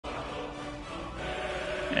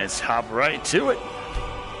Let's hop right to it.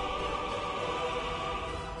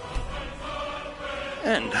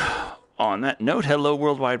 And on that note, hello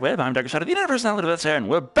World Wide Web, I'm Dr. Shadow, the internet personality that's here, and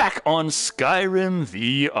we're back on Skyrim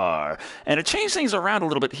VR. And to change things around a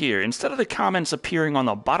little bit here, instead of the comments appearing on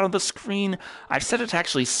the bottom of the screen, I've set it to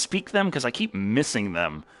actually speak them because I keep missing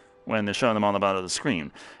them when they're showing them on the bottom of the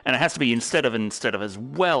screen. And it has to be instead of as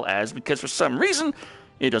well as, because for some reason,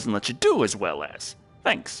 it doesn't let you do as well as.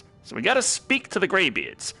 Thanks. So we gotta speak to the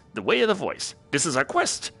greybeards, the way of the voice. This is our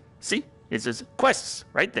quest. See? It says quests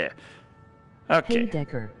right there. Okay. Hey,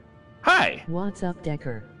 Decker. Hi. What's up,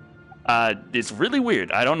 Decker? It's really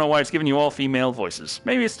weird. I don't know why it's giving you all female voices.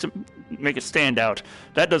 Maybe it's to make it stand out.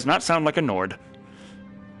 That does not sound like a Nord.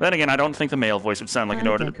 Then again, I don't think the male voice would sound like a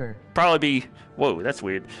Nord. Decker. It'd probably be... Whoa, that's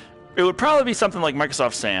weird. It would probably be something like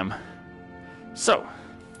Microsoft Sam. So.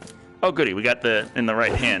 Oh, goody. We got the in the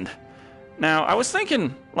right hand. Now, I was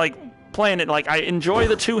thinking, like, playing it, like, I enjoy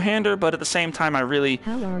the two-hander, but at the same time, I really...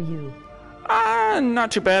 How are you?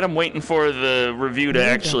 Not too bad. I'm waiting for the review to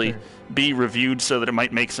actually Decker. be reviewed so that it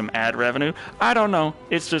might make some ad revenue. I don't know.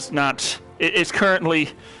 It's just not... It's currently...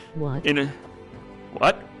 What? In a...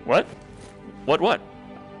 What? What? What?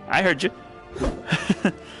 I heard you.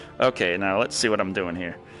 Okay, now let's see what I'm doing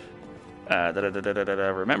here.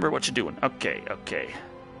 Remember what you're doing. Okay.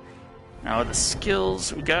 Now the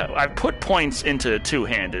skills we got... I put points into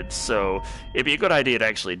two-handed, so it'd be a good idea to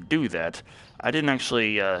actually do that. I didn't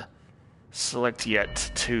actually select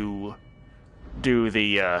yet to do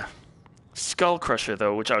the Skull Crusher,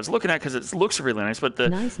 though, which I was looking at because it looks really nice, but the...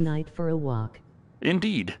 Nice night for a walk.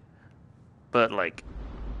 Indeed. But, like...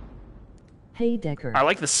 Hey, Decker. I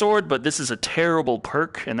like the sword, but this is a terrible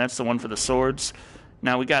perk, and that's the one for the swords.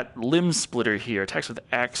 Now, we got Limb Splitter here. Attacks with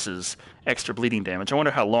axes, extra bleeding damage. I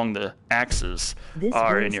wonder how long the axes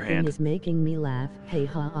are in your hand. This is making me laugh. Hey,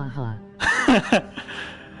 ha, ha, ha.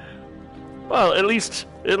 Well, at least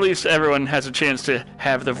everyone has a chance to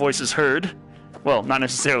have their voices heard. Well, not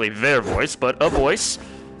necessarily their voice, but a voice.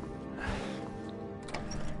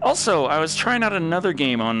 Also, I was trying out another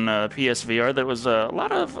game on PSVR that was a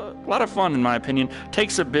lot of fun, in my opinion.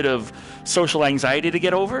 Takes a bit of social anxiety to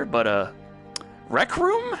get over, but Rec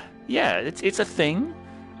Room? Yeah, it's a thing.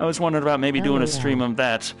 I was wondering about maybe doing a stream of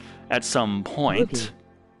that at some point.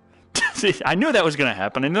 I knew that was going to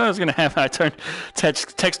happen. I knew that was going to happen. I turned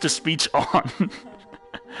text-to-speech on.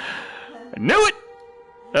 I knew it!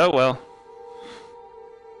 Oh, well.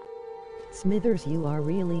 Smithers, you are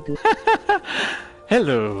really good.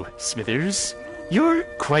 Hello, Smithers. You're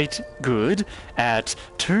quite good at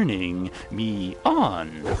turning me on.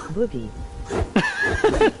 Boogie.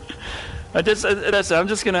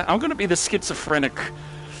 I'm gonna be the schizophrenic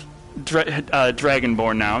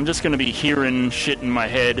Dragonborn now. I'm just gonna be hearing shit in my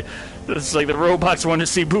head. It's like the robots want to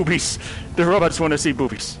see boobies. The robots want to see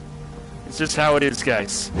boobies. It's just how it is,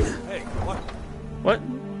 guys. Hey, what?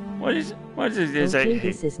 What is Okay,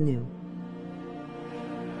 this is new.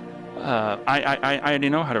 I already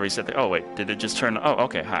know how to reset the... Oh, wait. Did it just turn... Oh,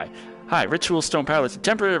 okay. Hi. Ritual Stone Pilots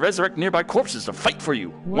temporarily resurrect nearby corpses to fight for you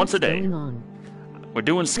once a day. What's going on? We're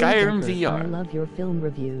doing Hey, Skyrim Decker, VR. I love your film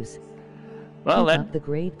reviews. Well, Keep up the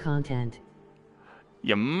great content.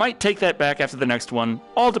 You might take that back after the next one.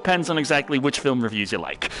 All depends on exactly which film reviews you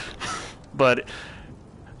like. But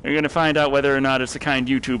you're going to find out whether or not it's the kind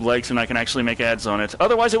YouTube likes and I can actually make ads on it.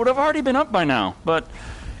 Otherwise, it would have already been up by now. But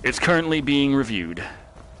it's currently being reviewed.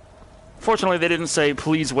 Fortunately, they didn't say,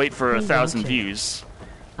 please wait for 1,000 views.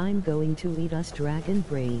 I'm going to eat us dragon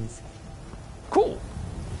brains. Cool.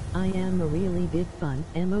 I am a really big fun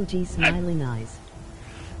emoji smiling eyes.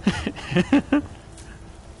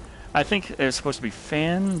 I think it was supposed to be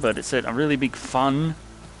fan, but it said a really big fun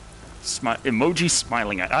emoji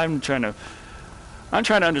smiling eye. I'm trying to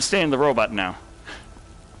understand the robot now.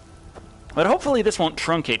 But hopefully this won't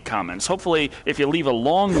truncate comments. Hopefully, if you leave a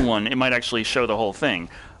long one, it might actually show the whole thing.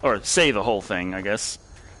 Or say the whole thing, I guess.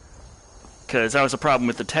 Because that was a problem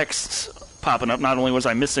with the text popping up. Not only was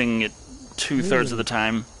I missing it 2/3 of the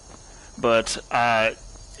time, but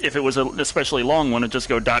if it was an especially long one, it'd just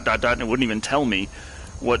go ... and it wouldn't even tell me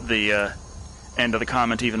what the end of the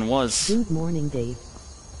comment even was. Good morning, Dave.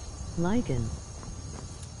 Lycan.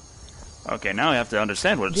 Okay, now I have to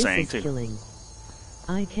understand what it's saying, This is too. killing.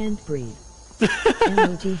 I can't breathe.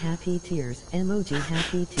 Emoji happy tears. Emoji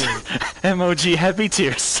happy tears. Emoji happy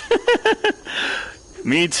tears.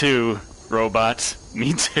 Me too, robot.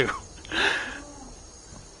 Me too.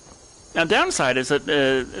 Now, downside is that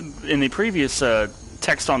in the previous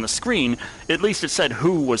text on the screen, at least it said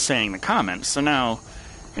who was saying the comments. So now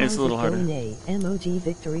it's a little harder. Emoji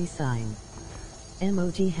victory sign.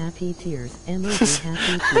 Emoji happy tears. Emoji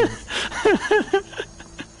happy tears.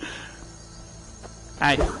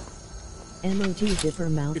 Hi. Emoji zipper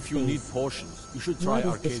mouth If you need face. potions, you should try What is the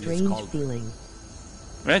Arcadia's strange cauldron. feeling?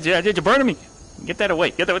 You're burning me. Get that away.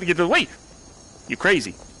 Get that away. You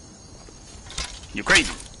crazy. You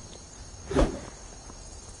crazy.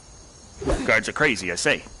 Guards are crazy, I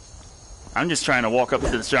say. I'm just trying to walk up to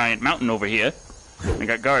this giant mountain over here. I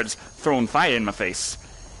got guards throwing fire in my face.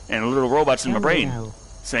 And little robots in my brain LOL.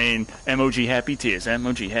 saying, emoji happy tears,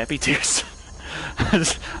 emoji happy tears. I'm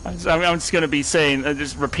just going to be saying,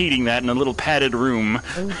 just repeating that in a little padded room.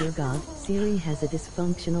 Oh dear God, Siri has a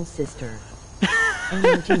dysfunctional sister.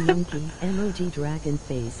 Emoji monkey, emoji dragon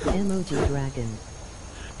face, emoji dragon.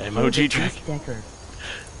 Emoji dragon. Decker.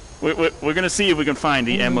 We're going to see if we can find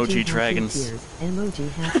the emoji happy dragons. Tears, emoji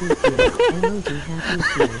happy tears, emoji happy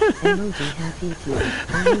tears, emoji happy tears,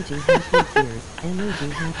 emoji happy tears,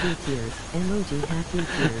 emoji happy tears, emoji happy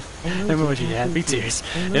tears, Emoji happy tears,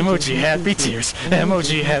 emoji happy tears,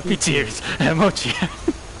 emoji happy tears, emoji.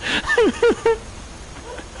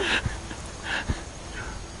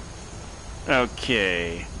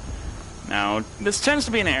 Okay. Now, this tends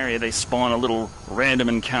to be an area they spawn a little random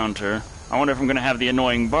encounter. I wonder if I'm going to have the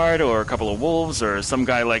annoying bard or a couple of wolves or some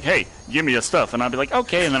guy like, hey, give me your stuff. And I'll be like,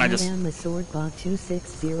 okay, and then I just... am the sword bot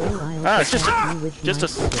 260. it's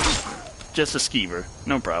just a skeever.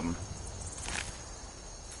 No problem.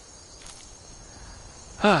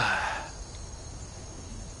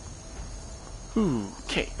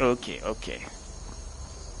 Okay.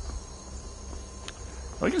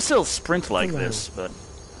 We can still sprint like Hello. this, but...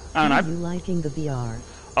 I don't Are know, you liking the VR?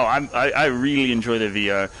 I really enjoy the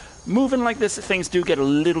VR. Moving like this, things do get a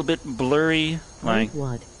little bit blurry. Like,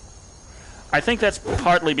 What? I think that's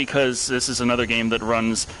partly because this is another game that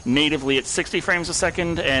runs natively at 60 frames a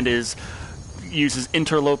second and uses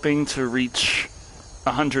interloping to reach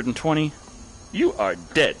 120. You are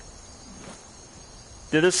dead.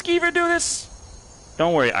 Did the skeever do this?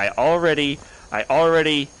 Don't worry, I already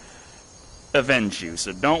avenged you,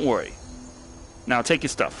 so don't worry. Now take your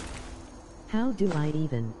stuff. How do I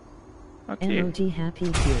even? Okay. Emoji happy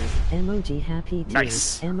tears, emoji happy tears,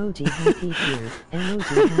 Nice. emoji happy tears,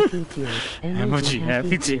 emoji happy tears, Emoji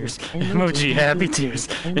happy tears, emoji happy tears,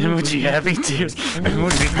 emoji happy tears,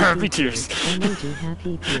 emoji happy tears. Emoji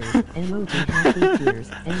happy tears, emoji happy tears,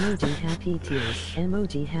 emoji happy tears,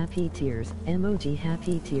 emoji happy tears, emoji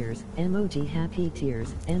happy tears, emoji happy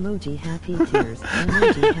tears, emoji happy tears,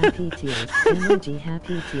 emoji happy tears, emoji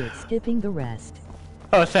happy tears. Skipping the rest.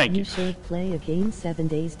 Oh, thank You you. should play a game 7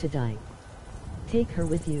 days to die. Take her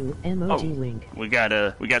with you, emoji link. We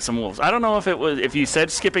got some wolves. I don't know if you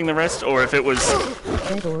said skipping the rest or if it was.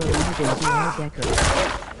 Dead or alive in VR Decker.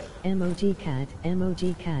 Emoji cat,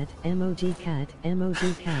 emoji cat, emoji cat,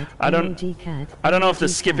 emoji cat, emoji cat. I don't know if the emoji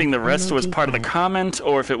skipping the cat, rest was emoji part of the cat. comment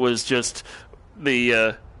or if it was just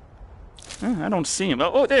the. I don't see him.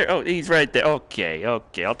 Oh, there. Oh, he's right there. Okay.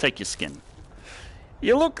 I'll take your skin.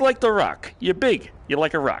 You look like the Rock. You're big. You're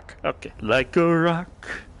like a rock. Okay. Like a rock.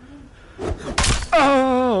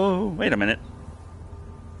 Oh, wait a minute.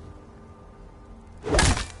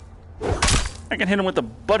 I can hit him with the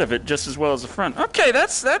butt of it just as well as the front. Okay,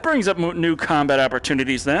 that brings up new combat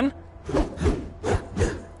opportunities then.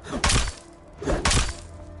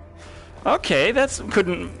 Okay,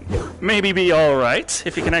 couldn't maybe be all right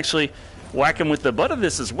if you can actually whack him with the butt of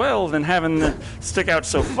this as well, then having the stick out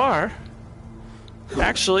so far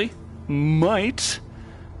actually might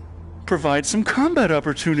provide some combat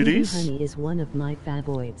opportunities. Honey is one of my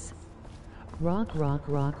favorites. Rock, rock,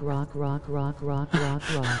 rock, rock, rock, rock, rock, rock,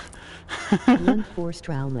 rock. Blunt force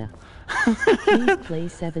trauma. Please play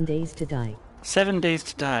 7 days to die. 7 Days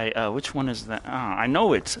to Die. Which one is that? I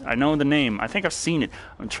know it. I know the name. I think I've seen it.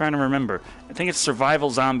 I'm trying to remember. I think it's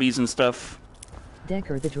survival zombies and stuff.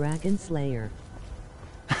 Decker the Dragon Slayer.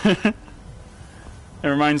 It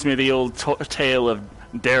reminds me of the old tale of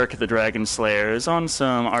Derek the Dragon Slayer. Is on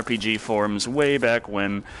some RPG forums way back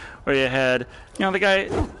when, where you had,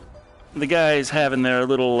 the guys having their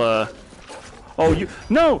little,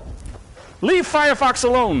 no! Leave Firefox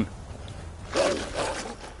alone!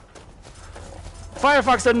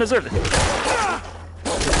 Firefox doesn't deserve it.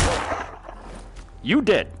 You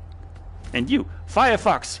dead. And you,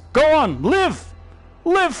 Firefox, go on, live!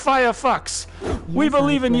 Live, Firefox! We Yes,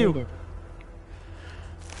 believe I in you! played it.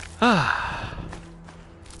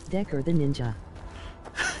 Decker the Ninja.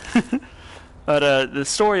 But the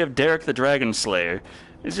story of Derek the Dragon Slayer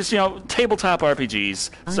is just, tabletop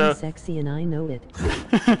RPGs. I'm sexy and I know it.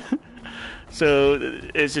 So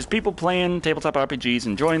it's just people playing tabletop RPGs,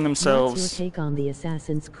 enjoying themselves. What's your take on the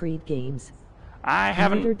Assassin's Creed games? I Murder,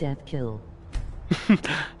 haven't. death, kill.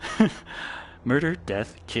 Murder,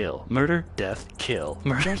 death, kill. Murder, death, kill.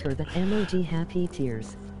 Murder. Decker the emoji happy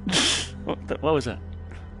tears. What was that?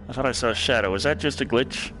 I thought I saw a shadow. Was that just a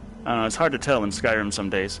glitch? I don't know. It's hard to tell in Skyrim some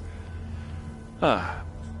days. But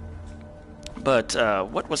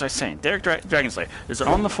what was I saying? Derek Dragonslayer. There's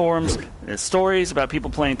on the forums. There's stories about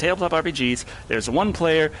people playing tabletop RPGs. There's one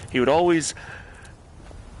player. He would always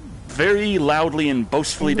very loudly and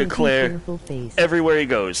boastfully declare everywhere he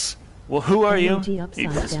goes, "Well, who are you?"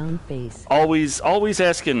 Down face. Always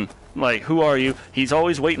asking, like, "Who are you?" He's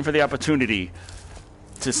always waiting for the opportunity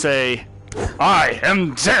to say, "I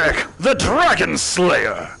am Derek the Dragon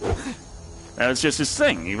Slayer." That was just his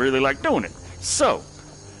thing. He really liked doing it. So,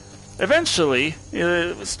 eventually,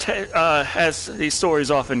 as these stories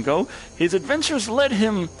often go, his adventures led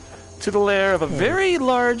him to the lair of a very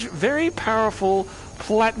large, very powerful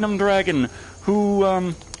platinum dragon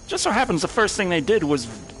who, just so happens the first thing they did was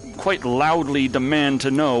quite loudly demand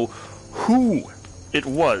to know who it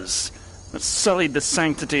was that sullied the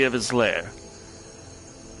sanctity of his lair.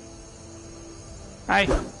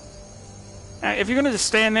 If you're gonna just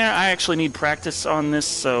stand there, I actually need practice on this,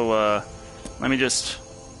 so, let me just...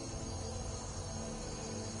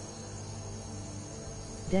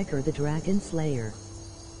 Decker the Dragon Slayer.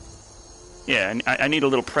 Yeah, I need a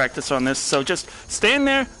little practice on this, so just stand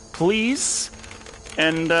there, please,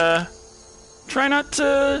 and, try not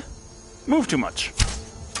to move too much.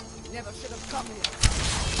 Never should have come here.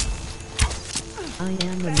 I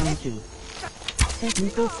am the monkey.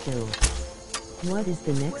 Technical skill. What is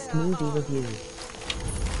the next movie review?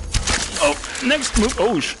 Oh, next move.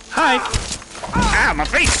 Oh, hi. Ah, my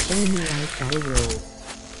face. Only I shall roll.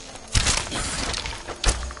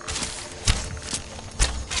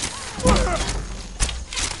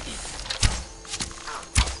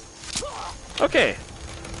 Okay.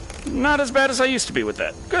 Not as bad as I used to be with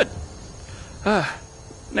that. Good.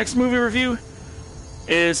 Next movie review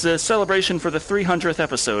is a celebration for the 300th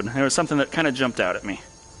episode. There was something that kind of jumped out at me.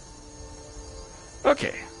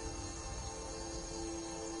 Okay.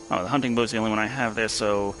 Oh, the hunting bow's the only one I have there,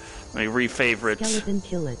 so let me re-favorite. Skeleton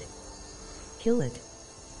kill it. Kill it.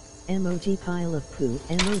 Emoji pile of poo.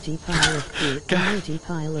 Emoji pile of poo. Emoji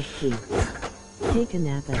pile of poo. Take a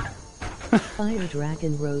nap at. Fire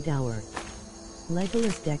Dragon Road Hour.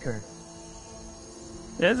 Legolas Decker.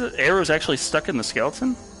 Yeah, the arrow's actually stuck in the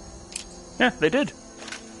skeleton? Yeah, they did.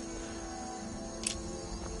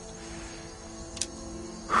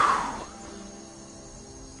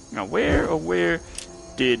 Now, where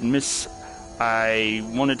did Miss I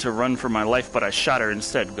wanted to run for my life, but I shot her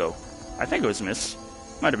instead go? I think it was Miss.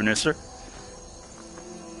 Might have been Miss her.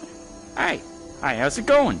 Hi. Hi, how's it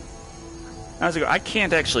going? How's it going? I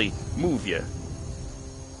can't actually move you.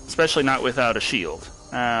 Especially not without a shield.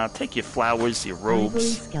 Take your flowers, your Ivory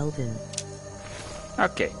robes. skeleton.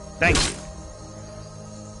 Okay, thank you.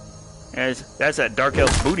 That's that dark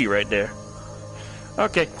elf booty right there.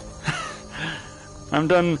 Okay. I'm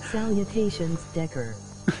done. Salutations, Decker.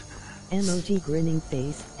 Emoji grinning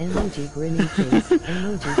face, emoji grinning face,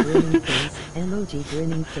 emoji grinning face, emoji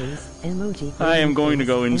grinning face, emoji grinning I am going to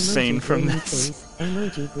face, go insane emoji from grinning this. Face,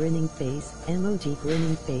 emoji grinning face, emoji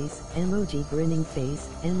grinning face, emoji grinning face,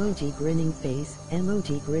 emoji grinning face,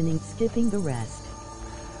 emoji grinning, skipping the rest.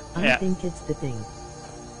 I Yeah. think it's the thing.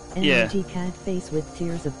 Yeah. Emoji cat face with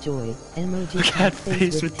tears of joy. Emoji Cat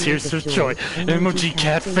face with tears of joy. Emoji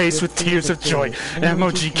cat face with tears of joy.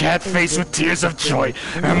 Emoji cat face with tears of joy.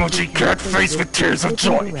 Emoji cat face with tears of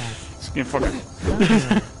joy. You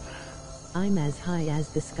fucking. I'm as high as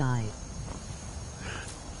the sky.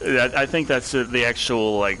 I think that's the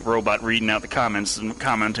actual like robot reading out the comments and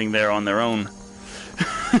commenting there on their own.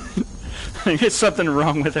 There's something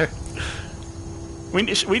wrong with her.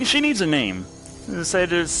 She needs a name. Say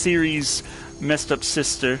the series messed up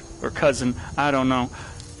sister or cousin. I don't know.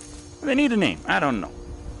 They need a name. I don't know.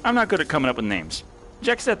 I'm not good at coming up with names.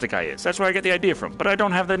 Jacksepticeye is. That's where I get the idea from. But I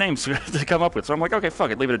don't have the names to come up with. So I'm like, okay, fuck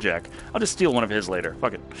it. Leave it to Jack. I'll just steal one of his later.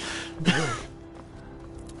 Fuck it.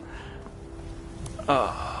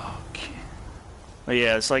 Okay. But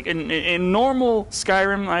yeah, it's like in normal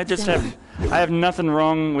Skyrim, I have nothing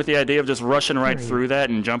wrong with the idea of just rushing right through that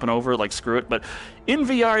and jumping over it, like screw it. But in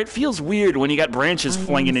VR, it feels weird when you got branches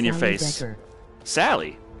flinging in your Sally face. Decker.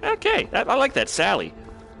 Sally. Okay, I like that, Sally.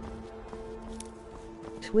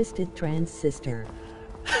 Twisted trans sister.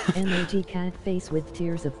 Emoji cat face with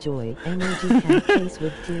tears of joy. Emoji cat face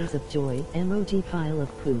with tears of joy. Emoji pile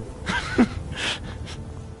of poo.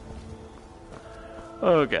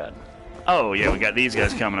 Oh god. Oh, yeah, we got these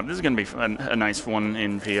guys coming up. This is going to be a nice one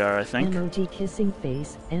in VR, I think. Emoji kissing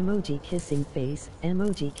face, emoji kissing face,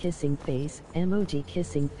 emoji kissing face, emoji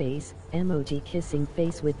kissing face, emoji kissing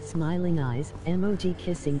face with smiling eyes, emoji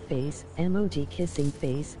kissing face, emoji kissing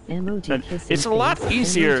face, emoji kissing face. It's a lot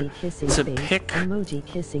easier to pick emoji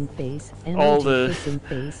kissing face, all the... kissing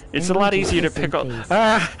face, It's a lot easier to pick all...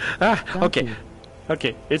 Okay.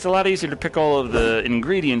 Okay, it's a lot easier to pick all of the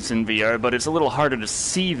ingredients in VR, but it's a little harder to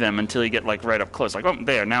see them until you get like right up close. Like, oh,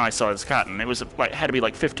 there, now I saw this cotton. It was like had to be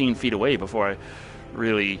like 15 feet away before I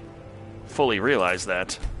really fully realized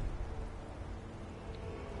that.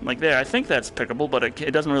 Like there, I think that's pickable, but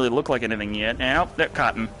it doesn't really look like anything yet. Oh, that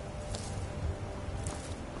cotton.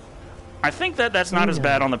 I think that's not as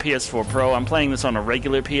bad on the PS4 Pro. I'm playing this on a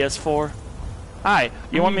regular PS4. Hi,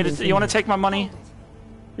 you want me to? You want to take my money?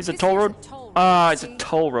 Is it toll road? Ah, it's a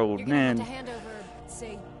toll road, You're man. gonna have to hand over,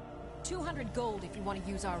 say, 200 gold if you want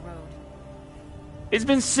to use our road. It's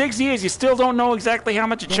been 6 years. You still don't know exactly how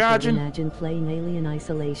much you're charging? Imagine playing Alien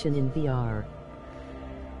Isolation in VR.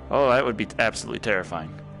 Oh, that would be absolutely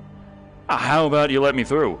terrifying. How about you let me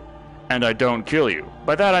through, and I don't kill you?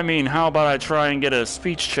 By that I mean, how about I try and get a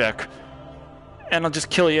speech check, and I'll just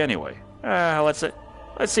kill you anyway? Let's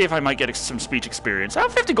see if I might get some speech experience.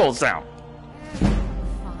 50 gold's down.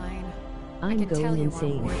 I'm going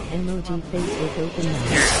insane. Emoji face with open mouth.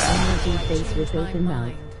 Emoji face with open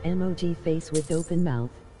mouth. Emoji face with open mouth.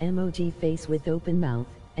 Emoji face with open mouth.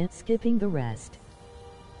 And skipping the rest.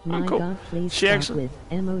 My cool. God, please She stop actually... with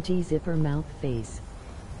emoji zipper mouth face.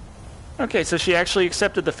 Okay, so she actually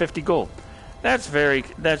accepted the 50 gold. That's very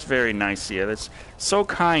nice, yeah. That's so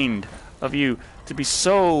kind of you to be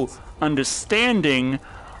so understanding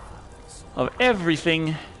of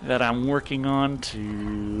everything that I'm working on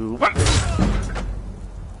to...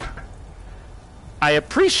 I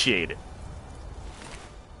appreciate it.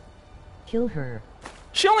 Kill her.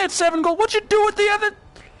 She only had 7 gold. What'd you do with the other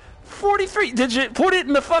 43? Did you put it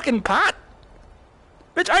in the fucking pot?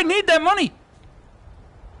 Bitch, I need that money.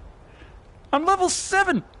 I'm level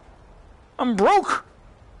 7. I'm broke.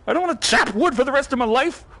 I don't want to chop wood for the rest of my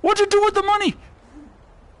life. What'd you do with the money?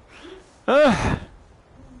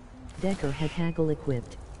 Decker had haggle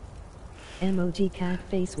equipped. Emoji cat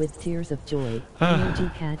face with tears of joy.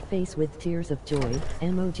 Emoji cat face with tears of joy.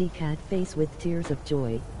 Emoji cat face with tears of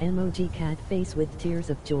joy. Emoji cat face with tears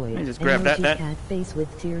of joy. Hey, just grab emoji that. Cat face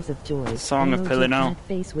with tears of joy. Song of Pilino. Cat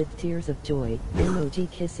face with tears of joy. Emoji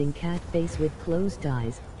kissing cat face with closed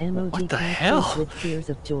eyes. Emoji What the cat hell? face with tears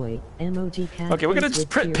of joy. Emoji cat Okay, we're gonna face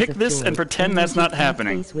just with tears pick of this joy. and pretend that's not Emoji cat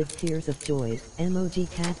happening. Face with tears of joy. Emoji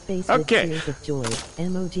cat face Okay. with tears of joy.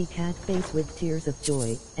 Emoji cat face with tears of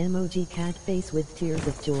joy. Emoji cat face with tears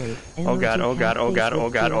of joy. Oh god, oh god, oh god, oh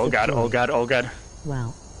god, oh god, oh god, oh god.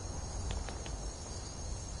 Wow.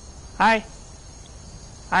 Hi.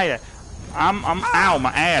 Hi there. Ow,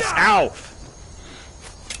 my ass. Ow.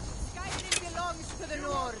 Skyrim belongs to the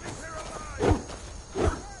North.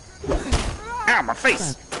 Ow, my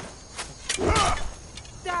face.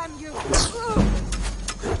 Damn you!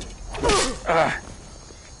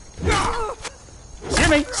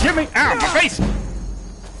 Shimmy. Ow, my face.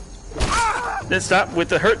 Then stop with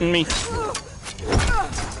the hurting me.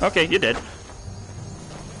 Okay, you're dead.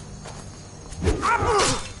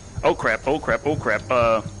 Oh crap, oh crap, oh crap.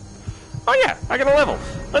 Oh yeah, I got a level.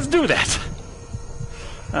 Let's do that.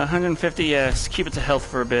 150, yes. Keep it to health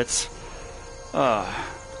for a bit.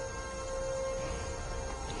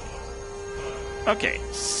 Okay,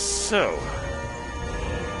 so...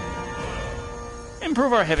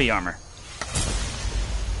 improve our heavy armor.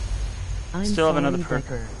 I'm Still have another sorry, perk.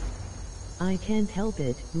 Decker. I can't help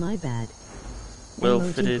it, my bad. Well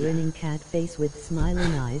Emoji fitted. grinning cat face with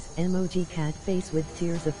smiling eyes. Emoji cat face with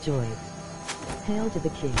tears of joy. Hail to the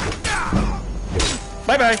king.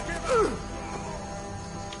 Bye-bye.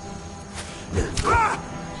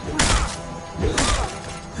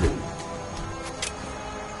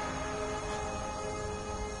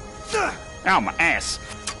 Ow, my ass.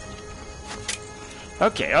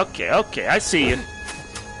 Okay, I see you.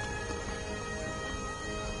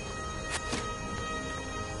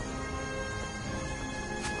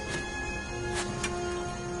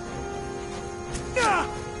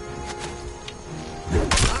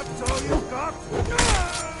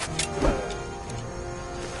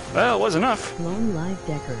 Well, it was enough. Long live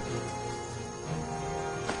Decker.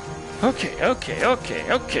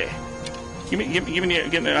 Okay. Give me,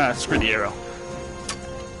 screw the arrow.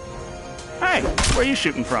 Hey, where are you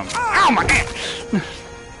shooting from? Ow, my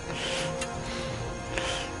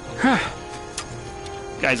ass!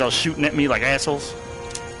 Guys all shooting at me like assholes.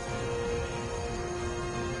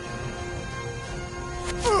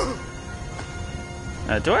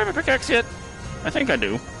 Do I have a pickaxe yet? I think I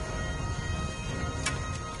do.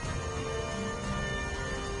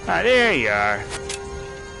 Ah, there you are.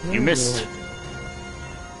 You missed.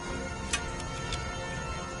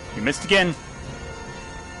 You missed again.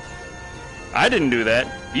 I didn't do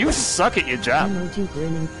that. You suck at your job. Emoji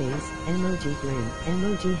grinning face, emoji grin,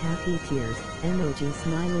 emoji happy tears, emoji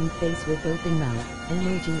smiling face with open mouth,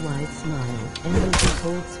 emoji wide smile, emoji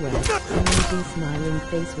cold sweat, emoji smiling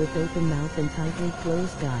face with open mouth and tightly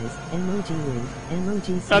closed eyes, emoji wink,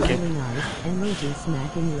 emoji smiling eyes, emoji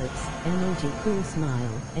smacking lips, emoji cool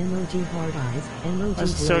smile, emoji hard eyes, emoji I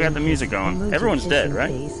still got the music going. emoji Everyone's dead, right?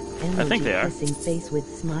 face, I think they are. kissing face with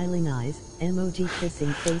smiling eyes, emoji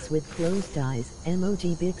kissing face with closed eyes,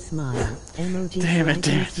 emoji big smile, emoji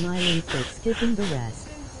smiling face, skipping the rest.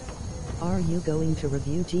 Are you going to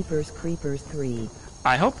review Jeepers Creepers 3?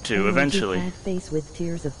 I hope to, emoji eventually. Cat face with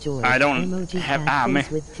tears of joy. I don't emoji have... cat Ah, face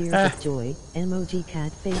with tears of joy. Emoji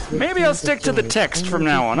cat face with maybe tears I'll stick of to the joy. text from Emoji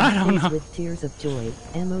now on. cat I don't face know. with tears of joy.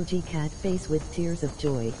 Emoji cat face with tears of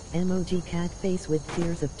joy. Emoji cat face with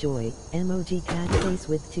tears of joy. Emoji cat face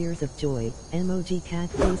with tears of joy. Emoji cat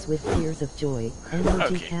face with tears of joy. Emoji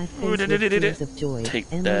Okay. cat face with tears of joy. Take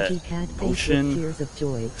emoji that cat face potion. with tears of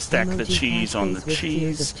joy. Stack the emoji cheese cat on the face with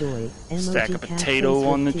tears cheese. of joy. Stack Emoji a cat potato face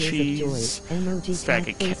on the with tears of cheese. joy. Emoji Stack cat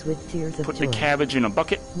a face with tears of Put joy. the cabbage in a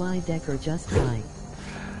bucket. Why Decker just why?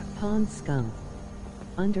 Pond scum.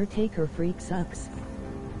 Undertaker freak sucks.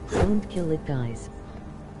 Don't kill it, guys.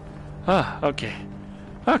 Ah, okay.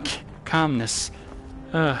 Okay. Calmness.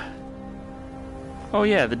 Oh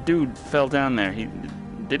yeah, the dude fell down there.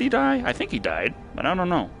 Did he die? I think he died, but I don't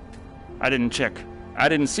know. I didn't check. I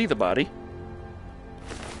didn't see the body.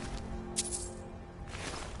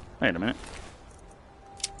 Wait a minute.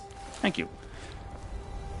 Thank you.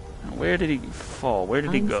 Now, where did he fall? Where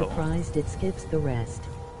did he go? I'm surprised it skips the rest.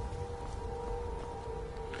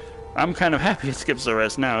 I'm kind of happy it skips the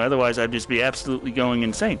rest now. Otherwise, I'd just be absolutely going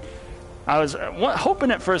insane. I was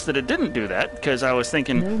hoping at first that it didn't do that, because I was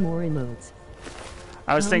thinking... No more emotes.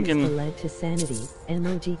 I was thinking... led to sanity.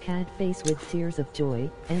 Emoji cat face with tears of joy.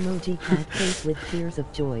 Emoji cat face with tears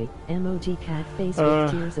of joy. Emoji cat face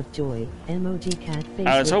with tears of joy. Emoji cat face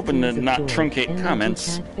I was with hoping to tears of not joy. truncate Emoji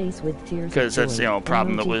comments, cat face with tears of because that's, joy. you know, a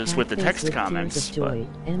problem that Emoji was cat with the face text with tears comments. of joy.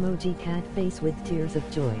 Emoji cat face with tears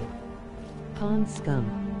of joy. Pond scum.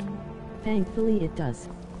 Thankfully it does.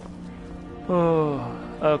 Oh,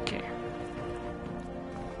 okay.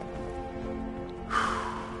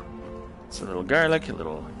 It's a little garlic, a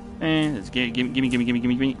little... It's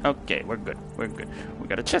gimme. Okay, we're good. We're good. We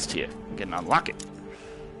got a chest here. We can unlock it.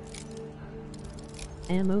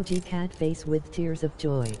 Emoji cat face with tears of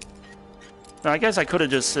joy. Now, I guess I could have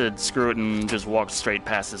just said screw it and just walked straight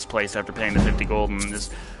past this place after paying the 50 gold and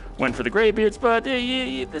just went for the greybeards, but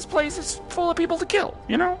this place is full of people to kill,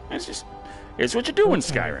 you know? It's what you do in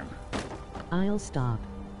Skyrim. I'll stop.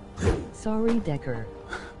 Sorry, Decker.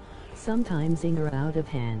 Sometimes things are out of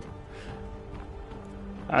hand.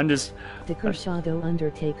 I'm just... Decker Shadow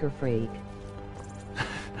Undertaker freak.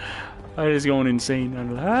 I'm just going insane.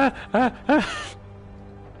 I'm like,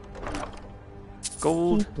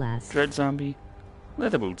 Gold, Heat blast. dread zombie,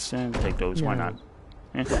 leather boots, and take those, why No.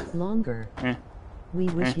 not? Longer. Eh. We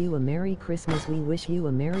wish you a Merry Christmas. We wish you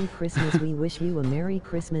a Merry Christmas. We wish you a Merry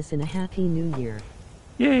Christmas and a Happy New Year.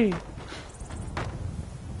 Yay!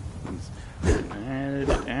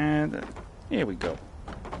 And here we go.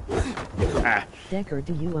 Ah, Decker,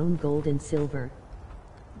 do you own gold and silver?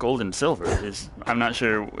 gold and silver is... I'm not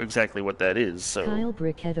sure exactly what that is, so... Kyle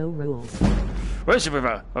Bricketto rules. Where's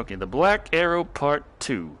your... Okay, The Black Arrow Part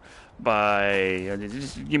 2 by...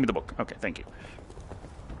 Just give me the book. Okay, thank you.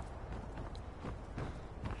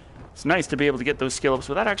 It's nice to be able to get those skill ups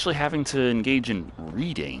without actually having to engage in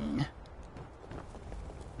reading.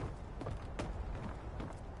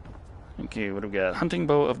 Okay, what do we got? Hunting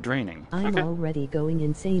Bow of Draining. I'm Okay. already going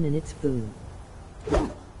insane and it's food.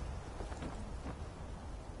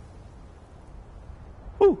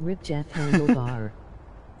 Ooh. Rip Jeff Handlebar.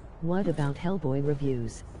 What about Hellboy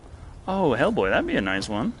reviews? Oh, Hellboy, that'd be a nice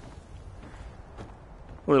one.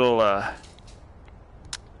 Little,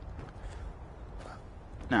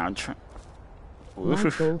 Now, I'm trying...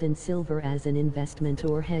 Want gold and silver as an investment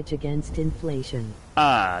or hedge against inflation?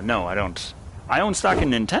 No, I don't. I own stock in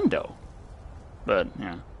Nintendo. But,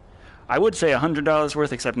 yeah. I would say $100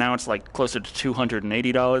 worth, except now it's like closer to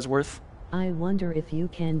 $280 worth. I wonder if you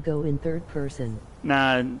can go in third person.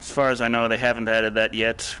 Nah, as far as I know, they haven't added that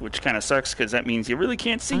yet, which kind of sucks, because that means you really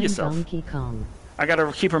can't see I'm yourself. Donkey Kong. I gotta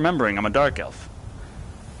keep remembering I'm a dark elf.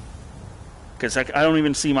 Because I don't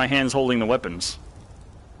even see my hands holding the weapons.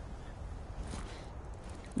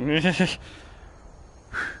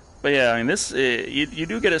 But yeah, I mean, this you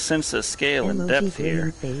do get a sense of scale and Emoji depth grinning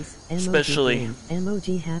here, face, emoji especially grin,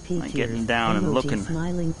 emoji happy like tears, getting down and emoji looking.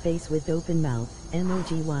 smiling face with open mouth,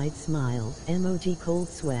 emoji wide smile, emoji cold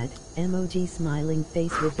sweat, emoji smiling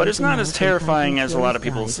face with But it's open not mouth as and terrifying tightly as a lot of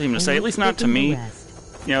closed people eyes, seem to say, at emoji least not to clicking the me. rest.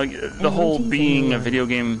 You know, the whole Emojis being a everywhere. video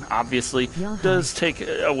game obviously Yahai. does take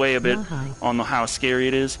away a bit Yahai. on how scary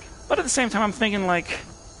it is. But at the same time, I'm thinking like,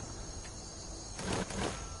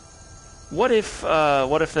 what if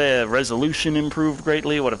the resolution improved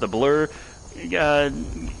greatly? What if the blur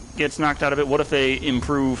gets knocked out of it? What if they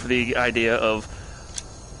improve the idea of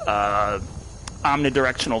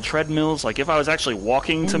omnidirectional treadmills? Like if I was actually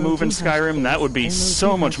walking to move in Emoji hushed Skyrim, that would be face,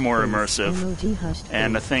 so emoji much hushed more face, immersive. emoji hushed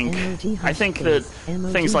And I face, think emoji hushed that face,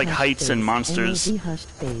 emoji things like hushed heights and face, monsters emoji hushed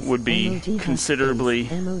face, would be emoji hushed considerably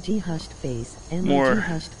face, emoji hushed face, emoji more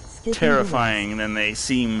hushed, skipping the terrifying than they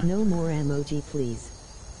seem. rest. No more emoji, please.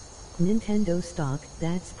 Nintendo stock,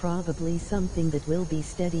 that's probably something that will be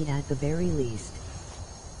steady at the very least.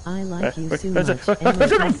 I like you so much,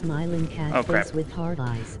 emoji smiling cat Oh, crap. face with hard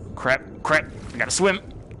eyes. Crap, I gotta swim.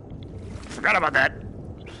 Forgot about that.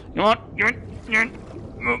 You want,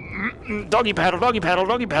 doggy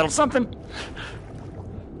paddle, something.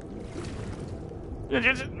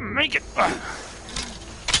 Just make it.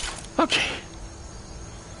 Okay.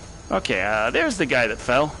 Okay, there's the guy that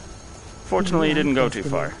fell. Fortunately, he didn't go too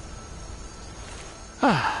far.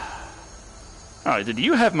 Oh, did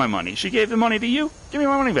you have my money? She gave the money to you? Give me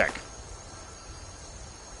my money back.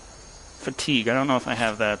 Fatigue. I don't know if I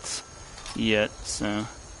have that yet, so...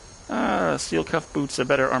 steel cuff boots, a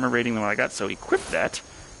better armor rating than what I got, so equip that.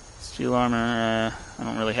 Steel armor, I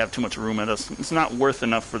don't really have too much room. It's not worth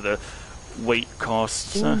enough for the weight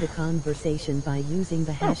costs. Join the conversation by using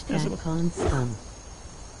the there's a- hashtag #ConScum.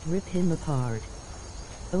 Rip him apart.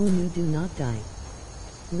 Only do not die.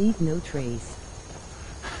 Leave no trace.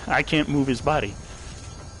 I can't move his body.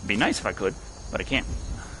 It'd be nice if I could, but I can't.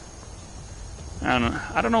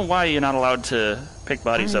 I don't know why you're not allowed to pick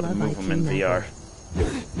bodies I up and love move them in IT VR.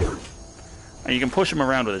 And you can push them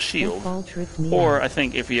around with a shield, Football tripped me or out. I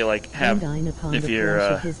think if you like have, Dine upon if the you're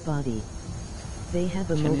flash of his body. They have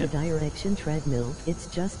a can you- multi-direction treadmill. It's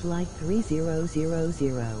just like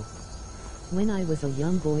 3000. When I was a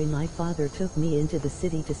young boy, my father took me into the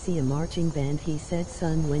city to see a marching band. He said,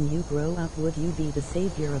 "Son, when you grow up, would you be the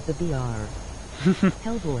savior of the VR?"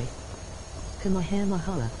 Hellboy.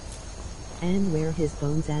 Kamehameha. And wear his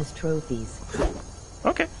bones as trophies.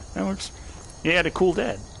 okay, that works. You had a cool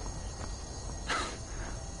dad.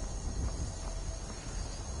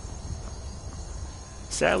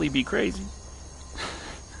 Sally be crazy.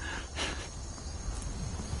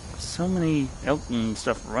 So many Elton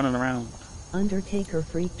stuff running around. Undertaker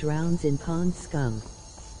freak drowns in pond scum.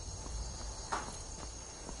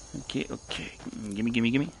 Okay.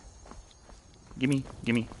 Gimme.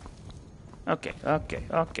 Okay.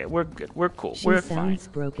 We're good. We're cool. She We're fine. sounds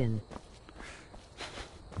broken.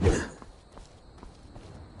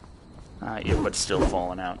 Yeah, but still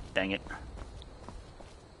falling out. Dang it.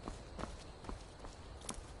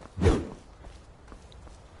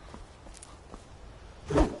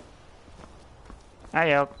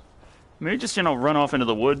 Hi, Elk. Maybe just, run off into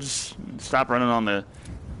the woods and stop running on the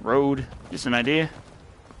road. Just an idea.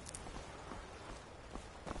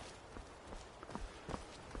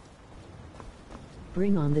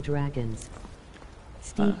 Bring on the dragons.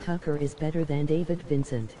 Steve Tucker is better than David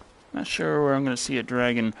Vincent. Not sure where I'm going to see a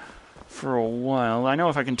dragon for a while. I know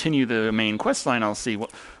if I continue the main quest line, I'll see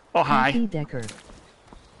what... Oh, hi. Happy Decker.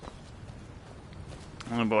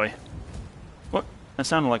 Oh, boy. What? That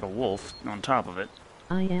sounded like a wolf on top of it.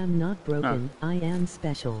 I am not broken. I am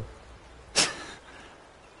special.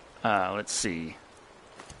 Let's see.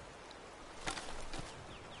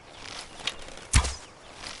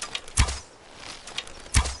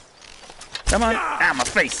 Come on. Ah, my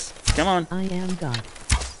face. Come on. I am God.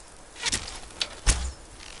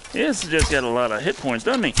 This just got a lot of hit points,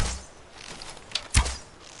 doesn't he?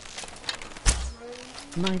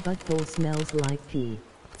 My butthole smells like pee.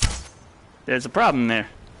 There's a problem there.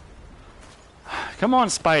 Come on,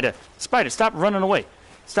 Spider. Spider, stop running away.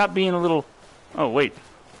 Stop being a little... Oh, wait.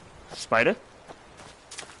 Spider?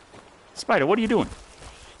 Spider, what are you doing?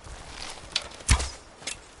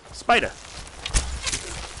 Spider.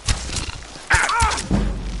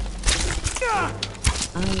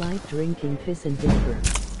 I like drinking piss and vinegar.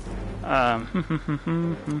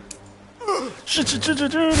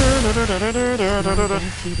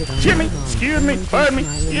 Excuse me, pardon me,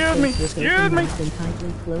 excuse me. And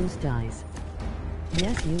tightly closed eyes.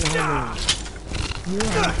 Yes, you are Lord. You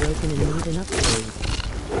are broken and need an upgrade.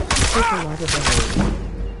 Take a lot of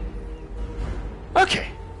those. Okay.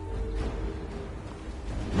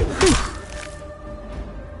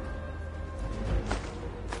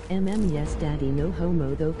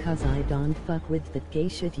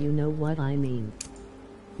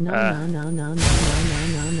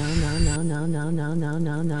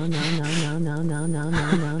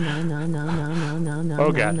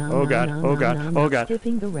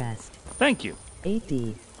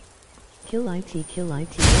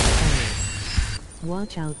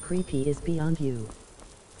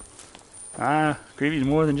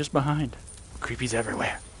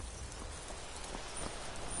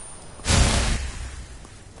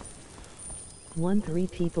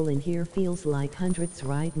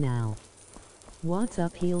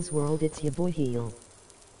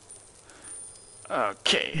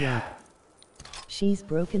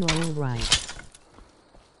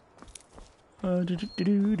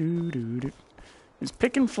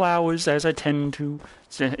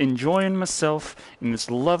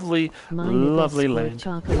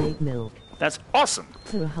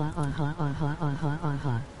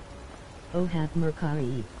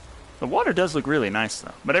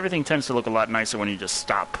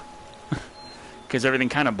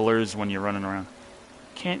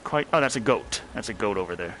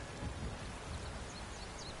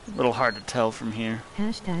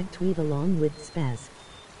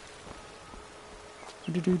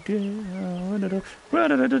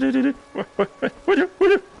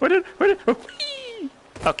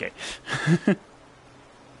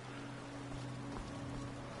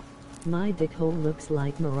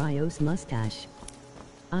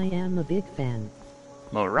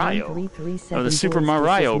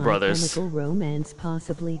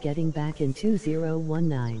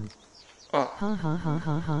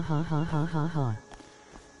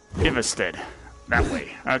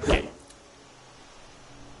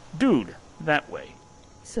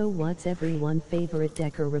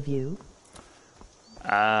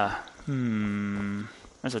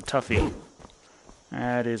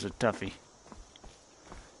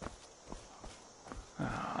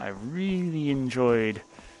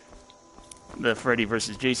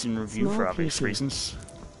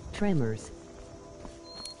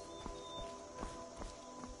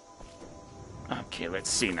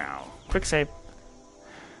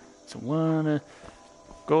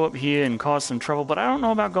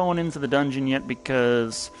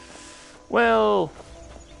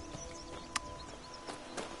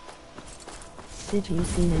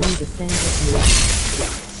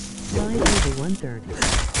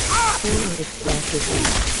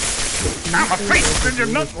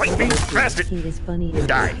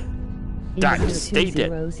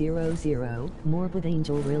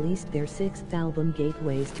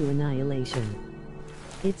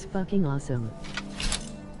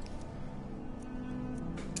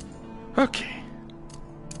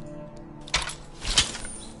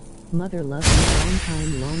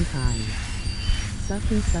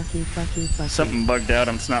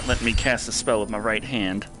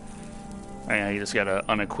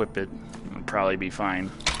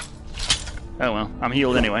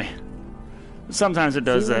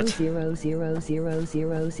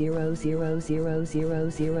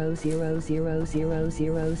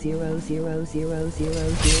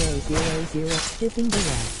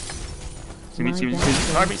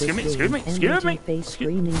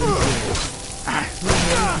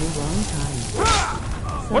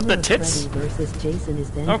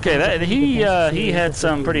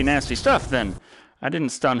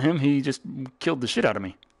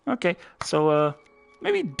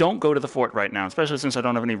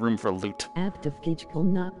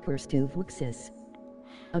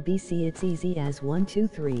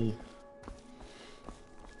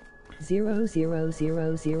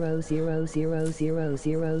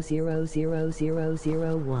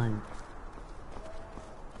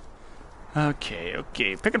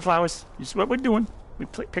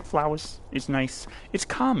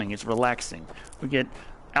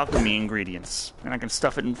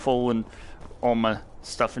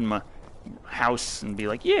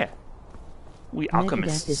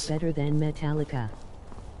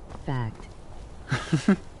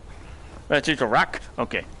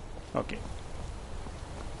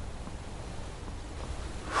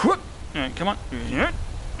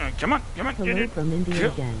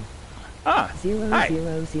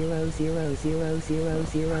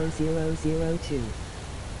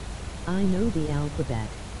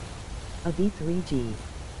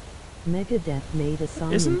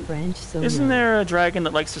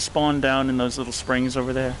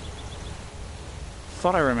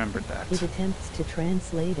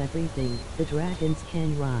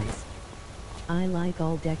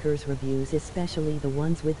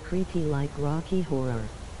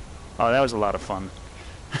 Oh, that was a lot of fun.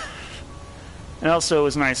 And also it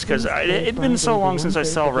was nice because it'd been so long since I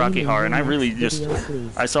saw Rocky Horror, and I really just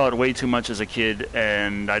I saw it way too much as a kid,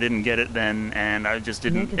 and I didn't get it then, and I just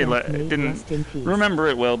didn't remember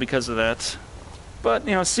it well because of that. But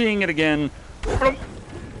you know, seeing it again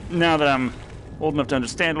now that I'm old enough to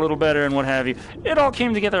understand a little better and what have you, it all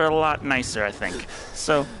came together a lot nicer, I think.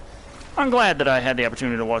 So I'm glad that I had the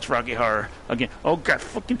opportunity to watch Rocky Horror again. Oh god,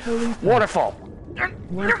 fucking waterfall!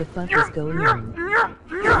 What the fuck is going on?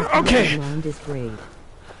 Okay. Is great.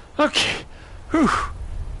 Okay. Whew.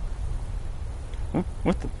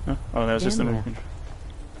 What the? Oh, that was just Camera. an.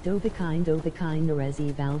 Dovekine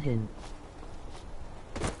Norezi Valhin.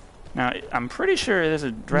 Now, I'm pretty sure there's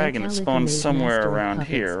a dragon that spawned somewhere around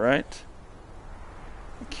here, right?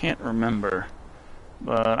 I can't remember.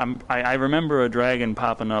 But I remember a dragon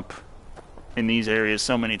popping up in these areas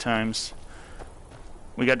so many times.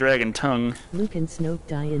 We got dragon tongue. Luke and Snoke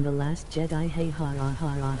die in The Last Jedi. Hey ha ha ha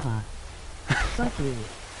ha ha. Fuck you.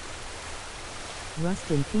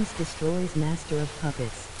 Rust in Peace destroys Master of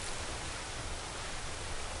Puppets.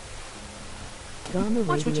 Gamma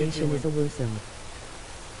Watch what you're radiation doing. is elusive.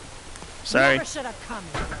 Sorry. Never should have come.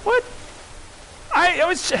 What? I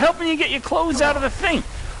was helping you get your clothes out of the thing.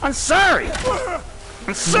 I'm sorry.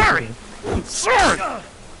 I'm sorry. I'm sorry.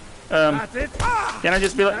 Can I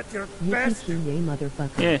just be like, Yippee-ki-yay,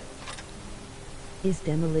 motherfucker. yeah. Is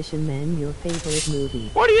Demolition Man your favorite movie?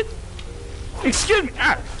 What are you? Excuse me.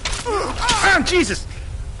 Ah, Jesus.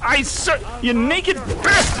 You naked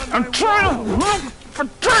bastard. I'm trying to look for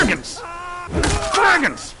dragons.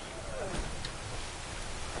 Dragons.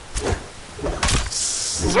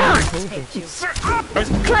 Sorry. Sorry. I was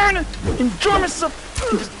trying to enjoy myself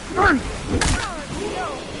and just burn.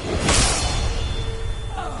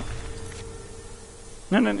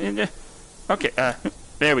 No. Okay,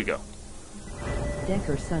 there we go.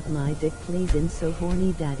 Decker, suck my dick please, in so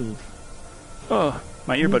horny daddy. Oh,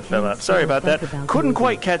 my earbud fell out. Sorry about that. Couldn't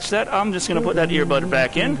quite catch that. I'm just gonna put that earbud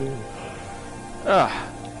back in.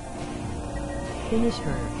 Finish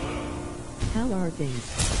her. How are things?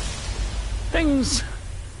 Things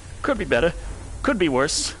could be better, could be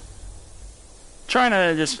worse. Trying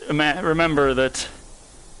to just remember that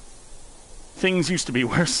things used to be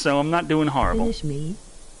worse, so I'm not doing horrible. Finish me.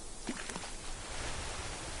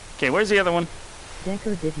 Okay, where's the other one?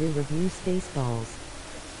 Decker, did you review Spaceballs?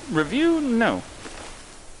 Review? No.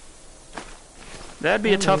 That'd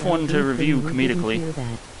be a tough one to review comedically.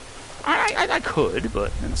 I could,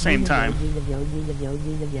 but at the same time.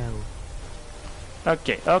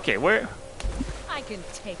 Okay, where? I can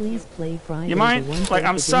take Please play Friday. You mind? Like,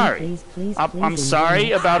 I'm sorry. I'm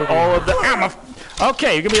sorry about all of the.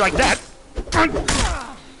 Okay, you can be like that.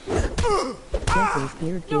 Decker's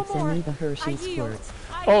beard gives Emmy the Hershey squirts.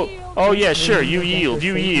 Oh yeah, sure. You yield.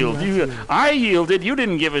 I yielded. You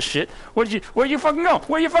didn't give a shit. Where you fucking go?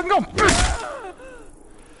 Where you fucking go?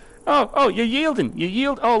 Oh, you're yielding. You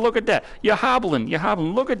yield. Oh, look at that. You're hobbling.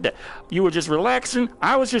 Look at that. You were just relaxing.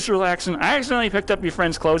 I was just relaxing. I accidentally picked up your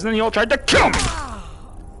friend's clothes, and then you all tried to kill me.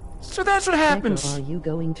 So that's what happens. Decker, are you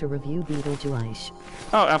going to review Beetlejuice?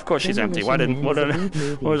 Oh, of course she's empty. What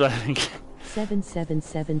was I thinking?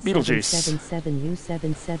 777 Beetlejuice. 777 U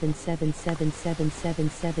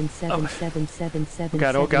 7777777777777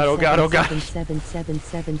 God, oh God.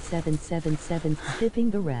 777777777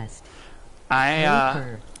 skipping the rest.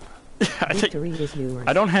 I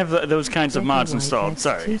don't have those kinds of mods installed.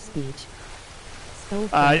 Sorry.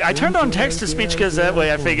 I turned on text-to-speech because that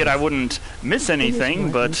way I figured I wouldn't miss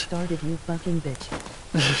anything, but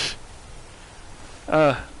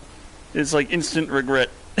it's like instant regret.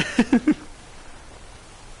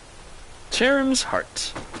 Cherum's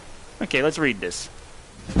Heart. Okay, let's read this.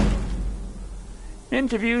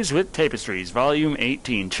 Interviews with Tapestries, Volume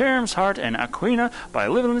 18. Cherum's Heart and Aquina by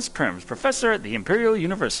Livinus Prims, Professor at the Imperial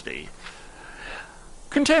University.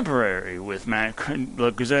 Contemporary with Matt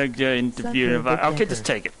interview. Okay, just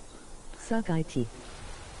take it. Suck IT.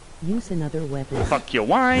 Use another weapon. Fuck your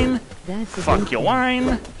wine. Fuck your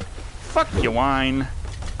wine. Fuck your wine.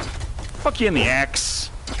 Fuck you in the axe.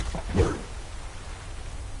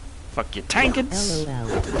 Fuck your tankets. LOL.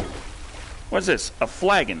 What's this? A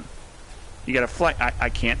flagon. You got a flag. I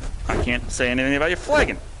can't say anything about your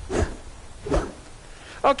flagon.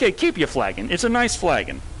 Okay, keep your flagon. It's a nice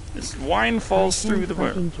flagon. This wine falls through the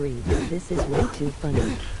world. This is way too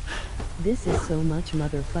funny. This is so much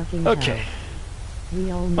motherfucking Okay. hell. We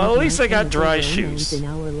all Well, at least I got dry romance shoes. in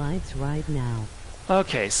our lives right now.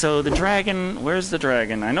 Okay, so the dragon. Where's the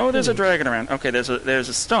dragon? I know there's a dragon around. Okay, there's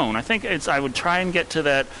a stone. I think I would try and get to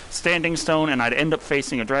that standing stone, and I'd end up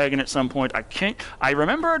facing a dragon at some point. I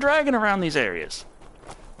remember a dragon around these areas.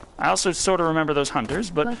 I also sort of remember those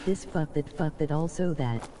hunters, but... Fuck this, fuck that, also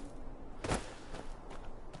that.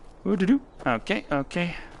 Ooh-doo-doo. Okay,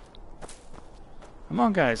 okay. Come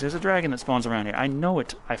on, guys. There's a dragon that spawns around here. I know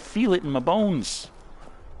it. I feel it in my bones.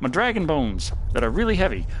 My dragon bones that are really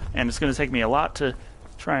heavy. And it's going to take me a lot to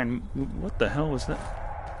try and... What the hell was that?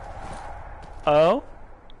 Oh?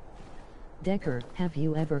 Decker, have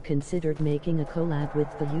you ever considered making a collab with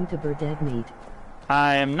the YouTuber Dead Meat?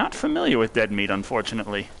 I am not familiar with Dead Meat,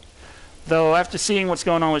 unfortunately. Though, after seeing what's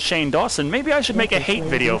going on with Shane Dawson, maybe I should make a hate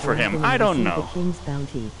video for him. I don't know. The King's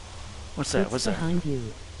Bounty. What's that? What's that? Behind you.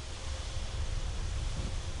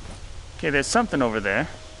 Okay, there's something over there.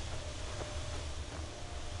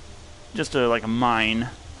 Just like a mine.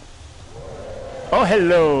 Oh,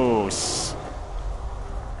 hello!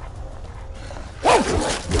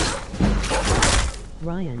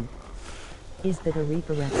 Ryan. Is that a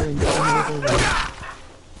Reaper reference to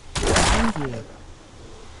Behind you.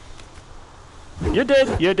 You're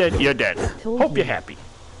dead, you're dead, you're dead. Hope you're happy.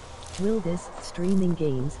 Will this streaming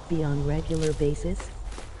games be on regular basis?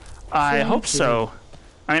 I hope so.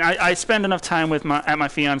 I mean, I spend enough time with at my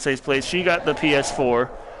fiance's place. She got the PS4.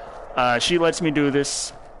 She lets me do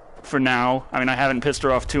this for now. I mean, I haven't pissed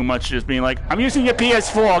her off too much, just being like, I'm using your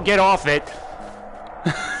PS4, get off it.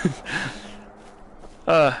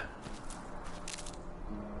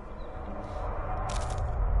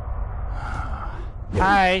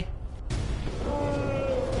 Hi.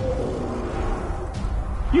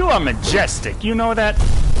 You are majestic, you know that?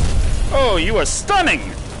 Oh, you are stunning!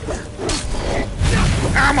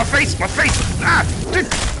 Ah, my face, my face! Ah!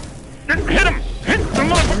 Hit him! Hit the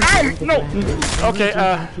mother! Ow! No! Okay,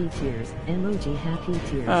 Happy tears, emoji happy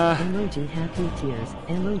tears, emoji happy tears,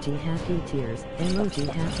 emoji happy tears, emoji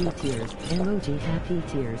happy tears, emoji happy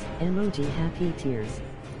tears, emoji happy tears.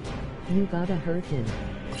 You gotta hurt him.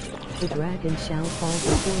 The dragon shall fall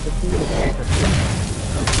before the feet of Decker.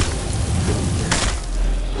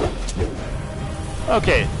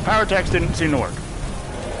 Okay, power attacks didn't seem to work.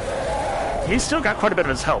 He's still got quite a bit of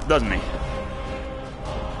his health, doesn't he?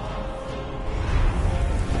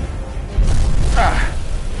 Ah.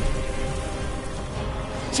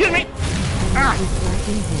 Excuse me! Ah.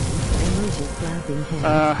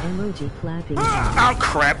 Oh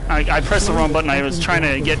crap! I pressed the wrong button. I was trying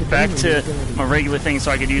to get back to my regular thing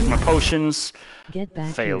so I could use my potions. Get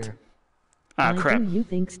back Failed. Here. Ah crap. Why do you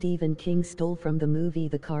think Stephen King stole from the movie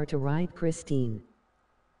The Car to Ride Christine?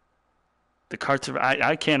 The cartoon.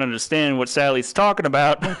 I can't understand what Sally's talking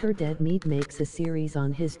about. Decker Dead Meat makes a series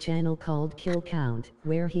on his channel called Kill Count,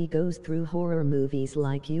 where he goes through horror movies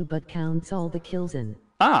like you but counts all the kills in.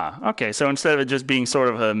 Ah, okay. So instead of it just being sort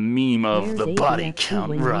of a meme of the body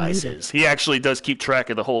count rises, he actually does keep track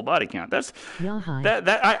of the whole body count. That's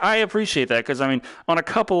I appreciate that because I mean, on a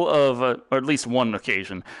couple of or at least one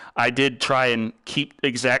occasion, I did try and keep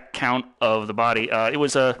exact count of the body. It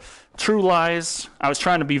was a True Lies. I was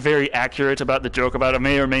trying to be very accurate about the joke about it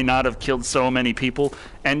may or may not have killed so many people,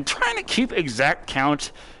 and trying to keep exact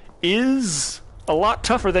count is a lot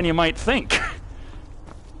tougher than you might think.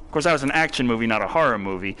 Of course, that was an action movie, not a horror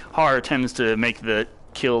movie. Horror tends to make the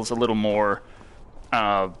kills a little more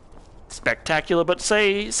spectacular, but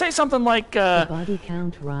say something like... the body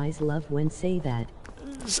count rise love when say that.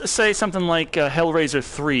 Say something like Hellraiser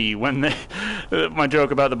 3, when they, my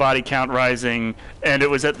joke about the body count rising, and it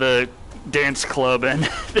was at the dance club, and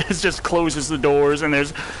it just closes the doors, and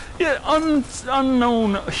there's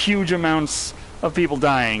unknown huge amounts of people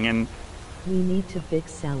dying, and... We need to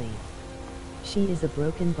fix Sally. She is a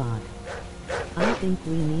broken bot. I think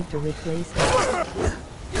we need to replace her.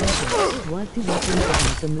 What do you think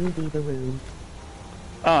about the movie The Room?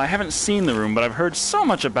 Oh, I haven't seen The Room, but I've heard so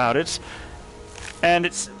much about it. And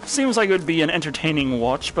it seems like it would be an entertaining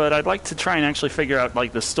watch, but I'd like to try and actually figure out,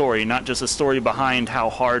 like, the story, not just the story behind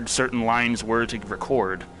how hard certain lines were to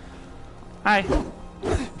record. Hi.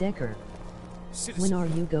 Decker. When are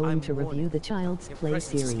you going to review the Child's Play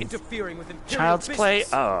series? Child's Play?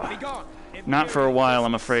 Oh. Not for a while,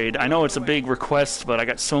 I'm afraid. I know it's a big request, but I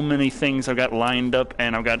got so many things I've got lined up,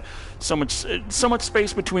 and I've got so much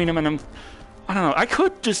space between them, and I don't know. I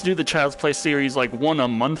could just do the Child's Play series like one a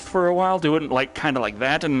month for a while, do it like kind of like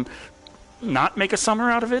that, and not make a summer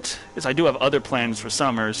out of it, because I do have other plans for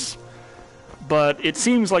summers. But it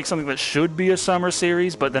seems like something that should be a summer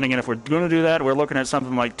series, but then again, if we're going to do that, we're looking at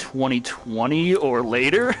something like 2020 or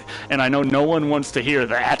later, and I know no one wants to hear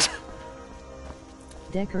that.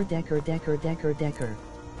 Decker.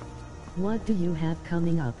 What do you have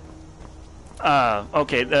coming up?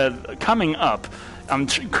 Okay, coming up, I'm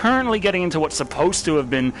currently getting into what's supposed to have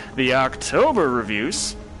been the October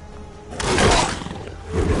reviews.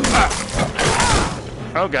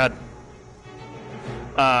 Oh god.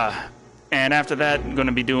 And after that, I'm going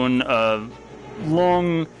to be doing a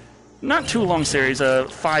long, not too long series, a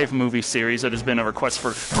 5-movie series that has been a request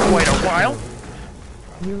for quite a while.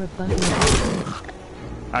 You're a fucking...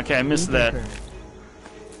 Okay, I missed that.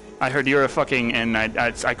 I heard you're a fucking, and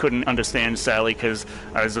I couldn't understand Sally because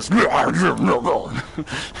I was just. Beetlejuice,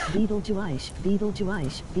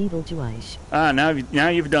 Beetlejuice, Beetlejuice. Now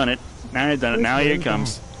you've done it. Now you've done it. Now here it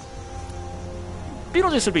comes.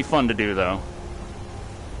 Beetlejuice would be fun to do, though.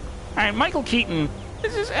 Alright, Michael Keaton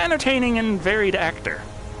is just entertaining and varied actor.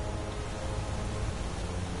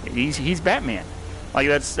 He's Batman. Like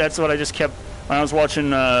that's what I just kept when I was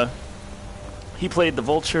watching. He played the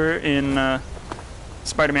Vulture in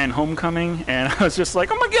Spider-Man: Homecoming, and I was just like,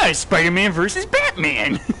 "Oh my god, Spider-Man versus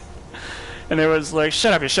Batman!" And it was like,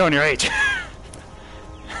 "Shut up, you're showing your age."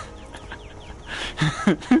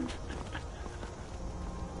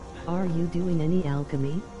 Are you doing any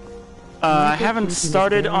alchemy? I haven't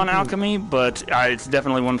started on alchemy, but it's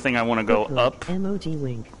definitely one thing I want to go up. Emoji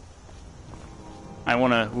wink. I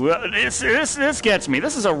want to. This gets me.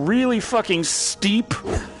 This is a really fucking steep,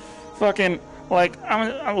 fucking. Like,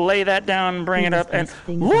 I'll lay that down and bring it up, and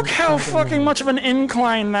look how fucking much of an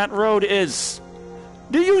incline that road is.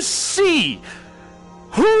 Do you see?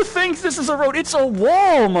 Who thinks this is a road? It's a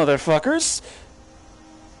wall, motherfuckers.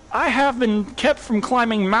 I have been kept from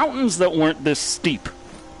climbing mountains that weren't this steep.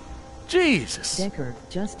 Jesus. Decker,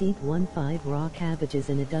 just eat 5 raw cabbages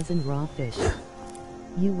and a dozen raw fish.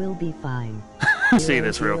 You will be fine. See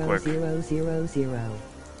this real quick. 0, 0, 0, 0.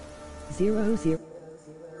 0, 0.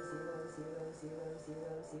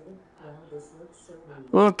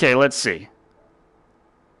 Okay, let's see.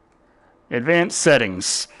 Advanced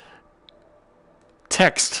settings.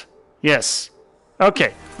 Text. Yes.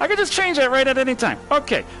 Okay. I can just change that right at any time.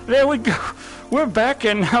 Okay. There we go. We're back,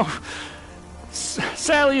 and now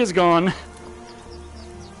Sally is gone.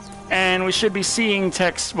 And we should be seeing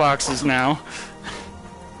text boxes now.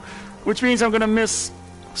 Which means I'm going to miss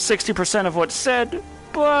 60% of what's said,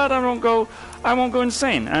 but I won't go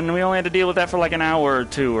insane. And we only had to deal with that for like an hour or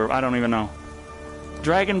two, or I don't even know.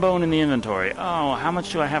 Dragon bone in the inventory. Oh, how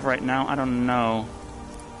much do I have right now? I don't know.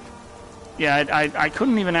 Yeah, I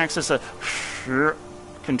couldn't even access a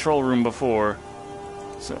control room before.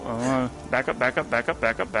 So, back up, back up, back up,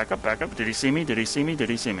 back up, back up, back up. Did he see me? Did he see me? Did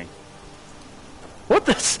he see me? What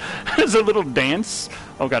this? There's a little dance.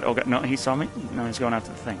 Oh god, no, he saw me? No, he's going after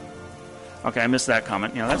the thing. Okay, I missed that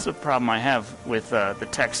comment. You know, that's the problem I have with the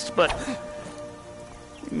text, but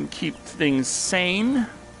you can keep things sane,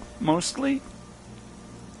 mostly.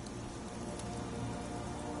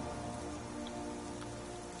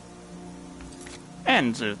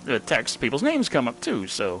 And the text, people's names come up too,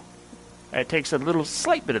 so it takes a little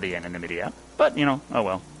slight bit of the anonymity out. But, you know, oh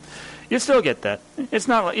well. You still get that. It's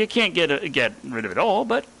not like you can't get rid of it all,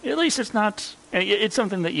 but at least it's not. It's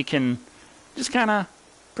something that you can just kind of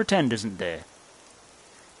pretend isn't there.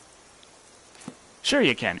 Sure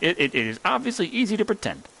you can. It is obviously easy to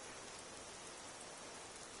pretend.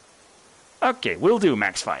 Okay, we'll do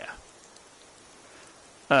Max Fire.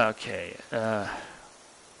 Okay,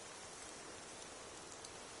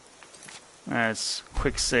 That's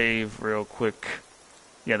quick save, real quick.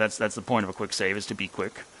 Yeah, that's the point of a quick save, is to be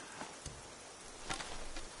quick.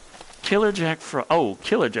 Killer Jack Frost. Oh,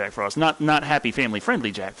 Killer Jack Frost, not Happy Family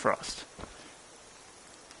Friendly Jack Frost.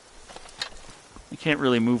 You can't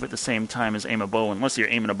really move at the same time as aim a bow, unless you're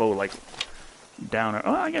aiming a bow like down. Or,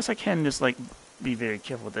 oh, I guess I can just like be very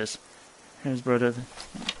careful with this. Here's brother.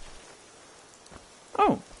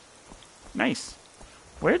 Oh, nice.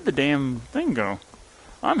 Where'd the damn thing go?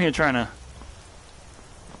 I'm here trying to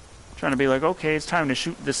be like, okay, it's time to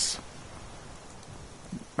shoot this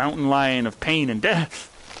mountain lion of pain and death.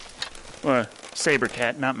 Or saber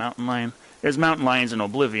cat, not mountain lion. There's mountain lions in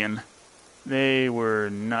Oblivion. They were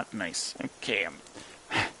not nice. Okay.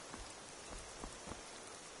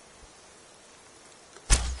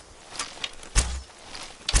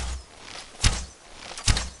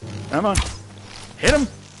 Come on. Hit him.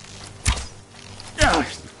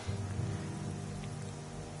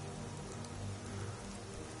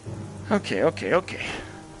 Okay.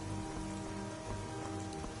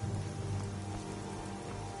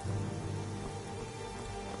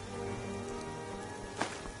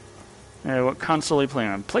 What console are you playing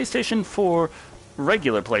on? PlayStation 4,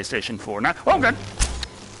 regular PlayStation 4. Not. Oh god.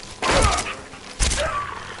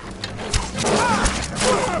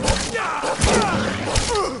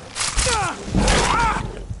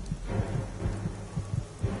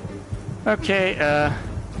 Okay.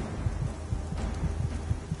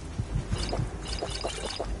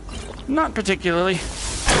 Not particularly.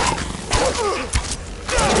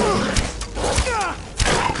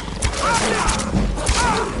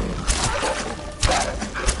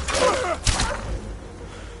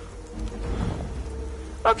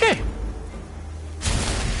 Okay.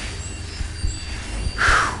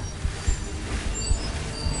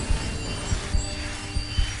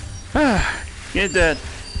 Get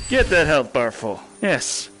that health bar full.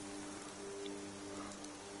 Yes.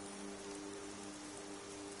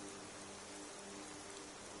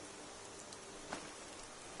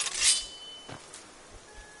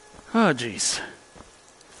 Oh, jeez.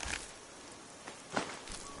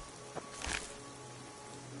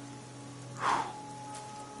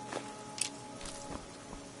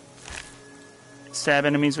 Stab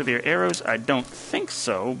enemies with your arrows? I don't think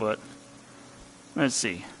so, but let's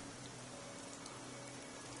see.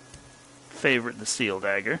 Favorite the steel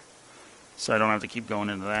dagger, so I don't have to keep going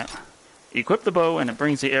into that. Equip the bow, and it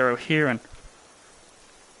brings the arrow here, and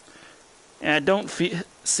I don't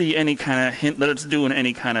see any kind of hint that it's doing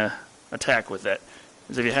any kind of attack with that.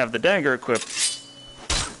 Because if you have the dagger equipped,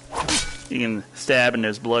 you can stab and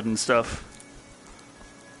there's blood and stuff.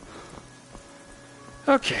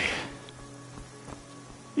 Okay.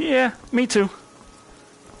 Yeah, me too.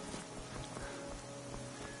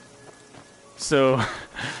 So,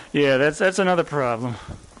 yeah, that's another problem.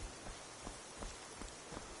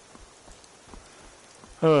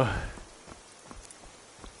 Oh.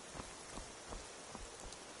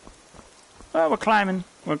 Well, we're climbing.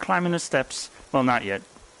 We're climbing the steps. Well, not yet.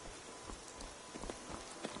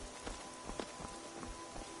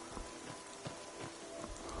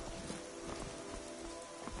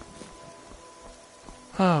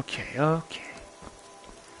 Okay.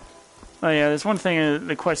 Oh yeah, there's one thing,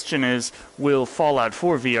 the question is, will Fallout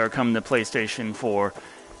 4 VR come to PlayStation 4?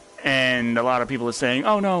 And a lot of people are saying,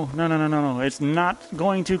 oh no, it's not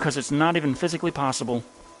going to, because it's not even physically possible.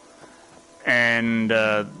 And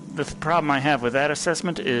the problem I have with that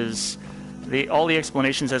assessment is all the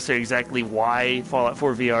explanations as to exactly why Fallout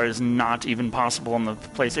 4 VR is not even possible on the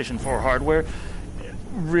PlayStation 4 hardware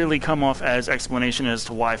really come off as explanation as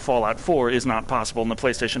to why Fallout 4 is not possible in the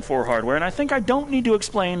PlayStation 4 hardware, and I think I don't need to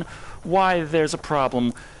explain why there's a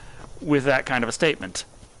problem with that kind of a statement.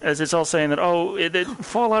 As it's all saying that,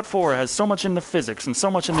 Fallout 4 has so much in the physics, and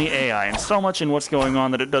so much in the AI, and so much in what's going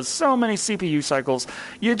on that it does so many CPU cycles,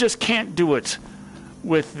 you just can't do it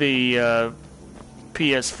with the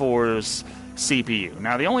PS4's CPU.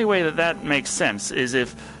 Now, the only way that makes sense is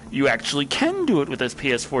if you actually can do it with this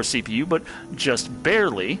PS4 CPU, but just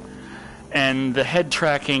barely, and the head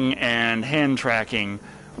tracking and hand tracking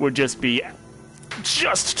would just be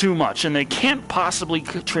just too much, and they can't possibly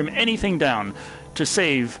trim anything down to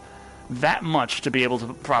save that much to be able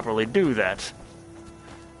to properly do that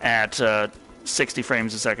at 60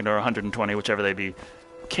 frames a second or 120, whichever they be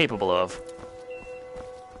capable of.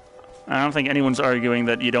 I don't think anyone's arguing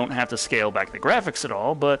that you don't have to scale back the graphics at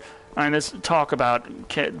all, but there's talk about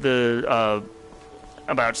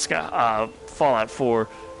Fallout 4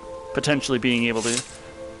 potentially being able to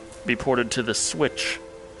be ported to the Switch,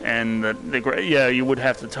 and you would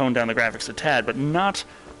have to tone down the graphics a tad, but not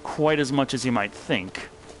quite as much as you might think.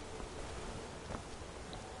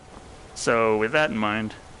 So with that in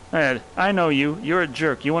mind, Ed, I know you. You're a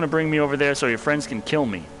jerk. You want to bring me over there so your friends can kill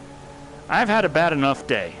me. I've had a bad enough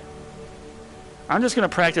day. I'm just going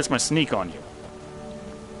to practice my sneak on you.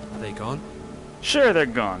 Are they gone? Sure, they're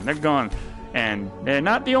gone. They're gone. And they're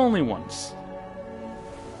not the only ones.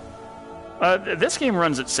 This game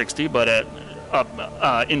runs at 60, but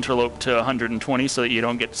interlope to 120 so that you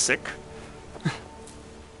don't get sick.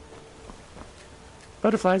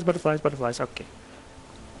 Butterflies. Okay.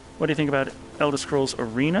 What do you think about Elder Scrolls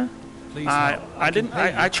Arena? Please,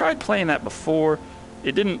 I tried playing that before.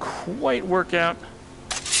 It didn't quite work out.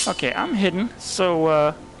 Okay, I'm hidden,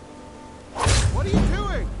 so What are you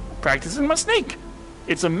doing? practicing my sneak.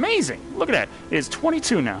 It's amazing. Look at that. It's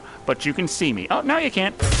 22 now, but you can see me. Oh, now you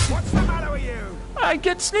can't. What's the matter with you? I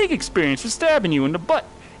get sneak experience for stabbing you in the butt.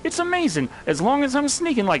 It's amazing. As long as I'm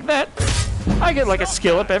sneaking like that, I get like a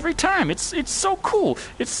skill up every time. It's so cool.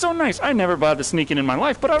 It's so nice. I never bothered sneaking in my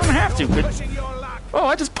life, but I don't have to. You're pushing your luck. Oh,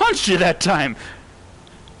 I just punched you that time.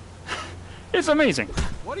 It's amazing.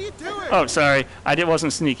 What are you doing? Oh, sorry.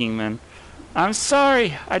 Wasn't sneaking then. I'm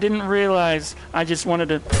sorry. I didn't realize. I just wanted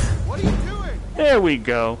to... What are you doing? There we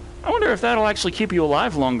go. I wonder if that'll actually keep you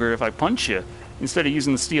alive longer if I punch you instead of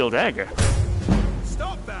using the steel dagger.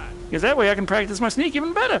 Stop that. Because that way I can practice my sneak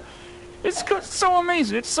even better. It's so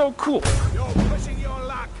amazing. It's so cool. You're pushing your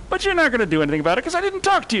luck. But you're not going to do anything about it because I didn't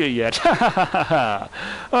talk to you yet.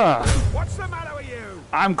 What's the matter with you?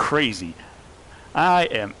 I'm crazy. I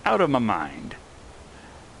am out of my mind.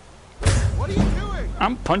 What are you doing?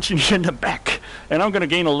 I'm punching you in the back, and I'm gonna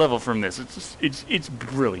gain a level from this. It's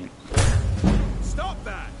brilliant. Stop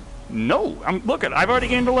that! No, look at. I've already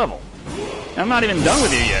gained a level. I'm not even done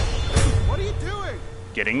with you yet. What are you doing?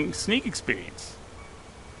 Getting sneak experience.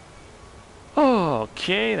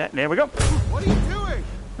 Okay, there we go. What are you doing?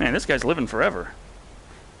 Man, this guy's living forever.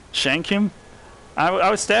 Shank him. I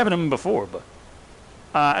was stabbing him before, but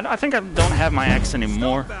I think I don't have my axe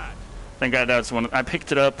anymore. Stop that! Thank God that's one. I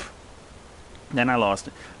picked it up, then I lost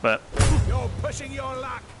it. But You're pushing your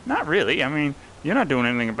luck. not really. I mean, you're not doing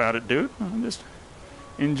anything about it, dude. I'm just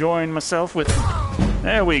enjoying myself with.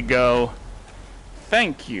 There we go.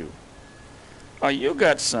 Thank you. Oh, you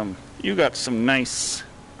got some nice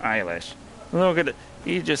eyelash. Look at it.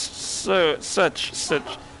 He just such.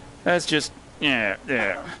 That's just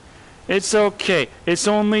yeah. It's okay. It's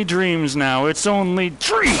only dreams now. It's only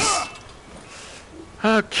dreams.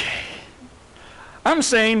 Okay. I'm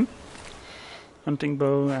saying hunting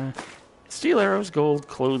bow, steel arrows, gold,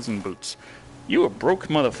 clothes, and boots. You a broke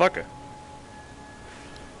motherfucker.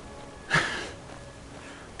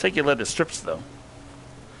 Take your leather strips, though.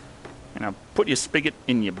 And I'll put your spigot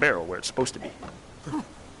in your barrel where it's supposed to be.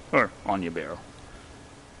 Or on your barrel.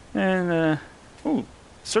 And, ooh,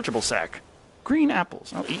 searchable sack. Green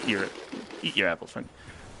apples. I'll eat your apples, friend.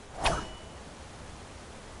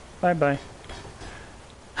 Bye-bye.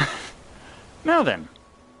 Now then,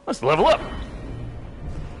 let's level up.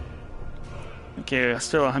 Okay,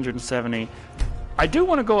 still 170. I do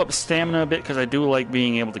want to go up stamina a bit because I do like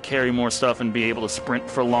being able to carry more stuff and be able to sprint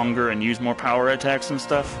for longer and use more power attacks and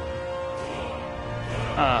stuff.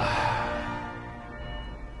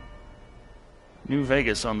 New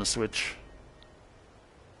Vegas on the Switch.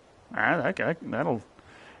 That's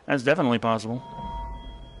definitely possible.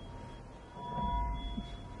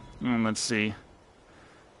 Let's see.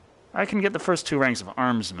 I can get the first 2 ranks of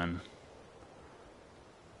armsman.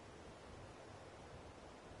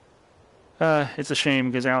 It's a shame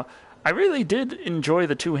because I really did enjoy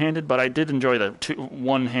the two-handed, but I did enjoy the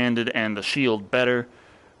one-handed and the shield better.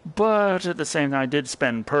 But at the same time, I did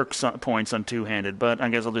spend points on two-handed. But I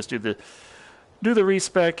guess I'll just do the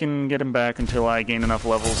respec and get him back until I gain enough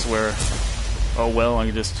levels where, oh well, I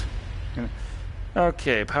can just.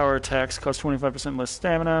 Okay, power attacks cost 25% less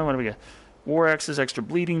stamina. What do we got? War axes, extra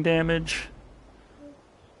bleeding damage.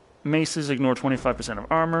 Maces ignore 25%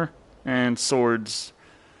 of armor, and swords,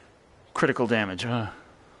 critical damage.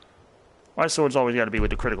 Why swords always got to be with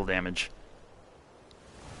the critical damage?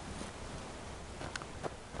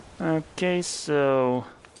 Okay, so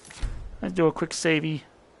let's do a quick savey.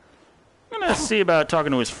 I'm gonna see about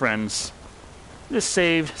talking to his friends. Just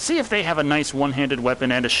save. See if they have a nice one-handed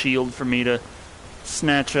weapon and a shield for me to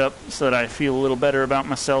snatch up so that I feel a little better about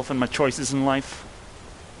myself and my choices in life.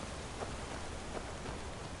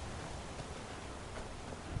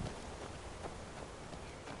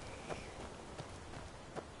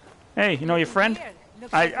 Hey, you know your friend?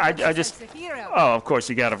 I just... Oh, of course,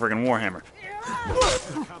 you got a friggin' Warhammer.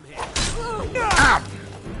 Come here. Ah!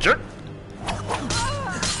 Jerk!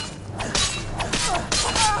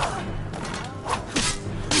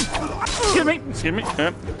 Excuse me.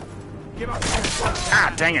 Give up.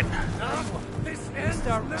 Ah, dang it.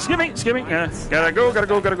 Excuse me. Gotta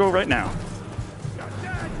go right now.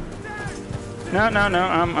 No,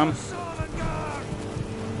 I'm...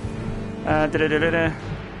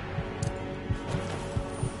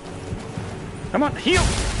 Come on, heal!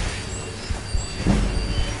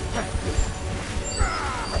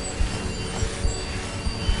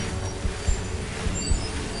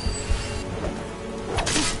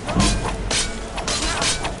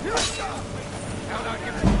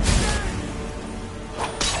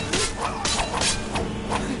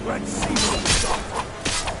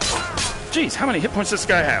 Jeez, how many hit points does this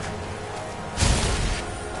guy have?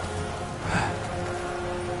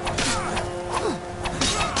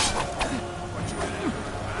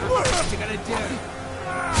 What you gonna do?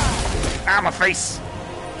 Ah, my face!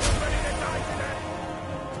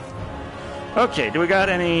 Okay, do we got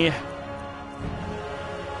any...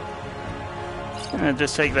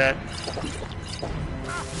 just take that.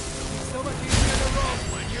 So much easier to roll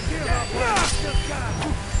when you give up.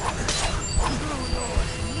 Blue Lord,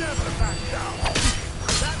 never back down.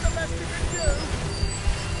 Is that the best you can do?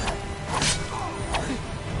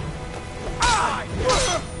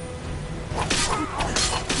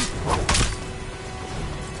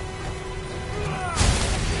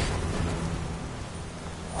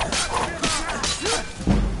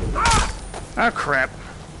 Oh, crap.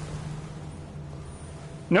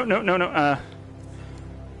 No.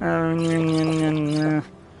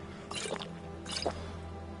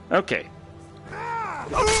 Okay.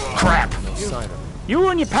 Crap. No sign of him. You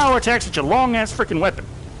and your power attacks with your long-ass freaking weapon.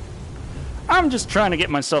 I'm just trying to get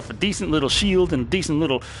myself a decent little shield and a decent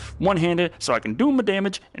little one-hander so I can do my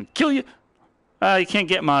damage and kill you. You can't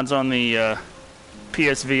get mods on the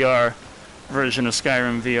PSVR version of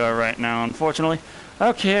Skyrim VR right now, unfortunately.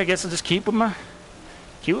 Okay, I guess I'll just keep with my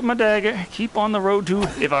dagger, keep on the road to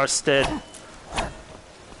Ivarstead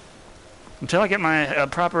until I get my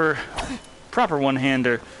proper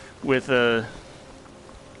one-hander with a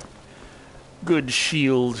good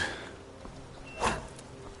shield.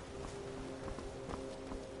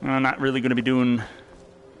 I'm not really going to be doing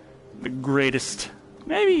the greatest.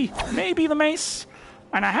 Maybe the mace.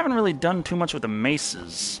 And I haven't really done too much with the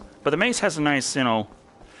maces. But the mace has a nice,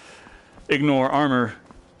 ignore armor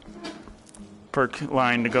perk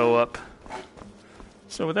line to go up.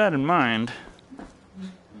 So with that in mind,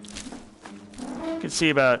 you can see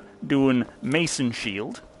about doing mace and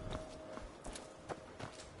shield.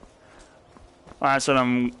 Well, that's what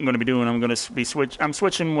I'm going to be doing. I'm going to be I'm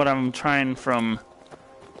switching what I'm trying from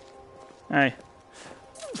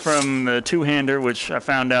the two-hander, which I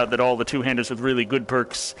found out that all the two-handers with really good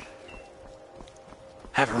perks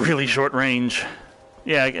have a really short range.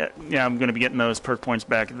 Yeah, I'm going to be getting those perk points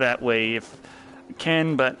back that way if I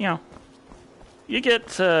can, but, you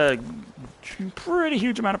get a pretty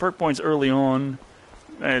huge amount of perk points early on.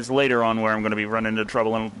 It's later on where I'm going to be running into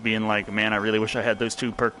trouble and being like, man, I really wish I had those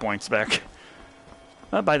 2 perk points back.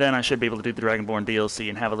 By then I should be able to do the Dragonborn DLC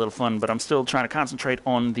and have a little fun, but I'm still trying to concentrate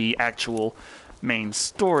on the actual main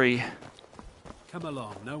story. Come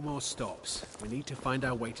along, no more stops. We need to find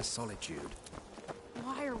our way to Solitude.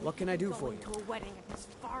 Why are What can I do for you? to a wedding at this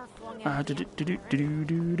far-flung Yeah,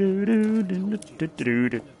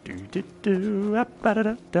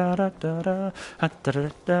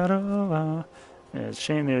 it's a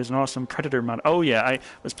shame there's an awesome Predator mod. Oh yeah, I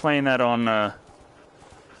was playing that on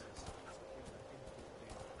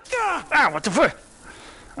what the fuck?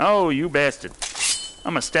 Oh, you bastard.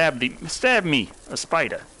 I'm gonna stab me, a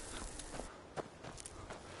spider.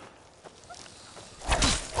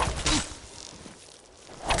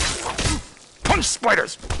 Punch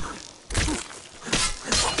spiders!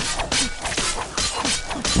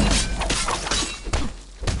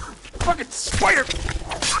 Fucking spider!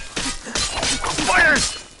 Spiders!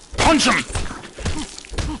 Punch them!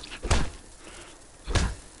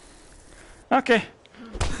 Okay.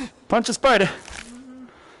 Punch a spider.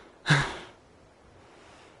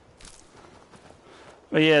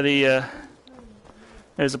 But yeah,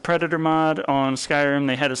 there's a Predator mod on Skyrim.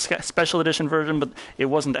 They had a special edition version, but it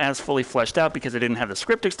wasn't as fully fleshed out because they didn't have the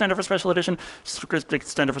script extender for special edition. Script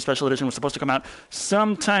extender for special edition was supposed to come out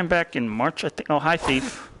sometime back in March, I think. Oh, hi,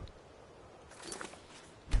 Thief.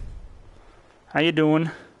 How you doing?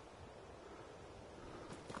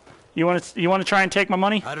 You want to try and take my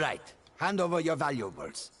money? All right. Hand over your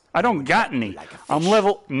valuables. I don't got any. I'm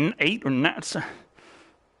level 8 or 9.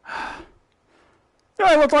 Do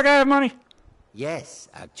I look like I have money? Yes,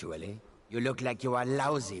 actually. You look like you are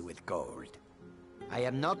lousy with gold. I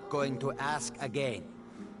am not going to ask again.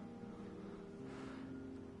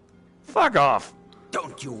 Fuck off.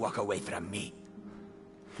 Don't you walk away from me.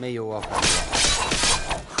 May you walk on.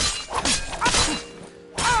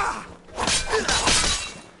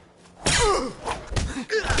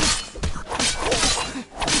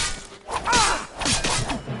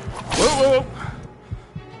 Whoa.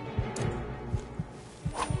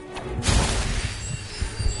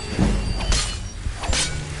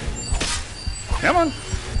 Come on.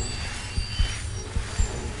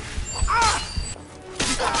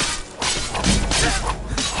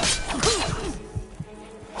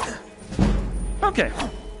 Okay.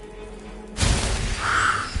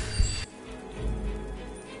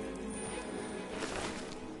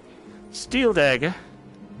 Steel dagger.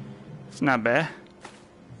 It's not bad.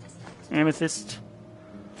 Amethyst.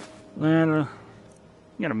 You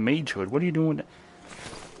got a mage hood. What are you doing with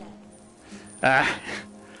that?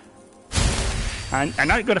 I'm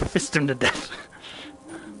not gonna fist him to death.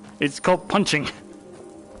 It's called punching.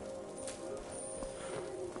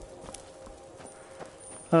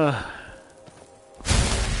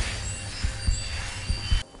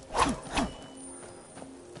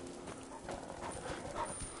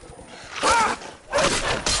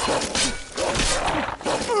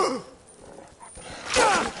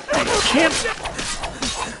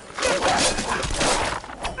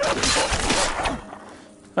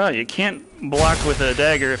 Oh, you can't block with a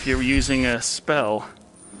dagger if you're using a spell.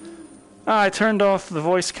 I turned off the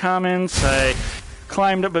voice comments. I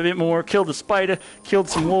climbed up a bit more, killed a spider, killed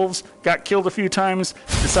some wolves, got killed a few times,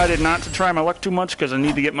 decided not to try my luck too much because I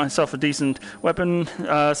need to get myself a decent weapon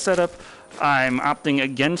setup. I'm opting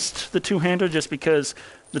against the two-hander just because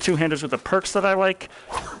the two-handers with the perks that I like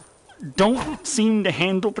don't seem to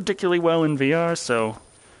handle particularly well in VR, so...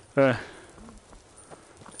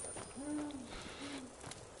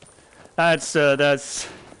 That's...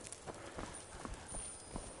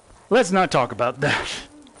 Let's not talk about that.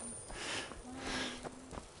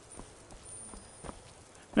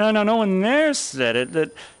 No one there said it,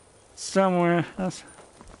 that somewhere else...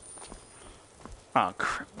 Oh,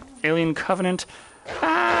 crap. Alien Covenant.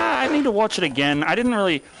 I need to watch it again. I didn't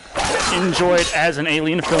really enjoy it as an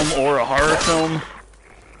alien film or a horror film.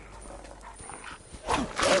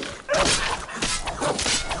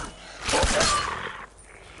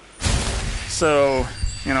 So,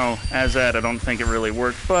 you know, as that, I don't think it really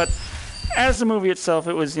worked. But as the movie itself,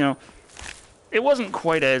 it was, you know, it wasn't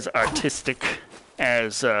quite as artistic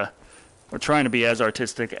as, or trying to be as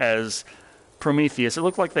artistic as Prometheus. It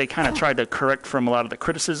looked like they kind of tried to correct from a lot of the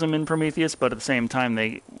criticism in Prometheus, but at the same time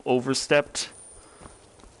they overstepped.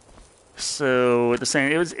 So at the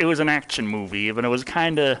same, it was an action movie, but it was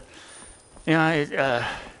kind of, you know,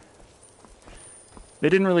 they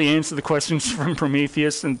didn't really answer the questions from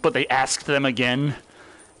Prometheus, but they asked them again,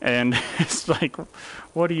 and it's like,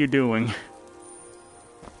 what are you doing?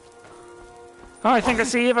 Oh, I think I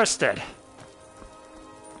see Everstead.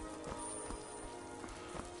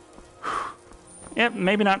 Yep,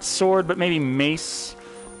 maybe not sword, but maybe mace.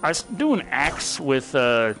 I was doing axe with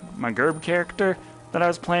my Gerb character that I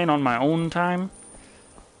was playing on my own time.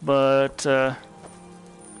 But I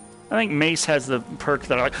think mace has the perk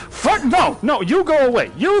that I like. Fuck no! No, you go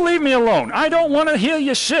away. You leave me alone. I don't want to hear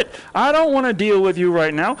your shit. I don't want to deal with you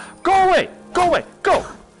right now. Go away. Go away. Go.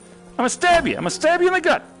 I'm going to stab you. I'm going to stab you in the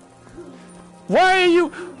gut. Why are you...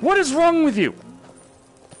 What is wrong with you?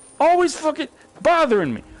 Always fucking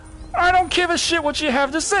bothering me. I don't give a shit what you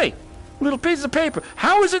have to say. Little piece of paper.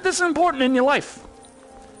 How is it this important in your life?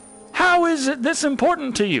 How is it this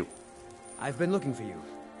important to you? I've been looking for you.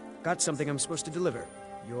 Got something I'm supposed to deliver.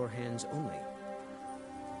 Your hands only.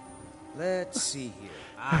 Let's see here.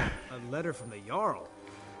 Ah, a letter from the Jarl.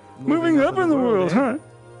 Moving up in the world, huh?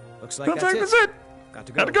 Looks like That's it. Got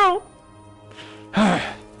to go. Gotta go.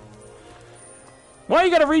 Why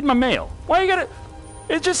you gotta read my mail? Why you gotta...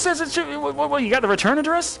 It just says it should... What, you got the return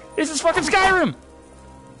address? This is fucking Skyrim!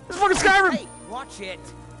 This is fucking Skyrim! Hey, watch it!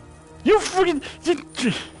 You fucking...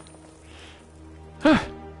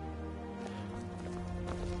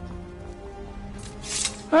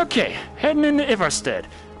 Okay, heading into Everstead.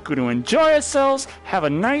 Going to enjoy ourselves, have a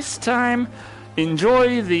nice time,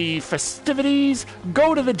 enjoy the festivities,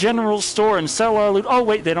 go to the general store and sell our loot. Oh,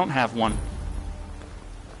 wait, they don't have one.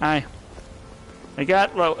 They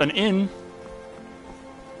got, well, an inn.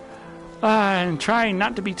 I'm trying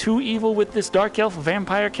not to be too evil with this dark elf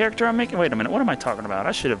vampire character I'm making. Wait a minute, what am I talking about?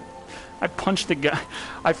 I should have... I punched the guy...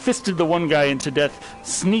 I fisted the one guy into death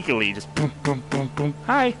sneakily. Just boom, boom, boom, boom.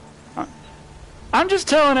 Hi. I'm just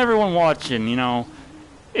telling everyone watching, you know...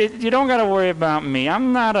 you don't gotta worry about me.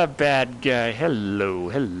 I'm not a bad guy. Hello,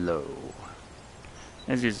 hello.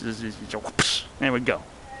 There we go.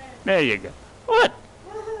 There you go. What?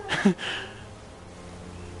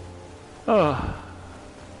 Oh...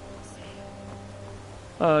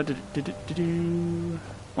 Wonder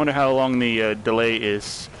how long the delay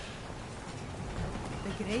is.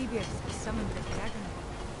 The greybeards summoned the dragon.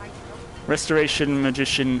 Restoration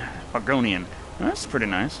Magician Argonian. Oh, that's pretty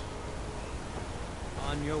nice.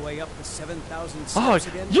 On your way up the 7,000 Oh,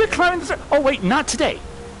 steps again? you're climbing the... Oh, wait, not today.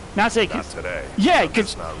 Not today. Not today. Yeah, I'm because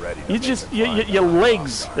just not ready to you make just... the climb your down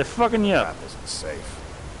legs, Rock they're fucking you up. Path isn't safe.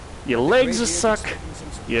 Your legs are suck.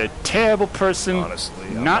 You're a terrible person. Honestly,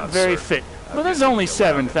 I'm not very certain. fit. Well, there's only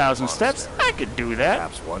 7,000 steps. I could do that.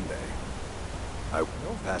 Perhaps one day. I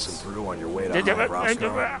passing through on your way to High Roscoe.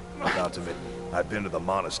 About to admit, I've been to the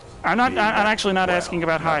monastery. I'm actually not asking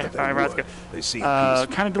about High Roscoe. They seem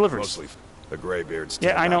kind of delivers. Mostly the greybeards.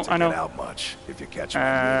 Yeah, I know. Get out much if you catch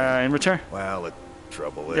them. In return. Well, the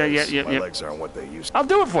trouble is, yeah. my legs aren't what they used to. I'll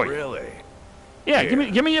do it for you. Really? Yeah,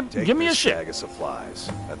 Here, give me a this shit. bag of supplies.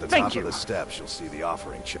 At the Thank top you. of the steps, you'll see the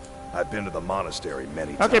offering chip. I've been to the monastery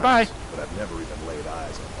many Okay, times, bye. but I've never even laid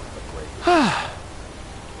eyes on one of the greybeards.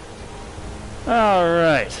 All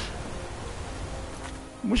right.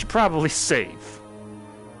 We should probably save.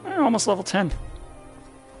 Almost level 10.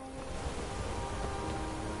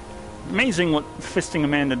 Amazing what fisting a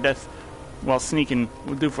man to death while sneaking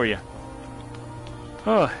will do for you.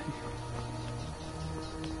 Oh.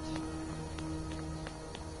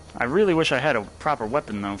 I really wish I had a proper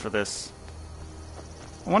weapon, though, for this.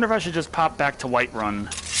 I wonder if I should just pop back to Whiterun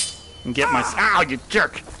and get my... Ow, you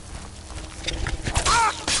jerk!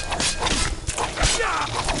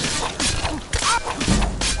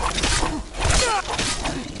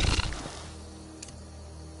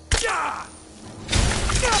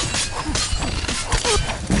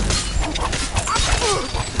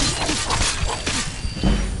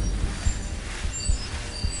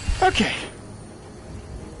 Okay.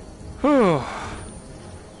 Whew.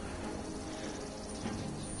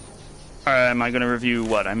 Am I going to review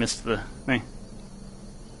what? I missed the thing.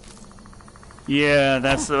 Yeah,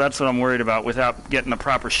 that's what I'm worried about. Without getting a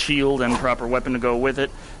proper shield and proper weapon to go with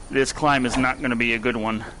it, this climb is not going to be a good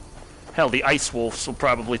one. Hell, the ice wolves will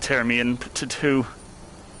probably tear me into two.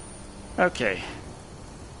 Okay.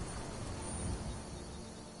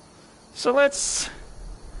 So let's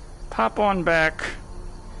pop on back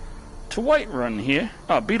to Whiterun here.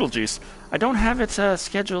 Oh, Beetlejuice. I don't have it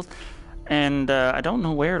scheduled, and I don't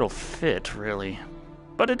know where it'll fit, really.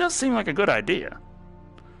 But it does seem like a good idea.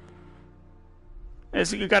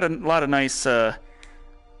 It's got a lot of nice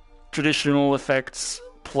traditional effects,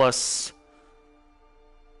 plus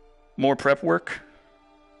more prep work.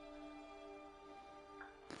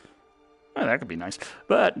 Well, that could be nice,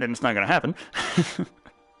 but then it's not going to happen.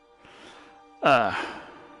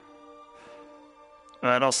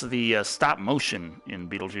 But also the stop motion in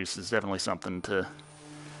Beetlejuice is definitely something to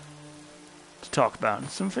talk about.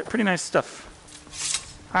 Some pretty nice stuff.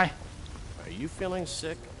 Hi. Are you feeling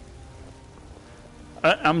sick?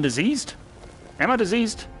 I'm diseased? Am I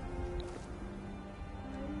diseased?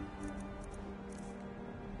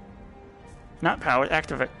 Not power,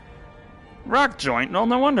 activate. Rock joint? Well,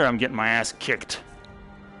 no wonder I'm getting my ass kicked.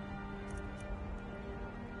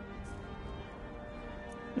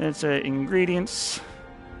 It's ingredients.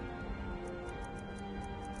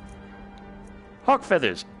 Hawk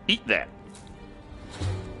feathers. Eat that.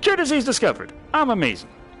 Cure disease discovered. I'm amazing.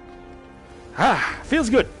 Ah, feels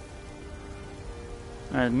good.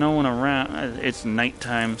 No one around. It's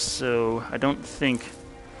nighttime, so I don't think...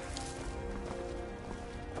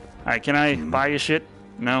 Alright, can I buy you shit?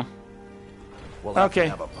 No? We'll have to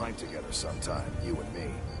have a pint together sometime, you and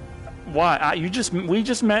me. Why? We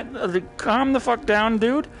just met. Calm the fuck down,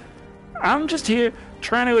 dude. I'm just here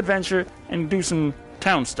trying to adventure and do some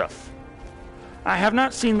town stuff. I have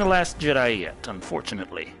not seen The Last Jedi yet,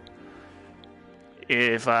 unfortunately.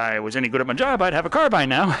 If I was any good at my job, I'd have a car by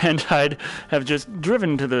now, and I'd have just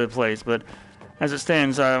driven to the place. But as it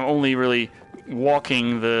stands, I'm only really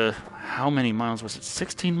walking the... How many miles was it?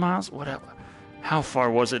 16 miles? Whatever. How far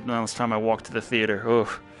was it last time I walked to the theater?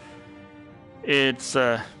 Oh, it's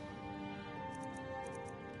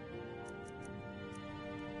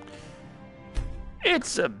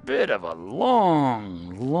it's a bit of a long,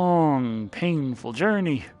 painful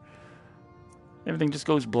journey. Everything just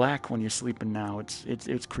goes black when you're sleeping now.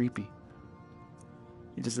 It's creepy.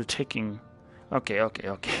 It is a ticking. Okay. Oh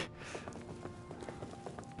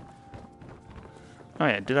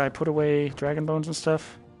yeah, did I put away dragon bones and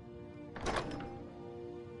stuff?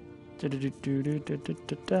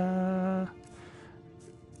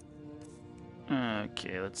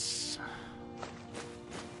 Okay, let's...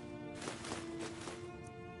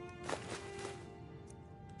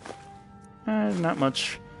 not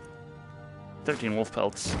much. 13 wolf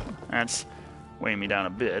pelts. That's weighing me down a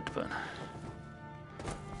bit, but...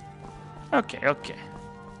 Okay.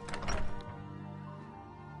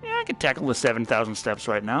 Yeah, I could tackle the 7,000 steps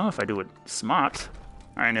right now if I do it smart.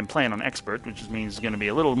 And I'm playing on expert, which means it's going to be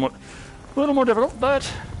a little more difficult,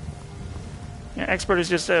 but... Yeah, expert is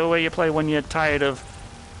just a way you play when you're tired of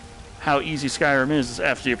how easy Skyrim is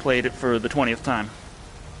after you played it for the 20th time.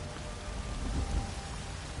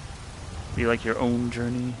 Be like your own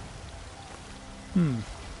journey.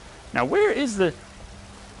 Now, where is...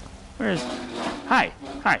 Hi,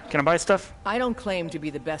 can I buy stuff? I don't claim to be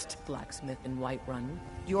the best blacksmith in Whiterun.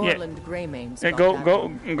 Yorland Greymane's go.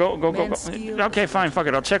 Okay, fine, fuck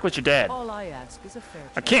it. I'll check with your dad. All I ask is a fair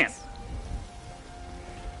chance. I can't.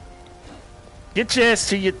 Get your ass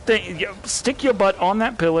to your thing. Stick your butt on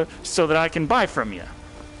that pillar so that I can buy from you.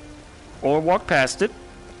 Or walk past it.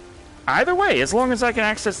 Either way, as long as I can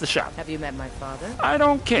access the shop. Have you met my father? I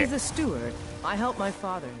don't care. He's a steward. I help my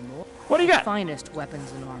father in more. What do you got? Finest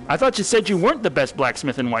weapons and armor. I thought you said you weren't the best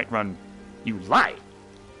blacksmith in Whiterun. You lie.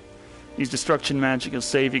 Use destruction magic, will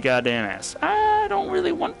save your goddamn ass. I don't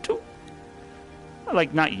really want to.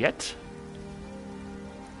 Like, not yet.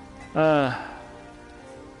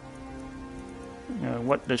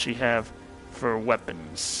 What does she have for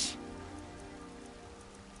weapons?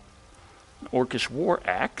 An Orcish war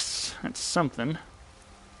axe. That's something.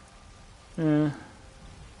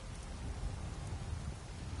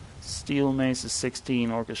 Steel mace is 16.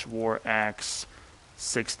 Orcish war axe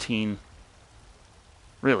 16.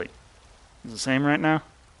 Really? Is it the same right now?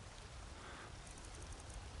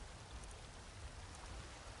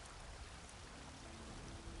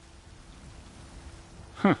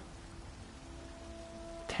 Huh.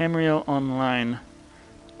 Tamriel Online.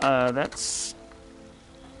 That's...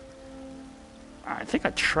 I think I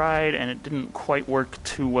tried and it didn't quite work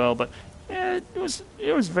too well, but yeah, it was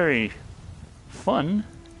very fun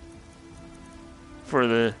for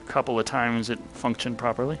the couple of times it functioned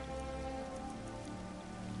properly.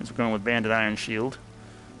 We're going with Banded Iron Shield.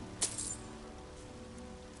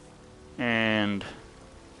 And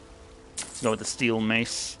let's go with the Steel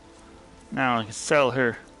Mace. Now I can sell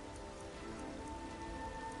her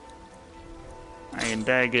Iron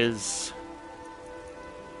Daggers.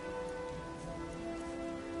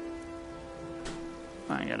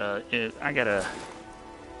 I gotta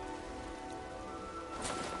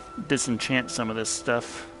disenchant some of this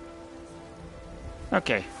stuff.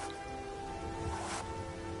 Okay.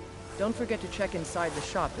 Don't forget to check inside the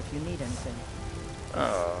shop if you need anything.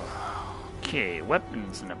 Okay,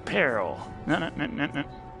 weapons and apparel. No.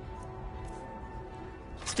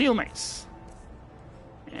 Steel mace.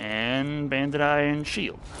 And Banded Iron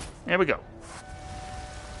Shield. There we go.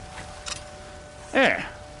 There.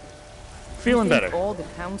 Feeling You think better. all the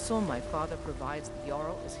counsel my father provides the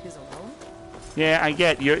Jarl is his alone? Yeah, I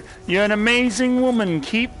get you're an amazing woman.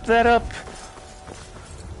 Keep that up.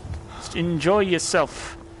 Just enjoy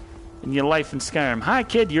yourself in your life in Skyrim. Hi,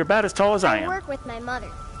 kid. You're about as tall as I am. I work with my mother.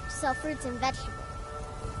 Sell fruits and vegetables.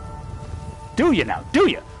 Do you now? Do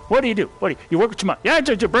you? What do you do? You work with your mother? Yeah, it's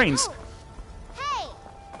your brains. Oh. Hey!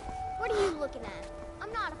 What are you looking at?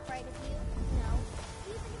 I'm not afraid of you. No.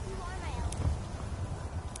 Even if you are my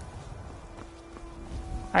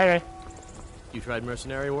elf. Hi. You tried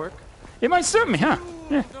mercenary work? It might suit me, huh?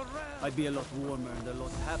 Yeah. I'd be a lot warmer and a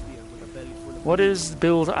lot happier with a belly full of... What is the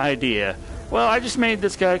build idea? Well, I just made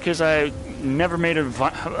this guy because I never made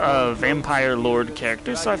a vampire lord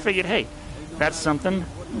character, so I figured, hey, that's something.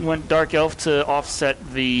 Went dark elf to offset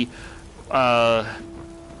the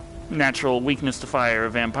natural weakness to fire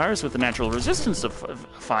of vampires with the natural resistance to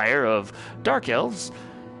fire of dark elves.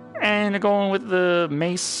 And going with the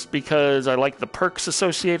mace because I like the perks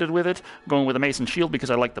associated with it. Going with the mace and shield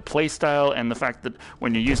because I like the playstyle and the fact that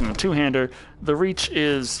when you're using the two-hander, the reach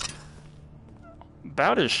is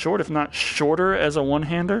about as short, if not shorter, as a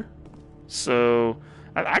one-hander. So,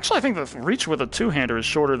 actually, I think the reach with a two-hander is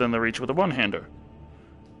shorter than the reach with a one-hander.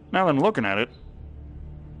 Now that I'm looking at it.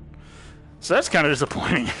 So that's kind of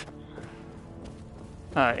disappointing.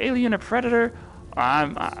 Alien or Predator?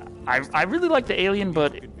 I really like the Alien,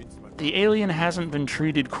 but the Alien hasn't been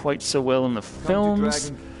treated quite so well in the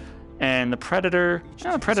films. And the Predator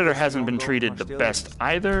hasn't been treated the best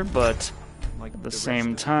either, but at the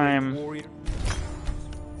same time...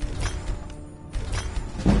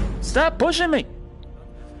 Stop pushing me!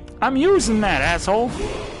 I'm using that, asshole!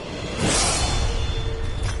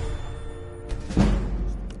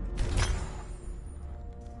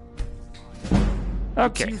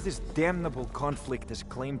 Okay. It seems this damnable conflict has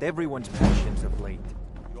claimed everyone's passions of late.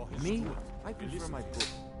 Me? I prefer my book.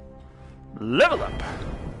 Level up!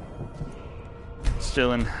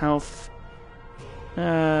 Still in health.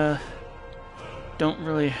 Don't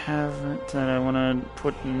really have it that I want to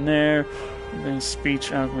put in there. Then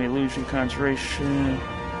speech, alchemy, illusion, conjuration,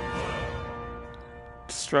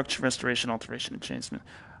 destruction, restoration, alteration, enchantment.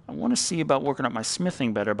 I want to see about working up my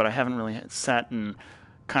smithing better, but I haven't really sat and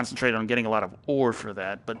concentrated on getting a lot of ore for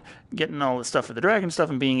that. But getting all the stuff for the dragon stuff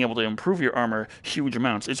and being able to improve your armor huge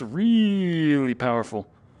amounts, it's really powerful.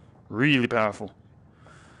 Really powerful.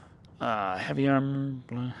 Heavy armor.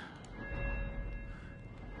 Blah.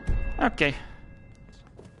 Okay.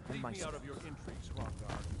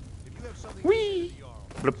 Whee!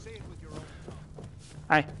 Bloop.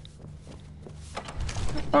 Hi.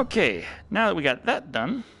 Okay, now that we got that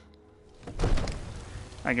done,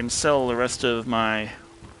 I can sell the rest of my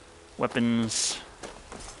weapons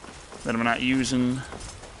that I'm not using.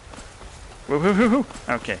 Woo-hoo-hoo-hoo!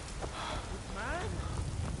 Okay.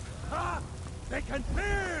 They can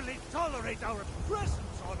barely tolerate our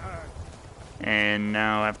presence on Earth. And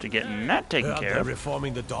now after getting that taken care of,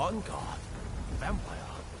 reforming the Dawn Guard. Vampire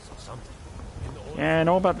or something. yeah, I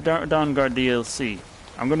know about the Dawn Guard DLC.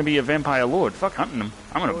 I'm gonna be a vampire lord. Fuck hunting them.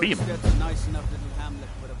 I'm gonna beat them.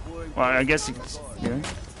 Well, I guess you could, yeah.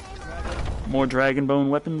 More Dragonbone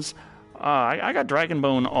weapons. I got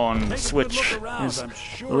Dragonbone on Switch. I'm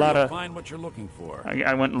sure a lot you'll of. find what you're looking for.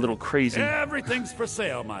 I went a little crazy. Everything's for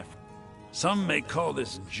sale, my friend. Some may call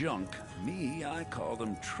this junk. Me, I call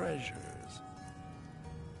them treasures.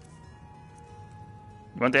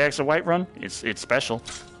 want the extra Whiterun? It's special.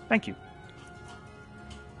 Thank you.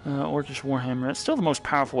 Orcish Warhammer. It's still the most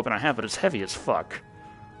powerful weapon I have, but it's heavy as fuck.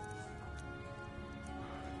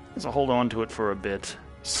 So hold on to it for a bit.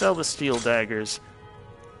 Sell the steel daggers.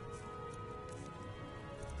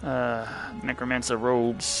 Necromancer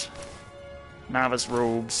robes. Novice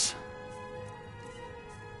robes.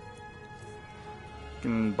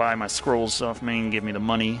 Can buy my scrolls off me and give me the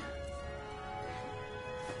money.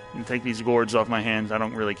 And take these gourds off my hands. I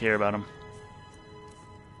don't really care about them.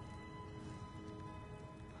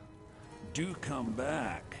 Do come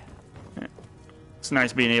back. It's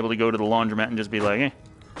nice being able to go to the laundromat and just be like, eh.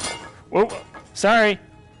 Whoa, sorry.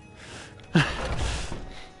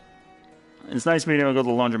 It's nice being able to go to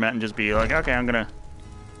the laundromat and just be like, okay, I'm gonna...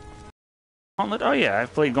 Gauntlet? Oh yeah,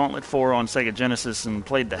 I've played Gauntlet 4 on Sega Genesis and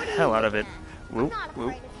played the hell out of it. Whoop,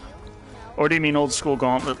 whoop. Or do you mean old school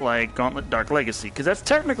Gauntlet like Gauntlet Dark Legacy? Because that's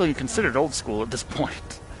technically considered old school at this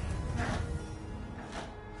point.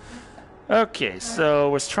 Okay, so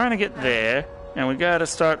we're trying to get there, and we gotta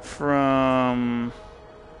start from...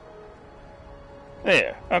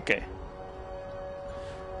 There, okay.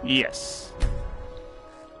 Yes.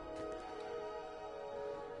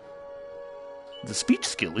 The speech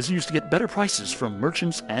skill is used to get better prices from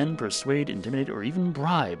merchants and persuade, intimidate, or even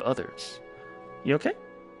bribe others. You okay?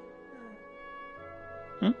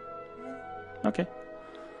 Okay.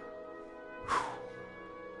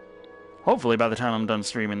 Hopefully by the time I'm done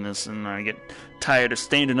streaming this and I get tired of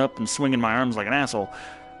standing up and swinging my arms like an asshole,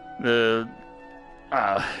 the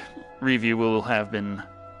review will have been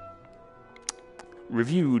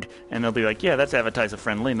reviewed, and they'll be like, yeah, that's advertiser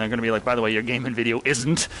friendly, and they're going to be like, by the way, your gaming video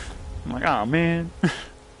isn't. I'm like, oh man.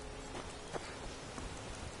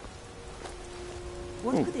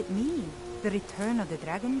 What could it mean? The return of the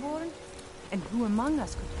Dragonborn? And who among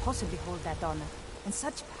us could possibly hold that honor? And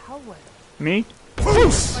such power? Me?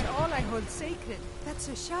 But all I hold sacred. That's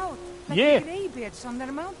a shout. Like the greybeards on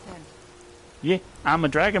their mountain. Yeah, I'm a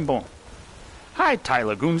Dragonborn. Hi,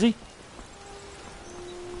 Tyler Goomsy.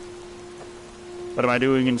 What am I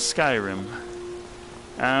doing in Skyrim?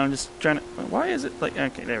 I'm just trying to... Why is it like...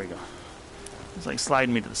 Okay, there we go. It's like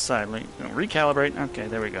sliding me to the side. Like, recalibrate. Okay,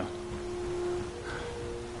 there we go.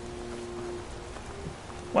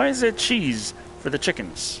 Why is there cheese for the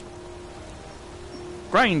chickens?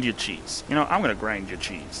 Grind your cheese. You know, I'm gonna grind your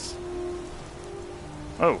cheese.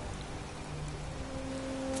 Oh.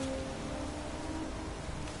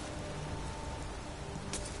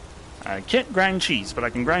 I can't grind cheese, but I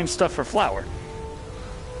can grind stuff for flour.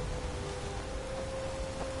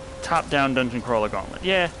 Top-down dungeon crawler gauntlet.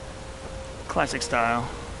 Yeah. Classic style.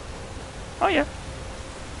 Oh, yeah.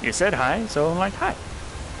 You said hi, so I'm like, hi.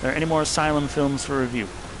 Are there any more Asylum films for review?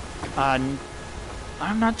 I'm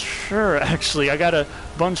not sure, actually. I got a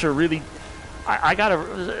bunch of really...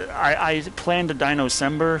 I planned a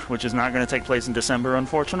Dino-cember, which is not going to take place in December,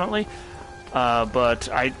 unfortunately. But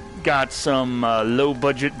I got some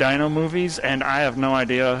low-budget Dino movies, and I have no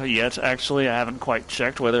idea yet, actually. I haven't quite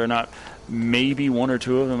checked whether or not maybe one or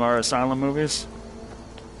two of them are Asylum movies.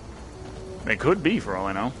 They could be, for all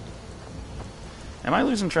I know. Am I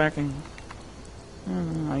losing tracking?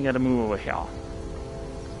 I gotta move over here.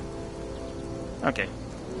 Okay.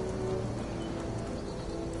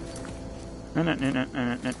 No,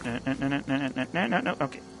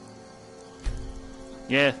 okay.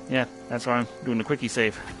 Yeah, that's why I'm doing the quickie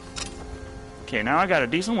save. Okay, now I got a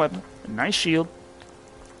decent weapon, a nice shield.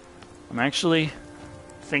 I'm actually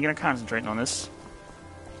thinking of concentrating on this.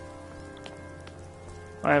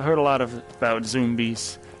 I've heard a lot about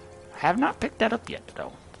zombies. I have not picked that up yet,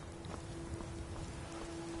 though.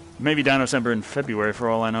 Maybe Dino-cember in February, for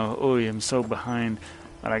all I know. Oh, I'm so behind.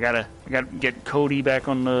 But I gotta get Cody back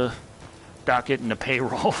on the docket and the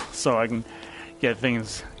payroll so I can get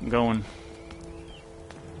things going.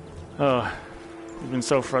 Oh, it's been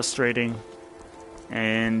so frustrating.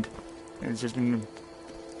 And it's just been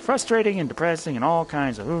frustrating and depressing and all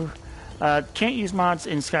kinds of... can't use mods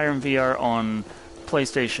in Skyrim VR on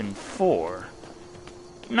PlayStation 4.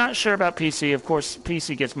 Not sure about PC. Of course,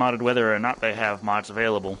 PC gets modded whether or not they have mods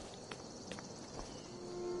available.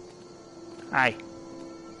 Hi.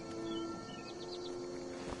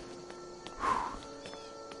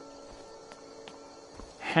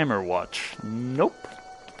 Hammer Watch. Nope.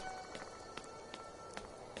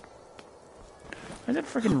 Why is it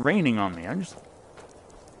freaking raining on me? I'm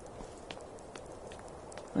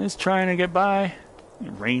just trying to get by. It's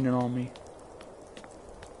raining on me.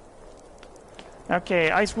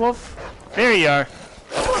 Okay, Ice Wolf. There you are.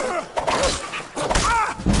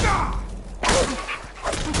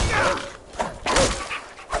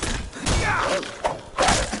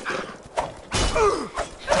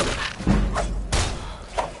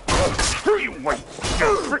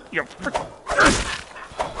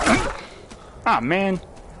 Ah, man.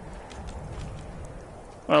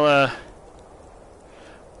 Well,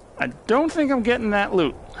 I don't think I'm getting that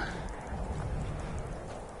loot.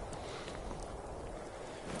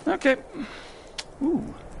 Okay.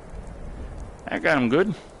 Ooh. That got him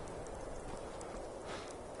good.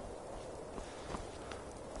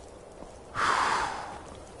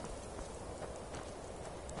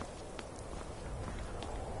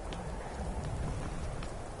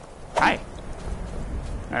 Hi.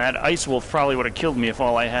 Now, that ice wolf probably would have killed me if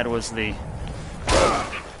all I had was the...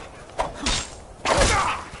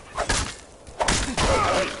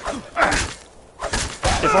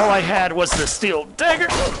 If all I had was the steel dagger,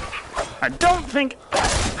 I don't think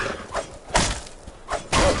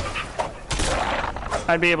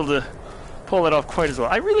I'd be able to pull it off quite as well.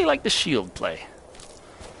 I really like the shield play.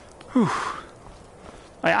 Whew.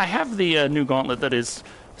 I have the new gauntlet that is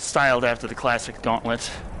styled after the classic gauntlet.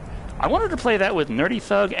 I wanted to play that with Nerdy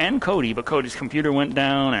Thug and Cody, but Cody's computer went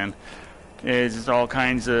down and it's all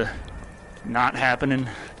kinds of not happening.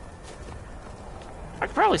 I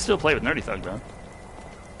could probably still play with Nerdy Thug, though.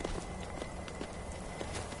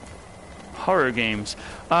 Horror games.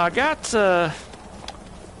 I got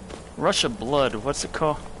Rush of Blood. What's it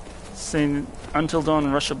called? Until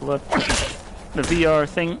Dawn, Rush of Blood. The VR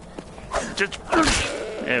thing.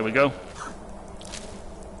 There we go.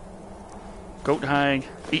 Goat hide,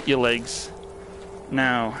 eat your legs.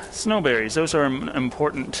 Now, snowberries. Those are an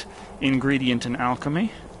important ingredient in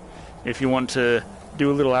alchemy. If you want to do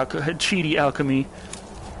a little cheaty alchemy,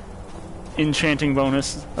 enchanting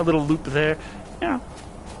bonus, a little loop there. Yeah.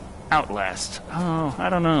 Outlast. Oh, I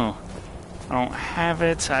don't know. I don't have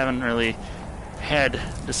it. I haven't really had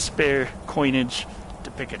the spare coinage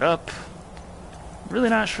to pick it up. Really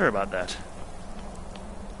not sure about that.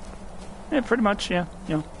 Yeah, pretty much, yeah.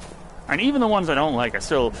 You know. And even the ones I don't like,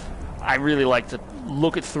 I really like to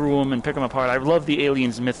look through them and pick them apart. I love the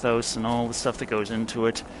aliens mythos and all the stuff that goes into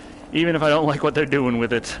it. Even if I don't like what they're doing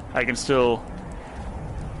with it, I can still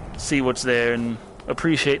see what's there and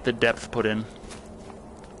appreciate the depth put in.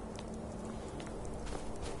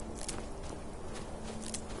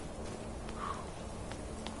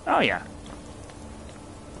 Oh, yeah.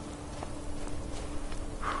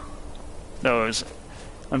 Those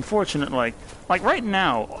unfortunate, like right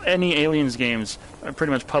now, any Aliens games are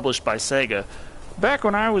pretty much published by Sega. Back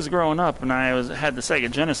when I was growing up and had the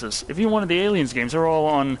Sega Genesis, if you wanted the Aliens games, they were all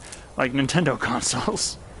on, like, Nintendo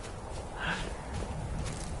consoles.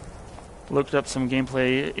 Looked up some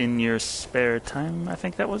gameplay in your spare time, I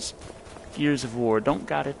think that was. Gears of War. Don't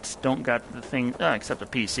got the thing, except a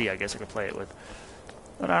PC, I guess I could play it with.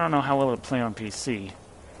 But I don't know how well it would play on PC.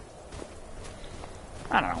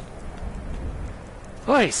 I don't know.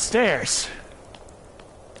 Oi, stairs!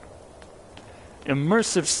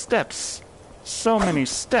 Immersive steps. So many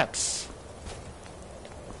steps.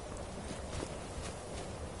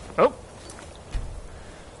 Oh!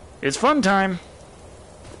 It's fun time!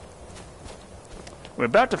 We're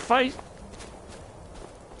about to fight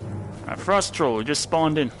a frost troll who just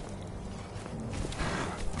spawned in.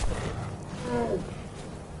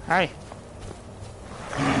 Hi.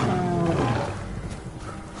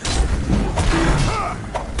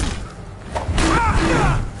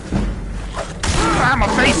 Ah, my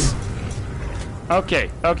face! Okay,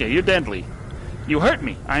 you're deadly. You hurt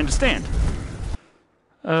me, I understand.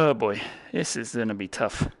 Oh boy, this is gonna be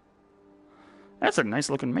tough. That's a nice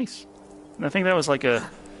looking mace. I think that was like a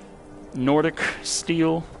Nordic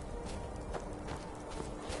steel.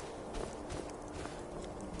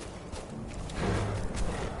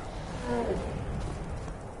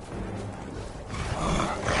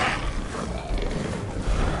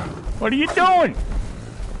 What are you doing?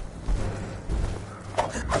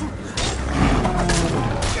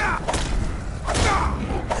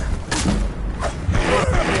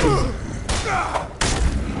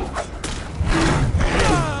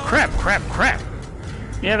 Crap.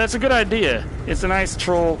 Yeah, that's a good idea. It's a nice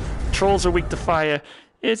troll. Trolls are weak to fire.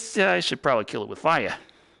 I should probably kill it with fire.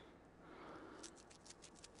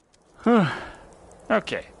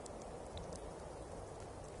 Okay.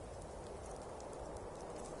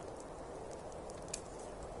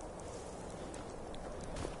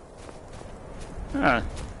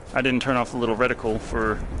 I didn't turn off the little reticle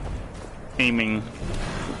for aiming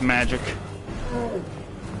with magic.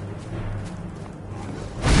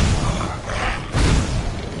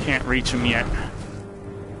 Can't reach him yet.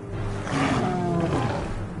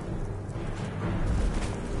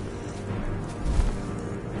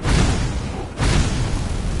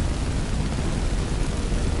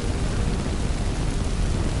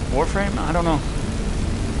 Warframe? I don't know.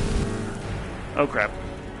 Oh crap.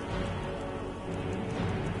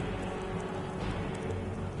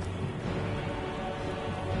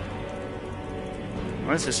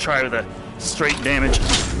 Let's just try with a straight damage.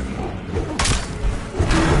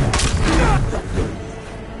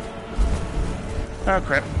 Oh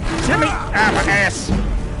crap. Hit me! Ah, my ass!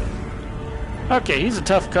 Okay, he's a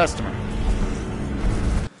tough customer.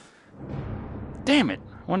 Damn it!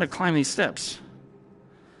 I wanted to climb these steps.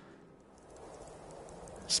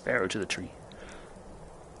 Sparrow to the tree.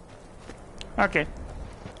 Okay.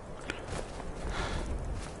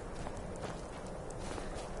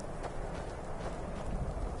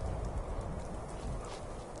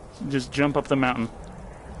 Just jump up the mountain.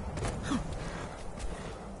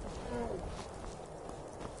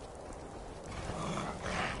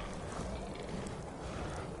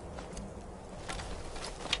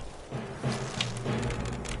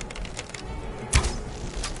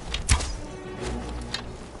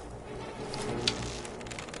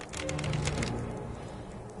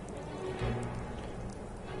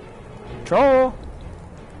 Troll!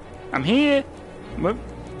 I'm here! Whoop.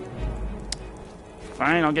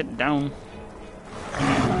 Fine, I'll get down.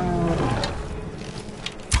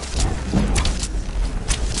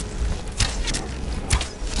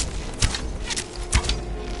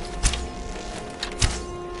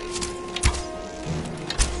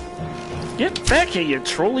 Get back here, you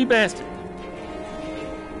trolly bastard!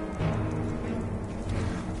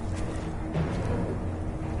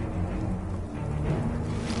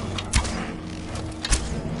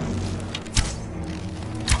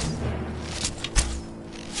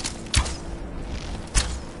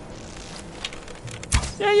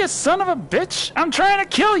 Yeah, you son of a bitch! I'm trying to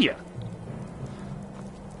kill you!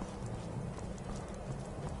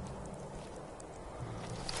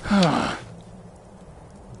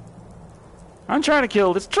 I'm trying to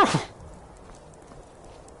kill this troll.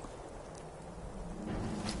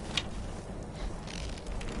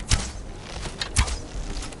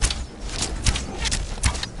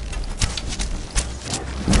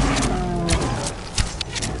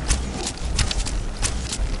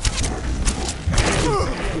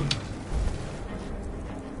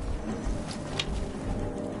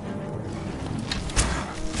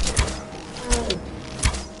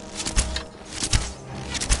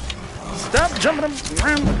 Stop jumping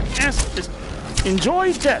around the ass. Just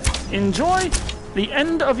enjoy death. Enjoy the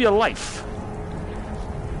end of your life.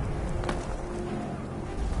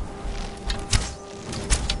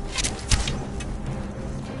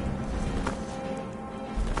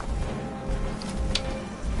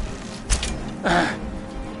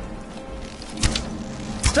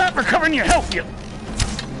 Stop recovering your health, you.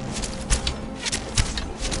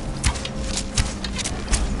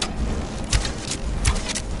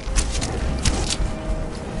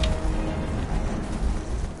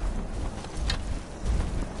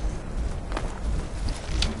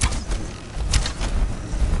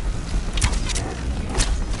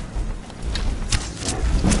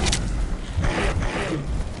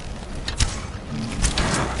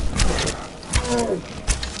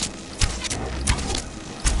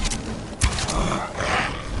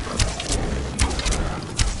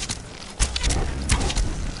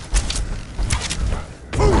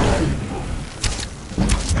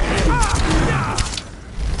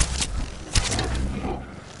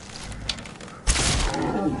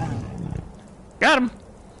 Got him.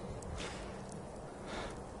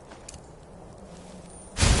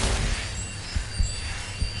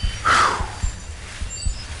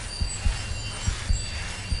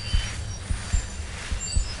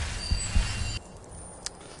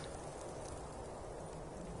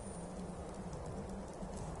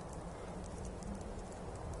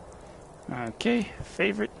 Okay,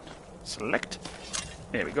 favorite, select.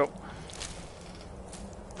 There we go.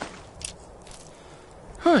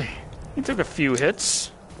 Hey, he took a few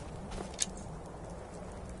hits.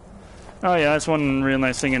 Oh yeah, that's one real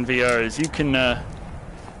nice thing in VR is you can, if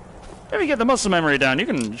you get the muscle memory down, you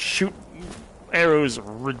can shoot arrows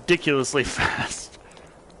ridiculously fast.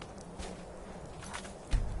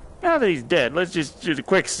 Now that he's dead, let's just do the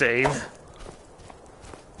quick save.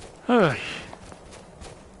 Hey.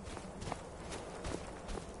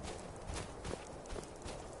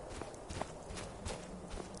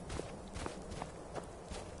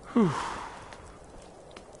 Whew.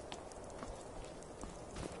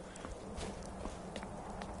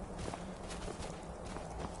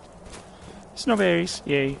 Snowberries,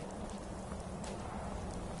 yay.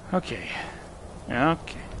 Okay.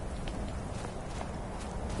 Okay.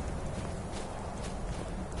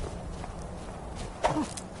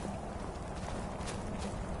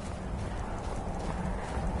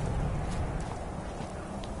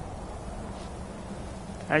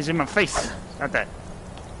 Eyes in my face. Not that.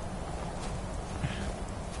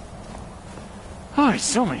 Oh, there's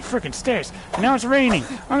so many freaking stairs. And now it's raining.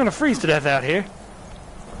 I'm gonna freeze to death out here.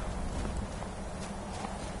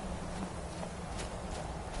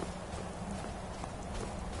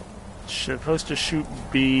 Supposed to shoot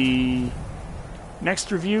be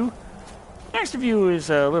next review. Next review is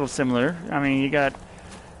a little similar. I mean,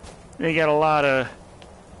 they got a lot of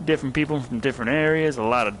different people from different areas, a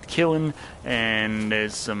lot of killing, and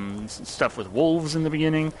there's some stuff with wolves in the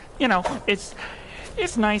beginning. You know, it's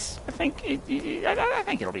nice. I think I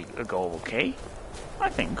think it'll go okay. I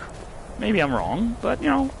think. Maybe I'm wrong, but you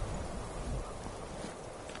know,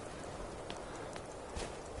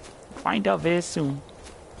 find out very soon.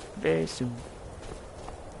 Very soon.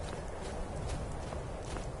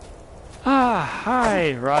 Ah,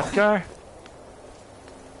 hi, Rothgar.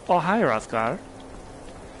 Oh, hi, Rothgar.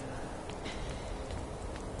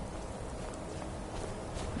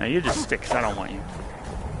 Now you just stick, 'cause I don't want you.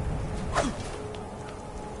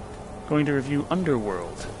 Going to review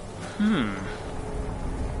Underworld. Now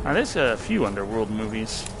there's a few Underworld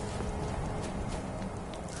movies.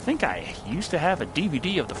 I think I used to have a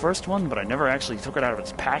DVD of the first one, but I never actually took it out of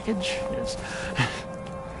its package.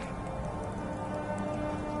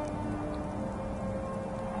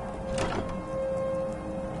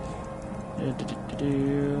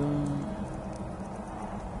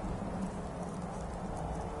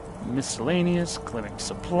 Miscellaneous, clinic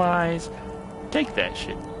supplies. Take that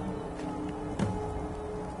shit.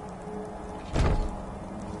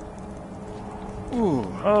 Ooh,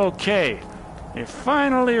 okay. You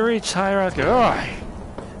finally reached Hierarchy. Oh,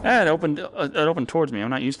 that opened towards me. I'm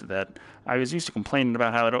not used to that. I was used to complaining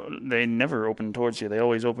about how they never open towards you. They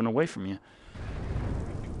always open away from you.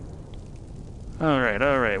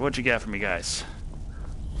 Alright. What you got for me, guys?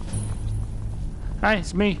 Hi,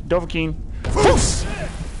 it's me, Dovahkiin.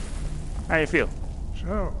 How you feel?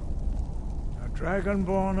 So, a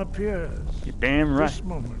Dragonborn appears. You're damn right. This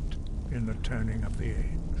moment in the turning of the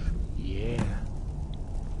age. Yeah.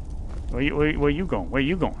 Where you going? Where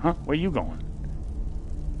you going, huh? Where you going?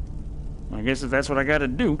 I guess if that's what I gotta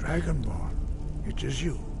do. Dragonborn, it is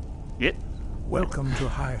you. Yep. Welcome to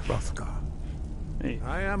High Hrothgar. Hey.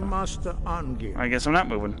 I am Master Angir. I guess I'm not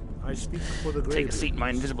moving. I speak for the Take a seat in my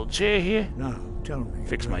invisible chair here. Now, tell me.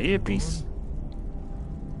 Fix my earpiece.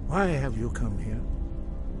 Why have you come here?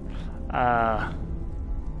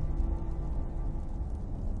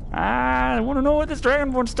 I want to know what this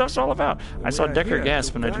Dragonborn stuff's all about. I saw Decker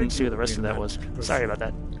gasp and I didn't see what the rest of that was. Sorry about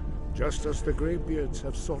that. Just as the greybeards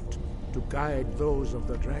have sought to guide those of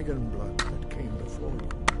the dragon blood that came before you.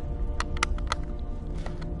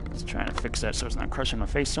 Just trying to fix that so it's not crushing my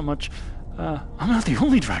face so much. I'm not the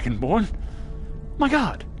only Dragonborn. My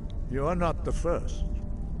God. You are not the first.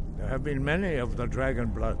 There have been many of the dragon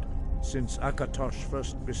blood since Akatosh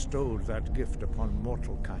first bestowed that gift upon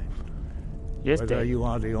mortal kind. Yes, Whether you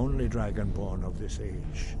are the only Dragonborn of this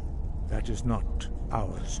age, that is not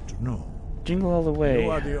ours to know. Jingle all the way.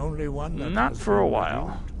 You are the only one that not has for a been while.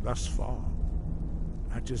 revealed thus far.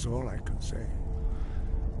 That is all I can say.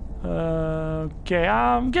 Okay,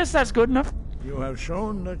 guess that's good enough. You have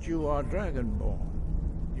shown that you are Dragonborn.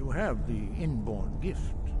 You have the inborn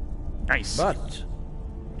gift. Nice. But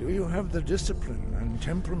do you have the discipline and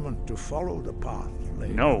temperament to follow the path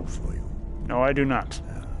laid out for you? No, I do not.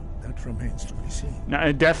 That remains to be seen. No,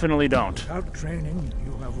 I definitely don't. Without training,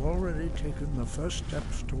 you have already taken the first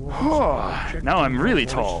steps towards. Now I'm really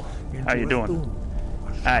tall. How you doing?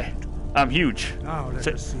 Hi. I'm huge. Now let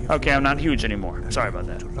us see if okay, I'm not huge anymore. Sorry about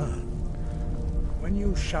that. When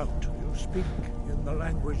you shout, you speak in the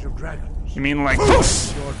language of dragons. You mean like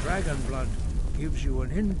Your dragon blood gives you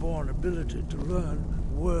an inborn ability to learn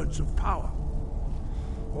words of power.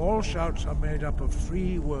 All shouts are made up of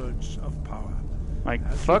 3 words of power. Like,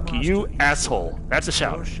 fuck you, asshole. That's a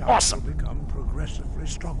shout. Awesome. Will become progressively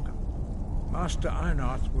stronger. Master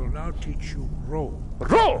Einarth will now teach you roll.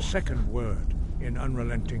 Roll! The second word in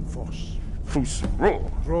unrelenting force. Fus,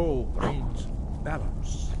 roll. Roll means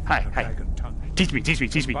balance. Hi. Teach me. Teach me.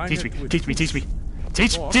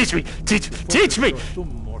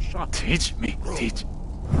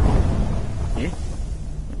 Yeah?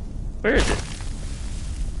 Where is it?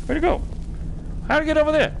 Where'd it go? How'd it get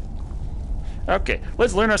over there? Okay,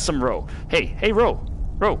 let's learn us some row. Hey, row.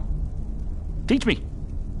 Row. Teach me.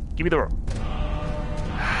 Give me the row.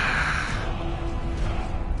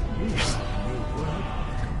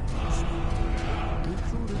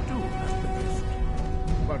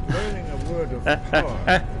 But learning a word of power.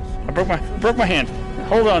 I broke my hand.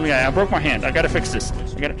 Hold on, guy. I broke my hand. I gotta fix this.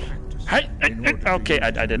 Okay,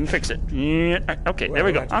 I didn't fix it. Yeah, okay, there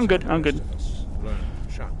we go. I'm good. Learn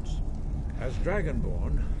shouts. As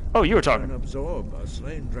Dragonborn, oh, you were you talking. can absorb a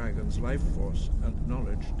slain dragon's life force and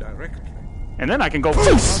knowledge directly. And then I can go. As part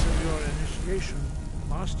of your initiation,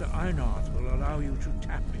 Master Einarth will allow you to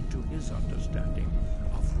tap into his understanding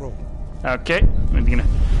of role. Okay, I'm gonna.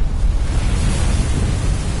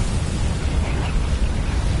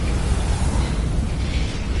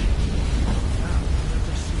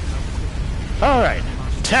 All right,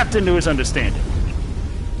 tapped into his understanding.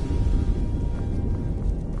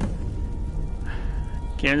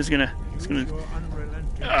 Okay, I'm just gonna.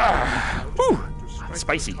 Whew,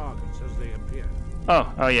 spicy.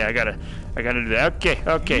 Oh yeah, I gotta do that.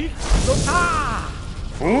 Okay.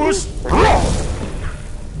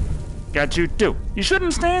 Got you too. You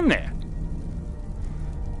shouldn't stand there.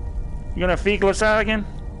 You gonna Figlosa again?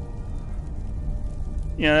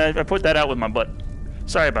 Yeah, I put that out with my butt.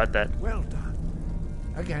 Sorry about that. Well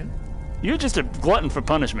done. Again. You're just a glutton for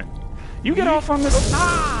punishment. You get off on this.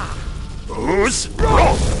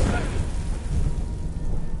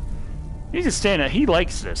 He's just standing there. He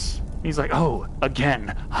likes this. He's like, oh,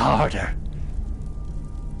 again, harder.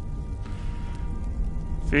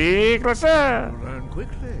 Figlosa. Learn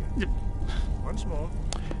quickly. Once more.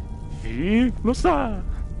 Figlosa.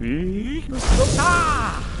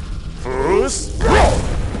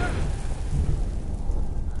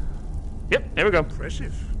 Yep, there we go.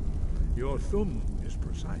 Impressive. Your thumb is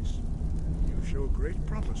precise. You show great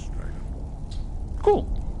promise, Dragonborn. Cool.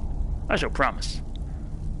 I shall promise.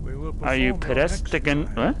 We will Are you perform your next pedestrian?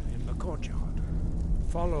 trial What? in the courtyard.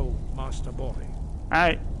 Follow Master Bori.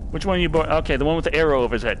 Alright. Which one you bought? Okay, the one with the arrow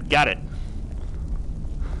over his head. Got it.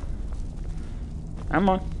 Come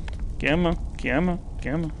on. Come on.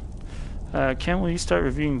 Ken, will you start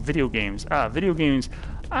reviewing video games? Video games.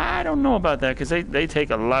 I don't know about that, because they take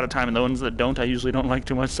a lot of time, and the ones that don't, I usually don't like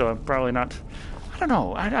too much, so I'm probably not... I don't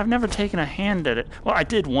know. I've never taken a hand at it. Well, I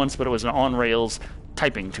did once, but it was an on-rails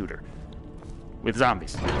typing tutor with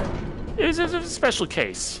zombies. It was a special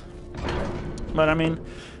case. But, I mean,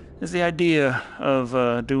 is the idea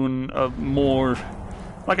of doing a more...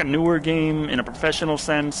 like a newer game in a professional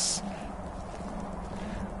sense.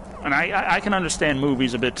 And I can understand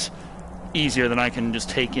movies a bit easier than I can just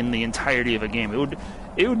take in the entirety of a game.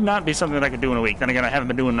 It would not be something that I could do in a week. Then again, I have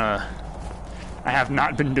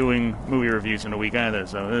not been doing movie reviews in a week either,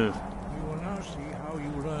 so... You will now see how you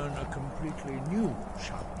learn a completely new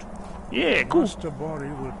shout. Yeah, cool. Master Bori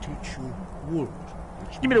will teach you wold.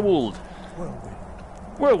 Give me the wold.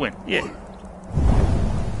 Whirlwind, yeah.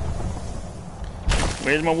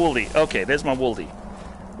 Where's my wooldy? Okay, there's my wooldy.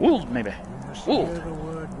 Wold, maybe. You must Wold. hear the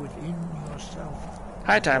word within yourself.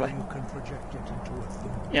 Hi, Tyler. You can project it into a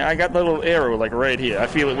thing. Yeah, I got the little arrow, like, right here. I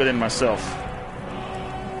feel it within myself.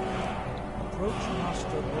 Approach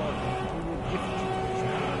Master Bori and he will gift you his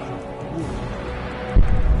knowledge of wood.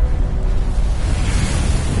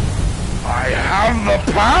 I have the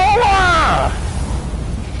power!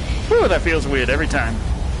 Whew, that feels weird every time.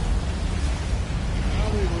 Now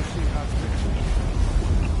we will see how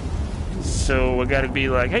fixed. So we gotta be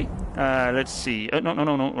like, hey, let's see. No,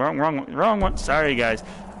 wrong one. Sorry, guys.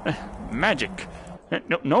 Magic.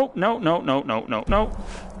 No.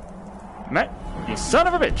 You son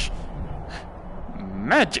of a bitch.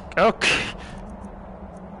 Magic. Okay.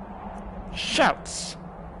 Shouts.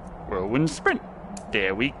 Whirlwind sprint.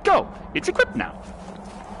 There we go. It's equipped now.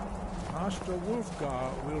 Master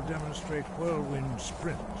Wolfgar will demonstrate whirlwind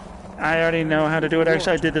sprint. I already know how to do it.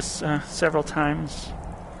 Actually, I did this several times.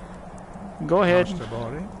 Go ahead. Master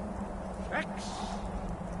Bori. X.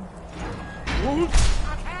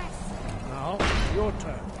 Now, your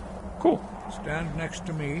turn. Cool. Stand next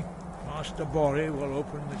to me. Master Bori will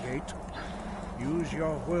open the gate. Use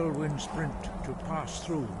your whirlwind sprint to pass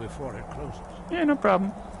through before it closes. Yeah, no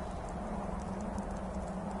problem.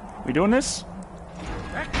 We doing this?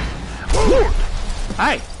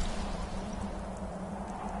 Hi.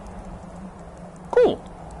 Cool.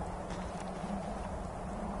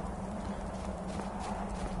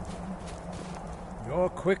 Your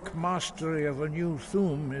quick mastery of a new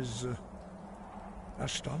Thum is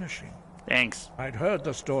astonishing. Thanks. I'd heard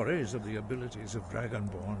the stories of the abilities of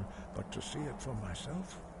Dragonborn, but to see it for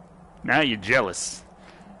myself... Now you're jealous.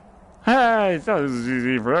 I thought this was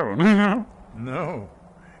easy for everyone. No,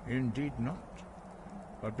 indeed not.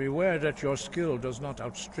 But beware that your skill does not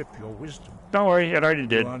outstrip your wisdom. Don't worry, it already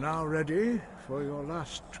did. You are now ready for your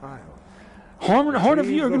last trial. Horn of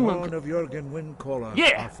Jürgen Horn of Jürgen Windcaller,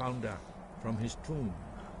 yeah. Our founder, from his tomb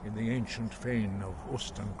in the ancient fane of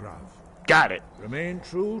Ostengrav. Got it. Remain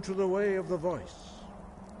true to the way of the voice,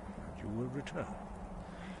 and you will return.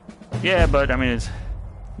 Yeah, but I mean, it's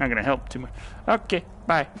not going to help too much. Okay,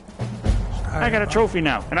 bye. I got a trophy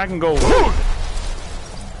now, and I can go.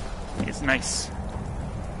 It's nice.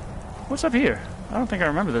 What's up here? I don't think I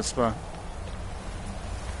remember this spot.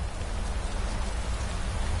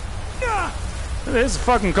 This is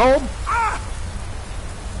fucking cold.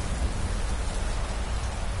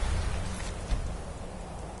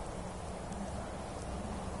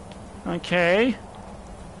 Okay.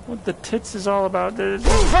 What the tits is all about?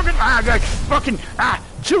 Fucking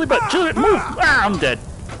chili butt, move! I'm dead.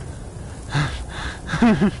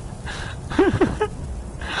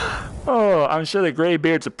 Oh, I'm sure the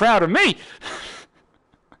greybeards are proud of me.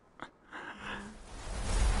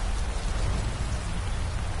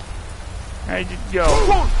 I just go.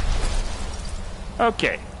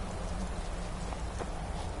 Okay.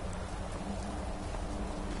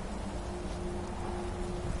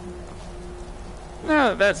 Now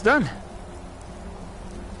that that's done.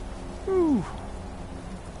 Ooh.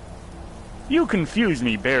 You confuse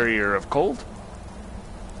me, barrier of cold.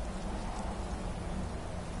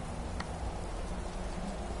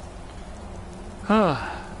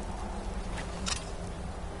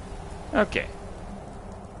 Okay.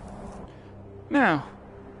 Now,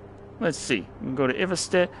 let's see. We can go to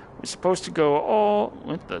Iverstead. We're supposed to go all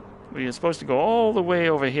the way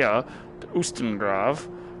over here to Ustengrav.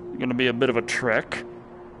 It's gonna be a bit of a trek,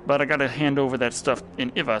 but I gotta hand over that stuff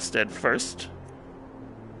in Iverstead first.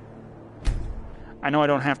 I know I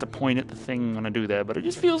don't have to point at the thing I'm gonna do that, but it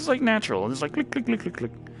just feels like natural. It's like click, click, click, click,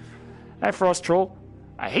 click. Hi, Frost Troll.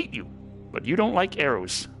 I hate you, but you don't like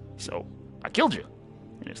arrows, so I killed you.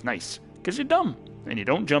 And it's nice, because you're dumb, and you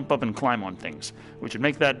don't jump up and climb on things, which would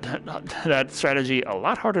make that strategy a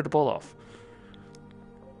lot harder to pull off.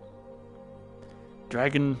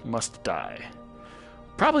 Dragon must die.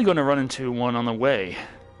 Probably going to run into one on the way.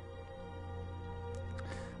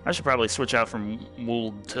 I should probably switch out from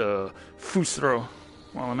Wold to Fusro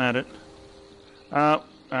while I'm at it.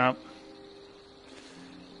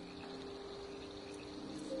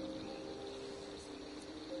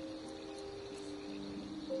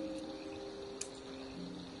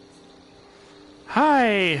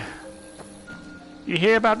 Hi! You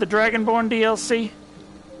hear about the Dragonborn DLC?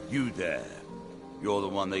 You there. You're the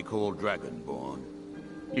one they call Dragonborn.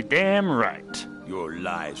 You're damn right. Your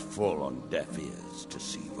lies fall on deaf ears,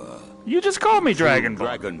 deceiver. You just called me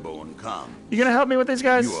Dragonborn. Dragonborn come. You gonna help me with these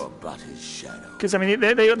guys? You are but his shadow. Because I mean,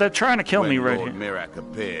 they're trying to kill me right here. When Lord Mirak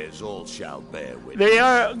appears, all shall bear witness. They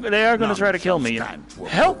are going to try to kill me.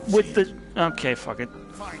 Help with the. Okay, fuck it.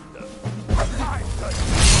 Find them.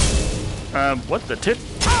 What the tit?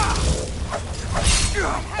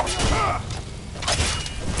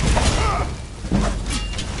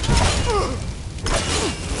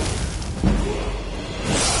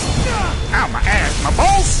 Ow, my ass, my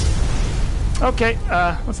balls! Okay,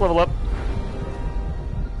 let's level up.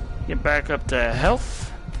 Get back up to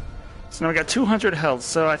health. So now we got 200 health,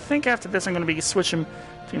 so I think after this I'm going to be switching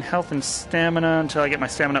between health and stamina until I get my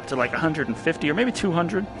stamina up to like 150 or maybe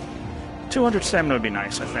 200. 200 stamina would be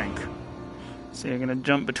nice, I think. So you're going to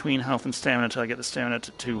jump between health and stamina until I get the stamina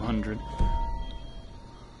to 200.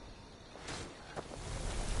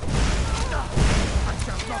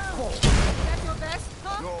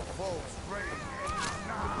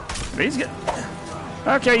 These get.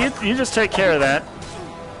 Okay, you just take care of that.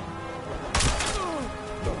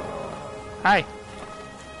 Hi.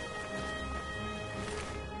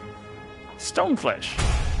 Stoneflesh.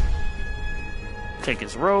 Take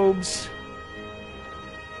his robes.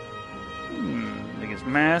 Take his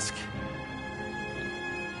mask.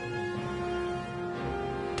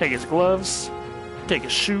 Take his gloves. Take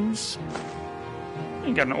his shoes.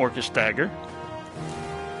 He got an orcish dagger.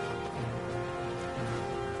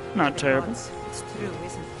 Not terrible. It's true,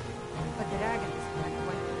 isn't it? But dragons like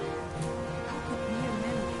white. How could mere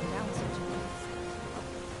men lay down such a thing?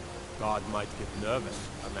 God might get nervous.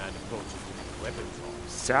 A man approaches with weapons on.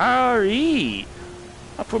 Sorry.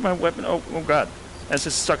 I'll put my weapon. Oh God. That's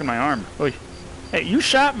just stuck in my arm. Oy. Hey, you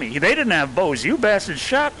shot me. They didn't have bows. You bastards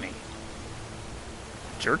shot me.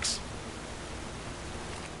 Jerks.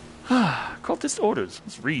 Cultist orders.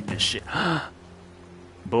 Let's read this shit.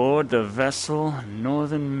 Board the vessel,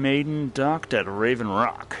 Northern Maiden docked at Raven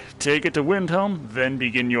Rock. Take it to Windhelm, then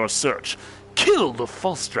begin your search. Kill the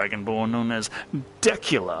false dragonborn known as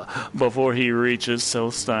Decula before he reaches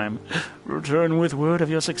Solstheim. Return with word of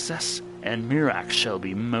your success, and Mirak shall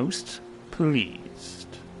be most pleased.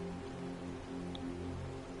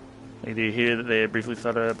 They do hear that they briefly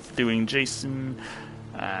thought of doing Jason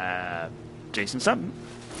something.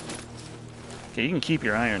 Okay, you can keep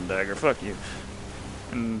your iron dagger. Fuck you.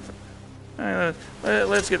 And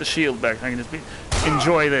let's get the shield back. I can just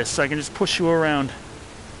enjoy this. I can just push you around.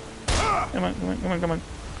 Come on, come on, come on, come on,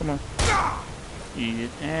 come on. Eat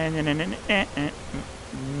it.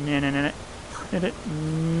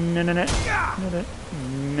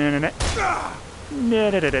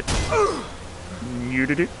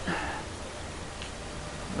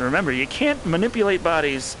 Remember, you can't manipulate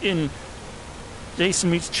bodies in Jason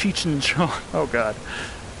Meets Cheech and Chong. Oh, God.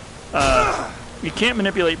 You can't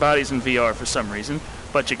manipulate bodies in VR for some reason,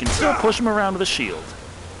 but you can still push them around with a shield.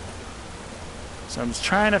 So I'm just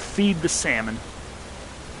trying to feed the salmon.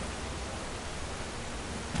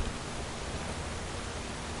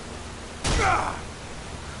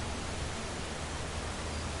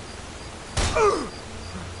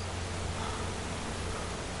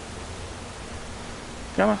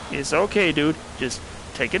 Come on. It's okay, dude. Just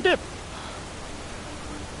take a dip.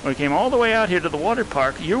 We came all the way out here to the water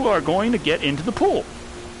park. You are going to get into the pool.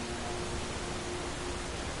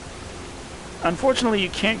 Unfortunately, you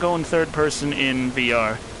can't go in third person in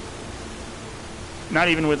VR. Not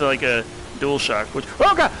even with like a DualShock. Which,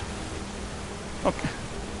 oh God! Okay.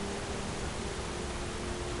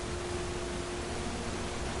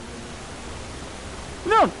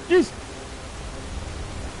 No, jeez.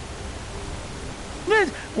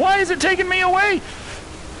 Why is it taking me away?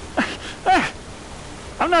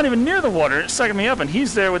 I'm not even near the water. It's sucking me up, and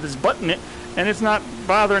he's there with his butt in it, and it's not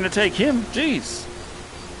bothering to take him. Jeez.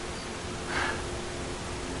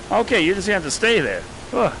 Okay, you just have to stay there.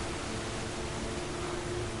 Ugh.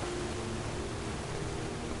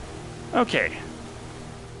 Okay.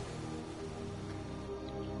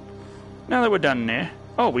 Now that we're done there.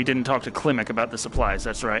 Oh, we didn't talk to Klimek about the supplies.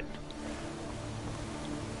 That's right.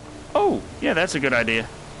 Oh, yeah, that's a good idea.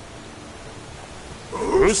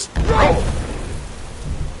 Bruce? Oh!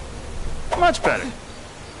 Much better.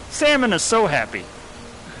 Salmon is so happy.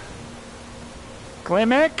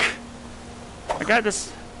 Klimek? I got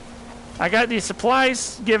this. I got these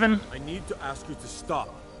supplies given. I need to ask you to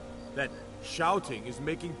stop. That shouting is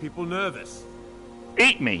making people nervous.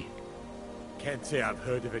 Eat me. Can't say I've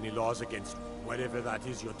heard of any laws against whatever that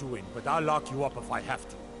is you're doing, but I'll lock you up if I have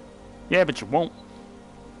to. Yeah, but you won't.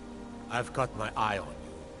 I've got my eye on you.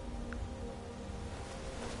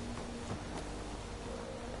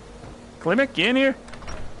 Klimek, you in here?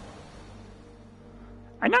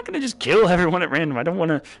 I'm not going to just kill everyone at random. I don't want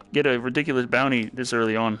to get a ridiculous bounty this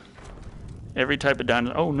early on. Every type of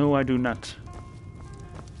dinosaur. Oh, no, I do not.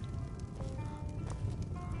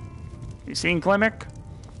 You seen Klimek?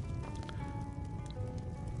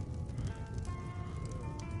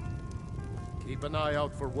 Keep an eye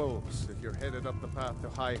out for wolves if you're headed up the path to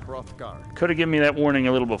High Hrothgar. Could have given me that warning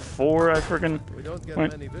a little before I friggin' We don't get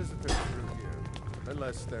went. many visitors through here,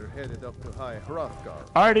 unless they're headed up to High Hrothgar.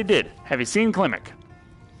 I already did. Have you seen Klimek?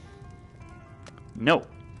 No.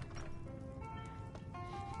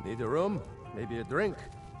 Need a room? Maybe a drink?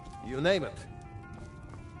 You name it.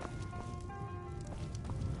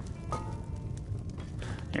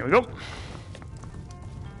 Here we go.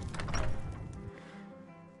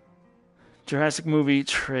 Jurassic movie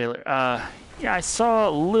trailer. Yeah, I saw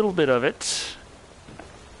a little bit of it.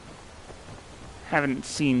 Haven't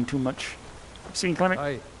seen too much. Seen Klimek?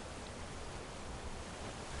 Aye.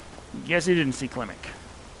 Guess you didn't see Klimek.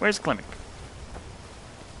 Where's Klimek?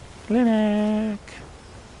 Klimek.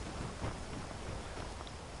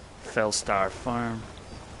 Fellstar Farm.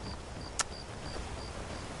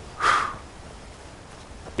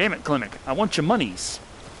 Damn it, Klimek. I want your monies.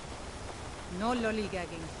 No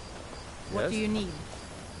lollygagging. What Yes? do you need?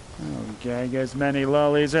 I'll gag as many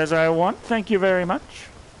lollies as I want. Thank you very much.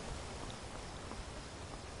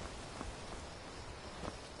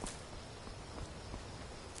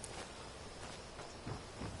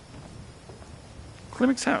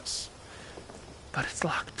 Klimek's house. But it's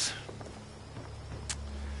locked.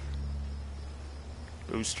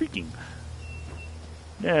 Go streaking.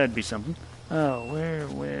 That'd be something. Oh, where?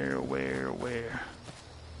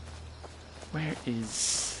 Where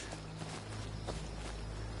is...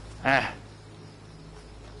 Ah.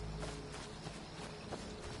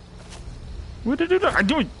 What did I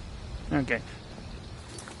do? Okay.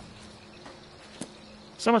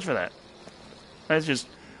 So much for that. Let's just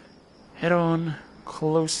head on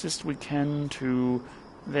closest we can to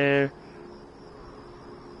there,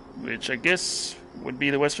 which I guess would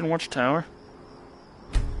be the Western Watchtower.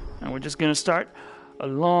 And we're just gonna start a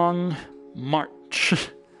long march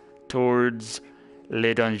towards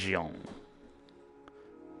Le Donjon.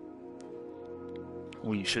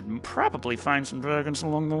 We should probably find some dragons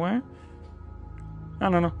along the way. I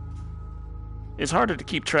don't know. It's harder to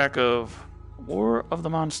keep track of War of the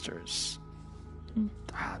Monsters.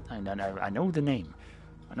 I know the name.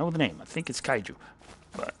 I think it's Kaiju.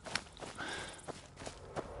 But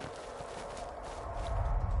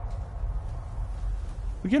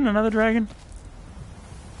We getting another dragon?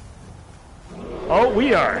 Oh,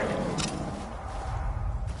 we are.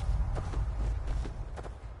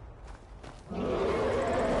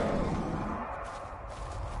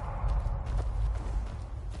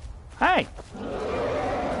 Hi.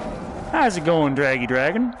 How's it going, Draggy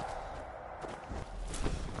Dragon?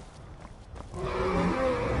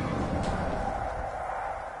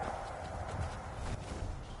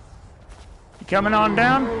 You coming on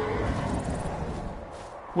down?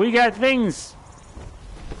 We got things.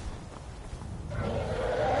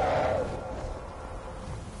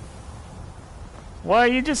 Why are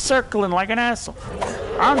you just circling like an asshole?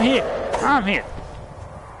 I'm here. I'm here.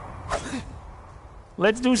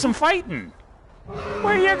 Let's do some fighting.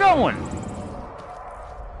 Where you going?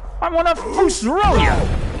 I want to foos roll you.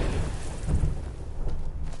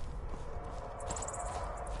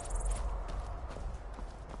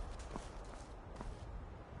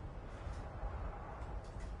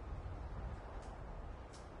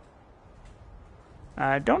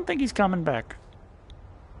 I don't think he's coming back.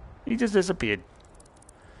 He just disappeared.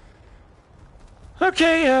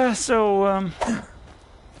 Okay, so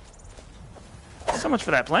much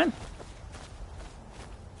for that plan.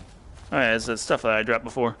 Oh yeah, it's the stuff that I dropped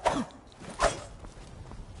before.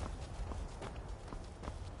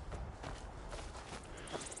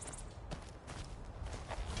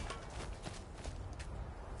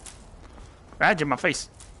 Badge in my face.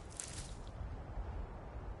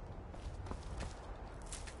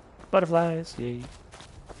 Butterflies, yay.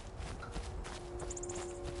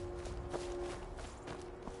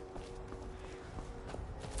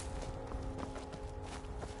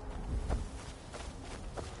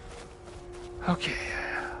 Okay.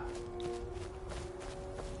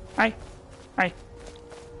 Hi. Hi.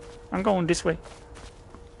 I'm going this way.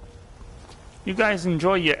 You guys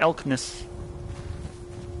enjoy your elkness.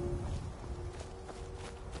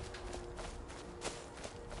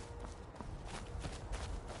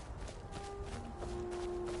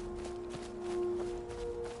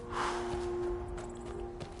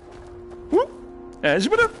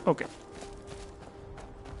 Okay.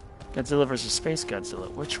 Godzilla versus Space Godzilla.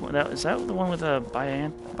 Which one? Is that the one with a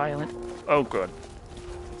violent? Oh, good.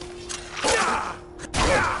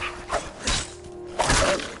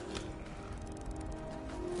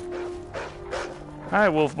 Hi,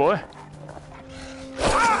 wolf boy.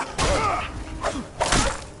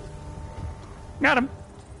 Got him.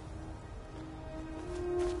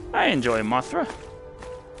 I enjoy Mothra.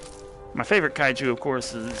 My favorite kaiju, of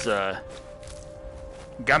course, is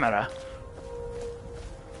Gamera.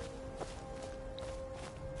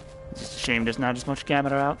 It's just a shame there's not as much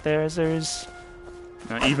Gamera out there as there is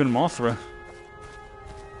even Mothra.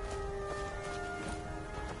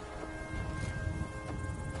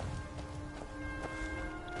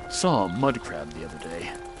 Saw a mud crab the other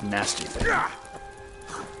day. Nasty thing.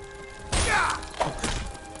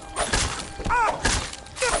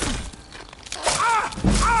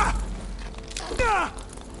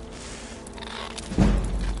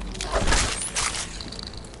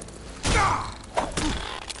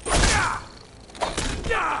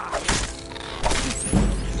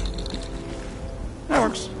 That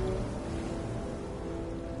works.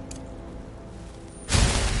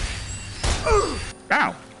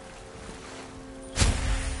 Ow!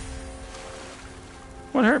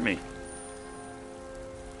 What hurt me?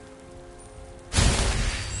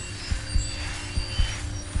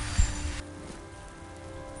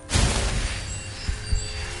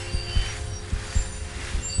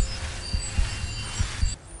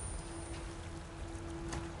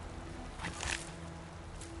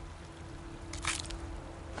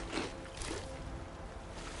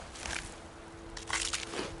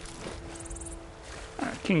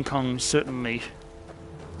 King Kong certainly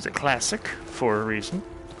is a classic for a reason.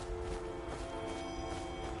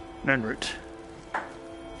 Nernroot.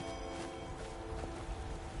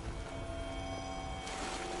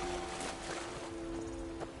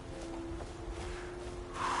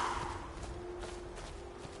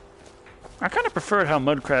 I kind of preferred how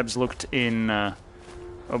mud crabs looked in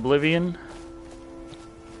Oblivion.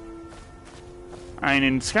 I mean,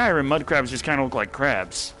 in Skyrim, mud crabs just kind of look like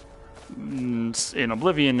crabs. In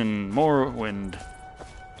Oblivion and Morrowind,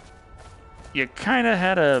 you kind of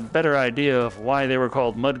had a better idea of why they were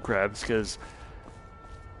called mud crabs, because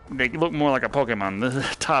they look more like a Pokemon. The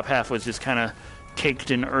top half was just kind of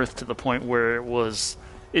caked in earth to the point where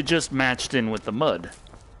it just matched in with the mud.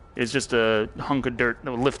 It's just a hunk of dirt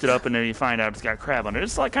that would lift it up, and then you find out it's got crab on it.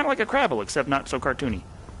 It's like kind of like a Crabble, except not so cartoony.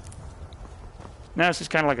 Now it's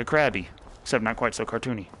just kind of like a Krabby, except not quite so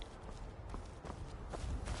cartoony.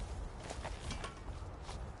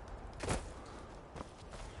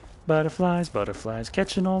 Butterflies, butterflies,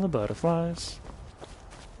 catching all the butterflies.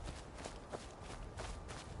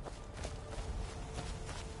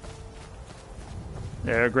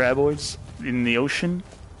 There are graboids in the ocean.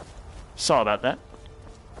 Saw about that.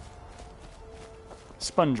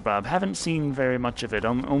 SpongeBob. Haven't seen very much of it.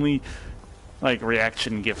 Only, like,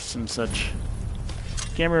 reaction gifs and such.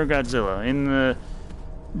 Gamera Godzilla. In the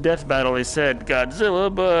death battle, they said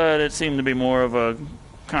Godzilla, but it seemed to be more of a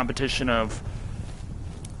competition of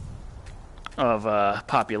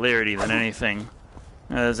popularity than anything.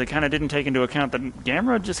 As they kind of didn't take into account that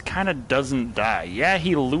Gamera just kind of doesn't die. Yeah,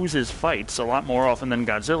 he loses fights a lot more often than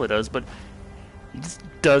Godzilla does, but he just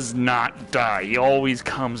does not die. He always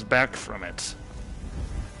comes back from it.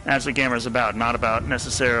 That's what Gamera's about. Not about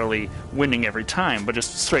necessarily winning every time, but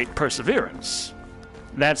just straight perseverance.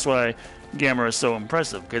 That's why Gamera is so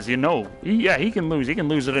impressive, because you know, he can lose. He can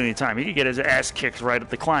lose at any time. He can get his ass kicked right at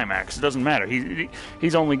the climax. It doesn't matter.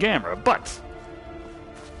 He's only Gamera, but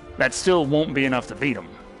that still won't be enough to beat him.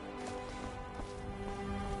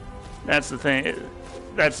 That's the thing.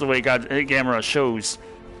 That's the way Gamera shows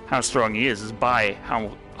how strong he is by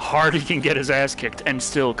how hard he can get his ass kicked and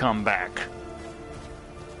still come back.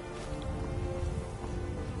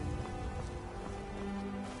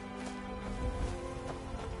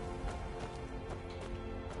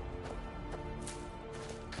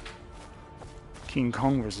 King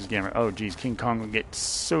Kong versus Gamera. Oh, geez, King Kong would get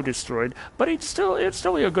so destroyed, but it'd still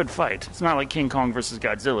be a good fight. It's not like King Kong versus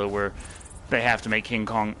Godzilla, where they have to make King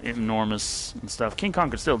Kong enormous and stuff. King Kong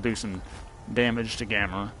could still do some damage to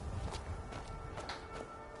Gamera.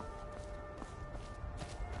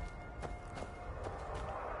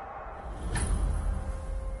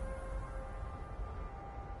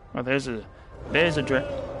 Oh, there's a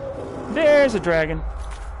dragon.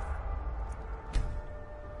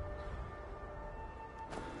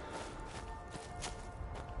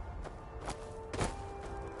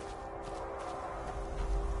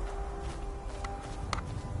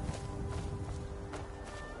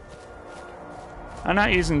 I'm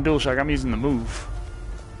not using the DualShock, I'm using the Move.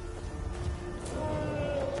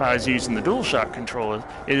 If I was using the DualShock controller,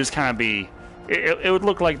 it'd just kind of be... It would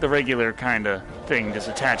look like the regular kind of thing just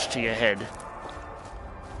attached to your head.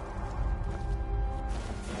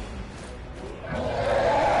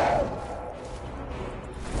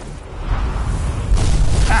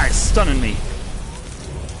 Ah, it's stunning me.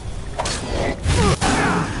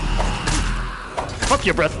 Fuck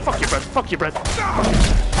your breath, fuck your breath, fuck your breath.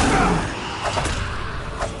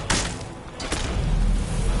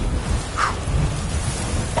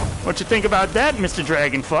 What you think about that, Mr.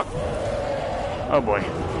 Dragon Fuck? Oh boy.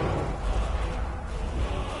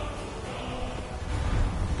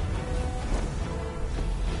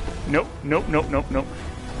 Nope, nope, nope, nope, nope.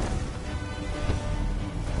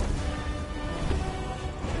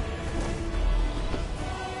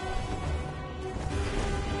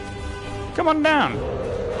 Come on down.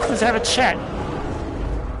 Let's have a chat.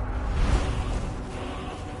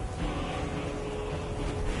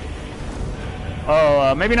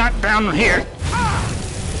 Oh, maybe not down here. Ow,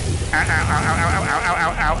 ow, ow, ow, ow, ow,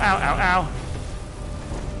 ow, ow, ow, ow, ow.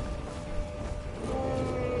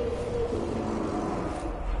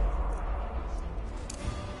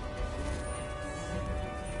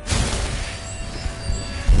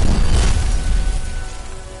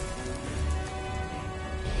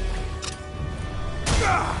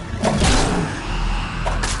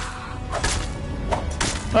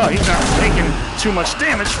 Oh, he's not taking too much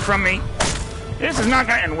damage from me. This is not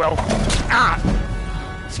going well. Ah!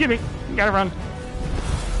 Excuse me. Gotta run.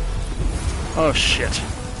 Oh, shit.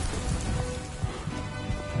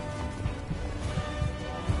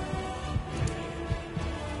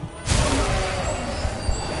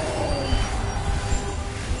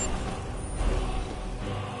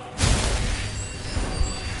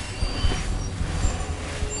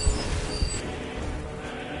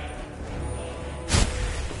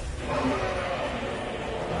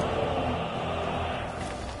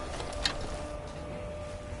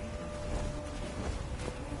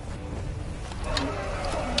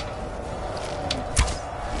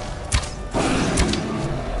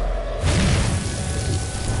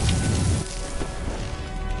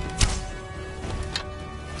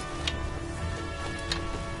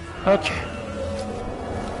 Okay.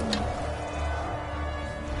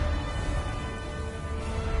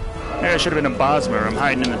 Maybe I should have been a Bosmer. I'm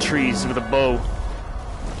hiding in the trees with a bow.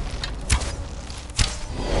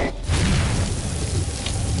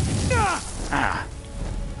 Ah.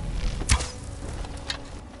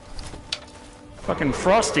 Fucking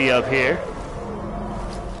frosty up here.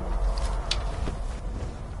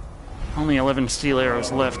 Only 11 steel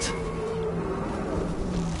arrows left.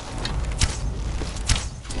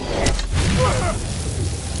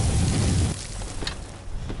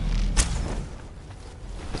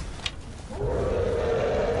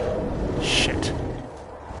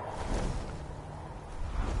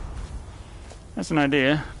 That's an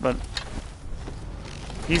idea, but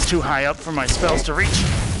he's too high up for my spells to reach.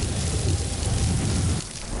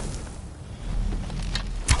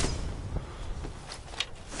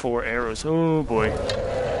 Four arrows. Oh boy.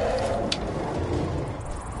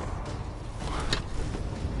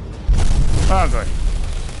 Oh good.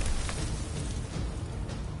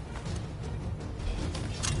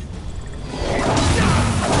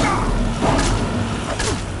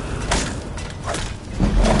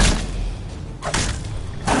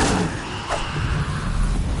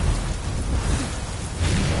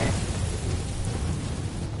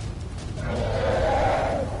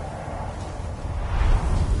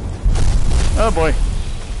 Oh boy.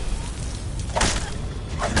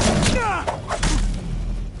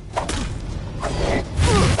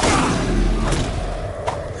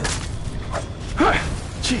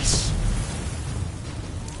 Jeez.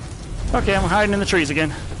 Okay, I'm hiding in the trees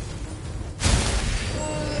again.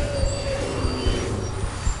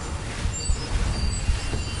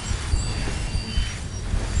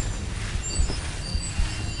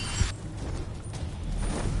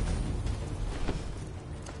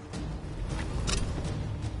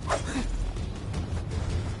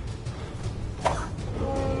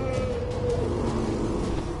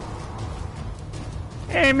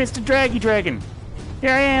 Hey, Mr. Draggy Dragon.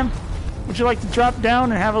 Here I am. Would you like to drop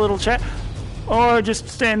down and have a little chat? Or just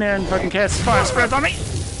stand there and fucking cast fire spreads on me?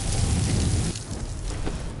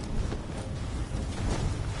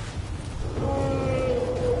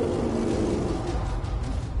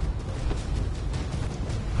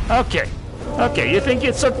 Okay. Okay, you think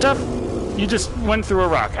it's so tough? You just went through a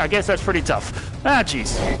rock. I guess that's pretty tough. Ah,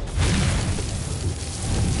 jeez.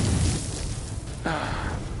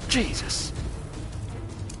 Jesus.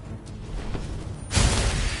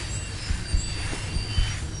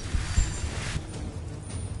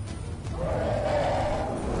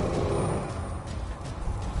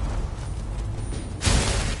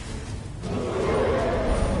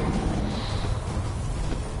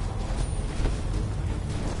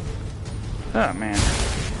 Oh, man.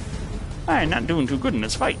 I am not doing too good in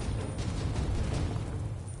this fight.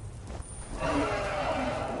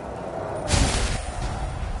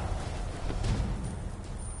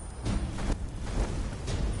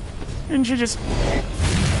 Didn't you just...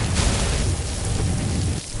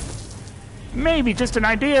 Maybe just an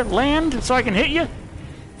idea, land so I can hit you?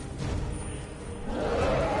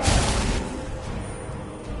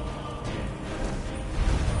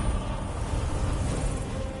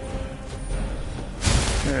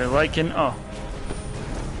 Liking, oh.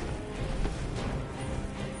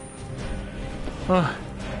 Oh.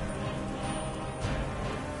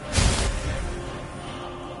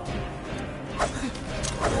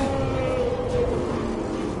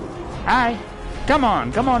 Hi. Come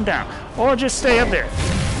on down. Or just stay up there.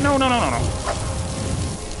 No.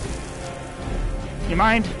 You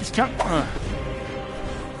mind? Just come.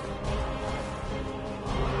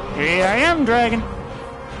 Here I am, dragon.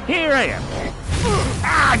 Here I am.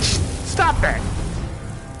 Ah, stop that.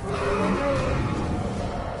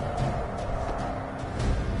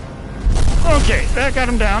 Okay, that got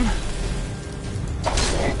him down.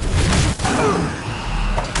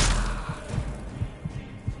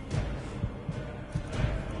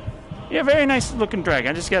 Yeah, very nice looking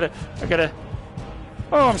dragon. I gotta...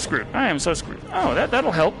 Oh, I'm screwed. I am so screwed. Oh,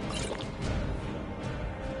 that'll help.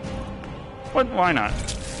 What? Why not?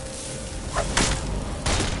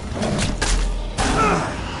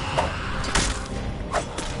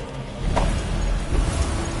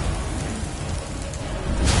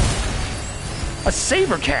 A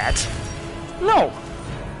saber cat? No!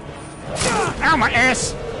 Ow, my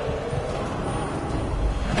ass!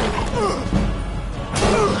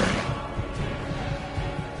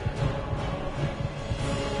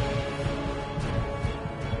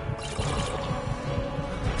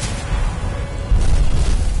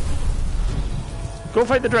 Go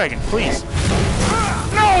fight the dragon, please.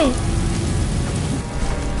 No!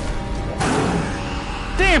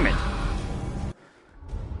 Damn it!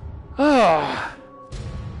 Oh.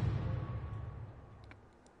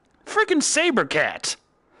 Frickin' saber cat.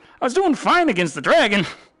 I was doing fine against the dragon.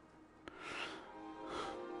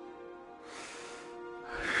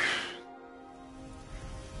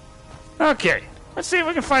 Okay, let's see if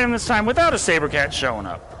we can fight him this time without a saber cat showing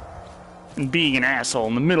up and being an asshole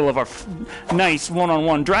in the middle of our nice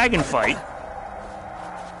one-on-one dragon fight.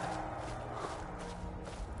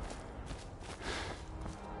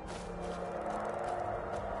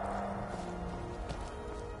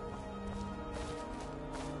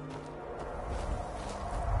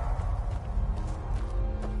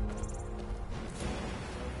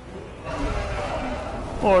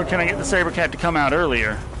 Or can I get the saber cat to come out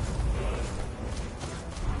earlier?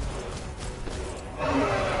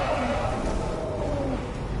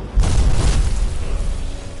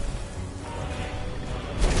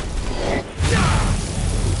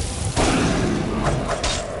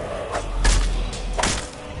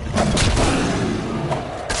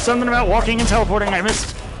 Something about walking and teleporting, I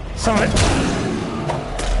missed some of it.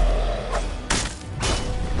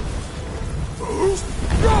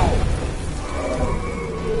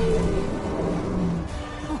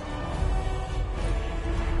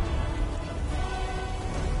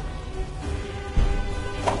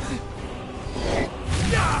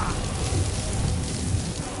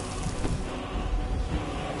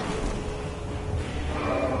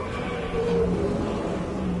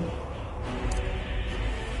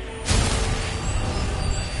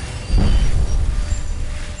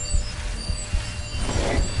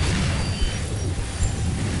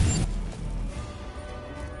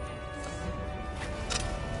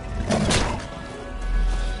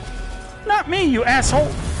 Not me, you asshole!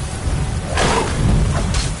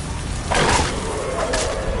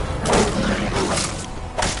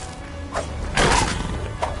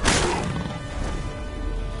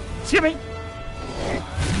 Excuse me!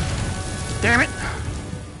 Damn it!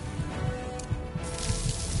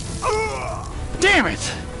 Damn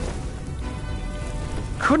it!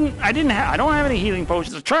 I don't have any healing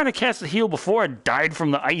potions. I was trying to cast a heal before I died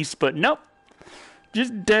from the ice, but nope.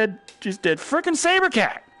 Just dead. Frickin' saber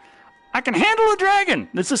cat! I can handle a dragon!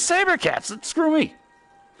 This is saber cats, so screw me.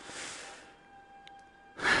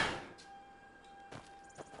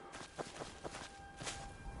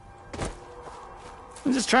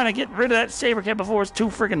 I'm just trying to get rid of that saber cat before it's too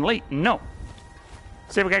friggin' late. No.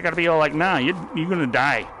 Saber cat gotta be all like, nah, you're gonna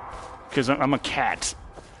die. Because I'm a cat.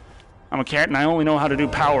 I'm a cat and I only know how to do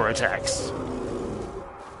power attacks.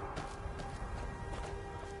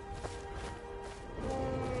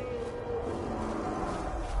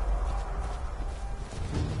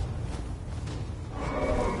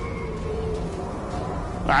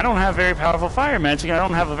 I don't have very powerful fire magic, and I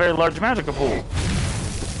don't have a very large magical pool.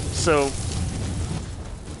 So,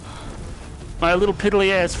 my little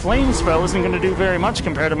piddly-ass flame spell isn't going to do very much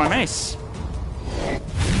compared to my mace.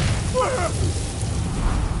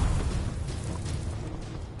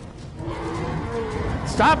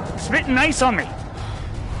 Stop spitting ice on me!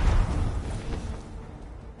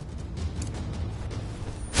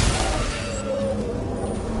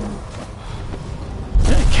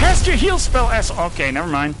 Cast your heal spell, ass. Okay, never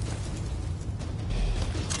mind.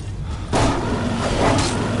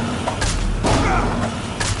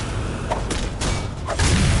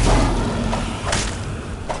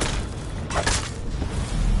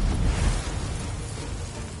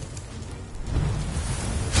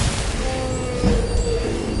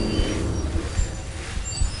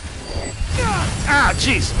 Ah,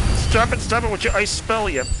 jeez. Stop it with your ice spell,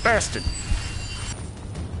 you bastard.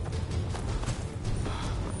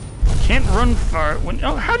 Can't run far.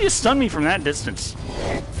 Oh, how do you stun me from that distance?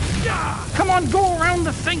 Come on, go around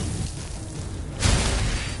the thing.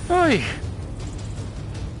 Oy.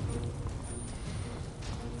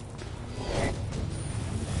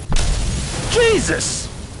 Jesus!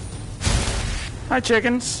 Hi,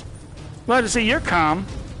 chickens. Glad to see you're calm.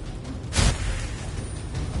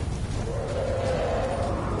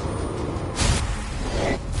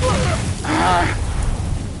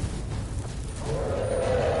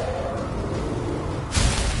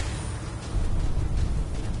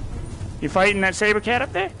 You fighting that saber cat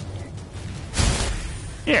up there?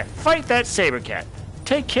 Yeah, fight that saber cat.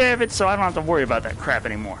 Take care of it so I don't have to worry about that crap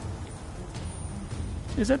anymore.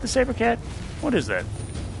 Is that the saber cat? What is that?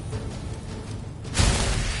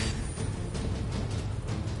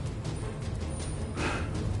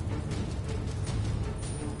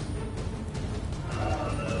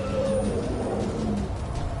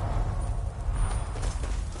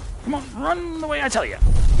 Come on, run the way I tell you.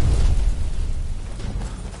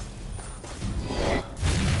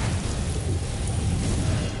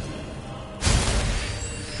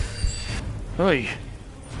 Oi.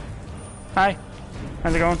 Hi.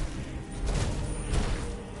 How's it going?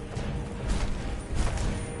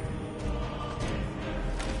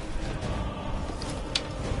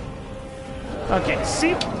 Okay,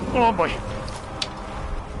 see? Oh boy.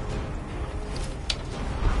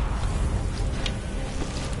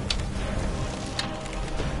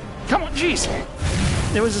 Come on, jeez.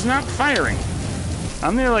 It was just not firing.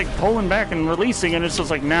 I'm there like pulling back and releasing and it's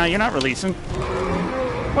just like, nah, you're not releasing.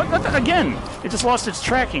 What? Again, it just lost its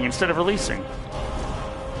tracking instead of releasing.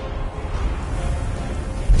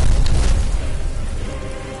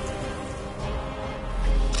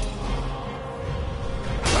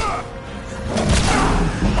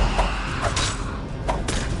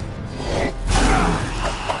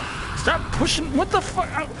 pushing? What the fuck?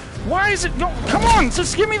 Why is it going? Come on,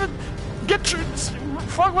 just give me the... Get your...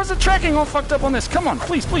 Fuck, what's the tracking all fucked up on this? Come on,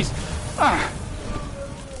 please, please. Ah.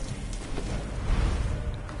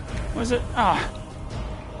 What is it? Ah.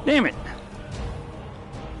 Damn it.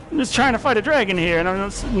 I'm just trying to fight a dragon here, and I'm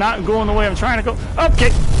just not going the way I'm trying to go. Okay.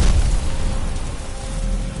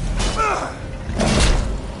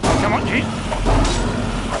 Come on, G.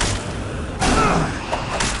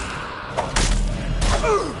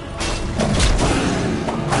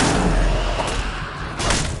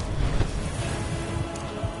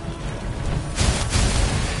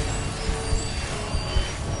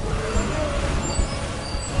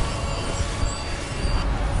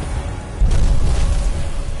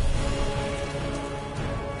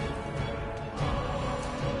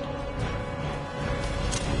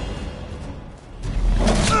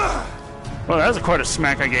 Well, that was quite a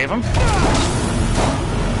smack I gave him.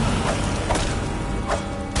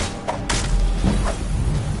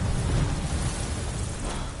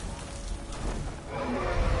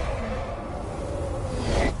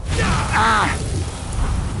 Ah!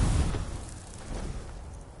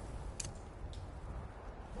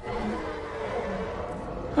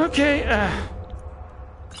 Okay,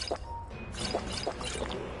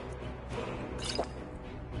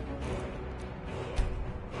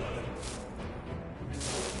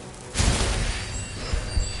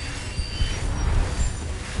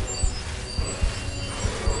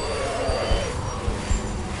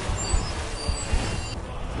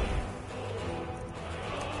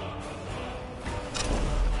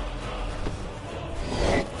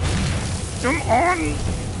 come on!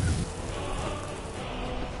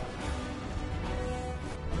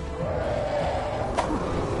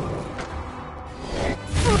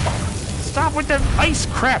 Stop with that ice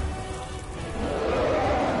crap!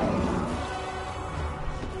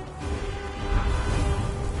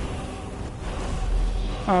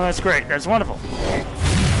 Oh, that's great. That's wonderful.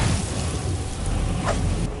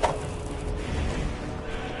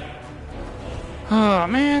 Oh,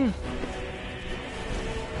 man.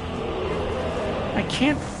 I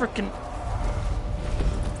can't frickin'...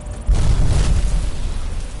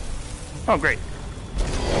 Oh, great.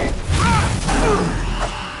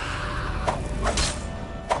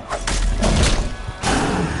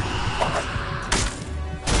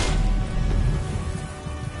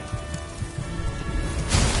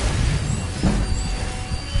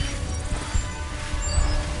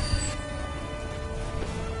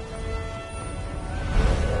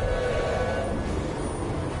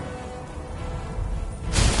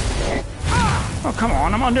 Oh, come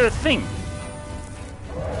on, I'm under the thing.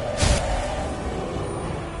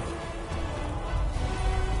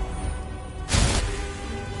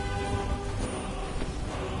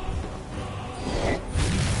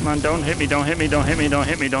 Come on, don't hit me, don't hit me, don't hit me, don't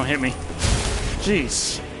hit me, don't hit me.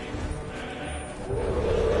 Jeez.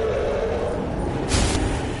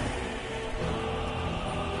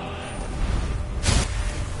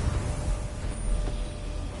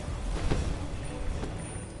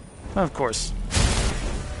 Of course.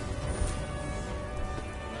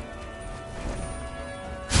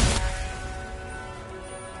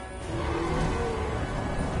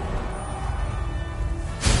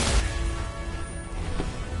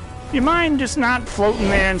 You mind just not floating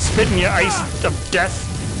there and spitting your ice of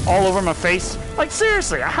death all over my face? Like,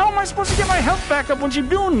 seriously, how am I supposed to get my health back up when you're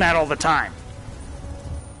doing that all the time?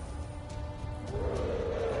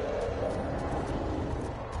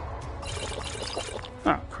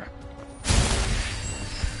 Oh, crap.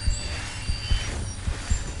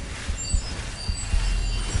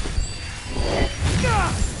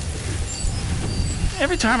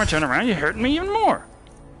 Every time I turn around, you're hurting me even more.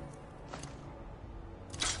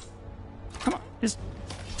 Come on, just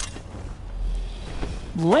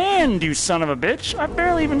land, you son of a bitch. I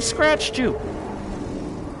barely even scratched you.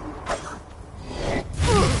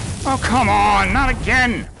 Oh, come on, not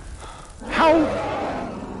again. How?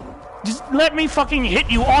 Just let me fucking hit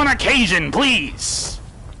you on occasion, please.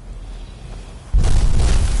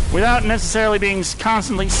 Without necessarily being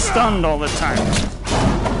constantly stunned all the time.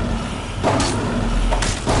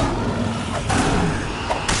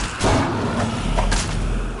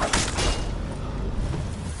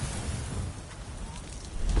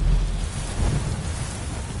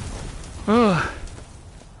 Ugh.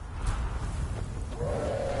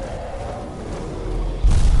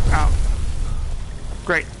 Ow.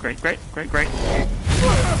 Great, great, great, great, great.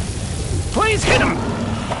 Please hit him!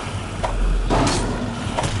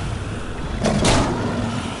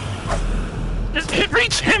 Just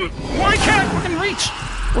reach him! Why can't I fucking reach?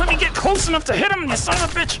 Let me get close enough to hit him, you son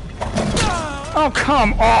of a bitch! Oh,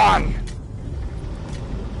 come on!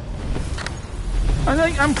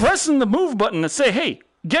 I'm pressing the move button to say, hey,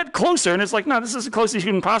 get closer, and it's like, no, this is the closest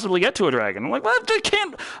you can possibly get to a dragon. I'm like, well, I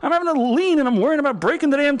can't. I'm having to lean, and I'm worrying about breaking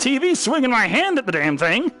the damn TV, swinging my hand at the damn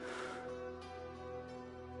thing.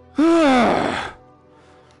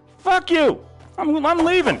 Fuck you. I'm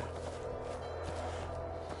leaving.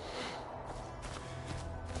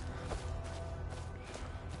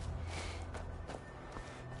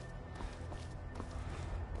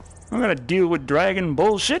 I'm gonna deal with dragon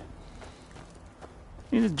bullshit.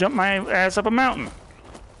 You just jump my ass up a mountain.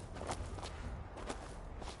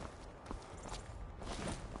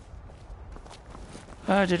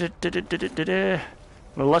 The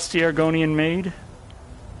lusty Argonian maid.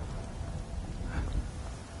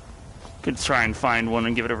 Could try and find one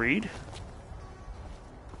and give it a read.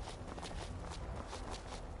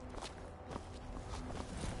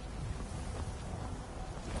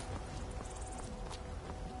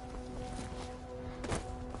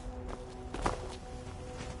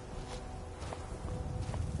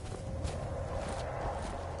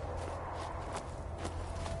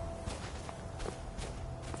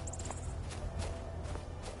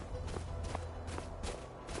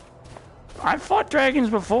 I've fought dragons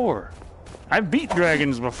before. I've beat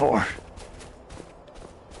dragons before.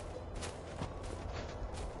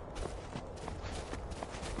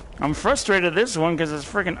 I'm frustrated at this one because it's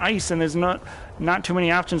freaking ice and there's not too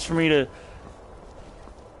many options for me to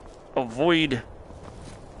avoid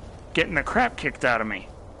getting the crap kicked out of me.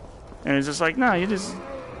 And it's just like, no,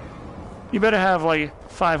 you better have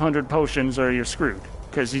like 500 potions or you're screwed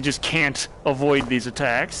because you just can't avoid these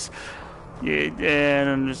attacks.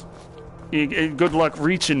 And just, good luck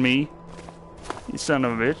reaching me, you son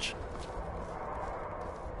of a bitch.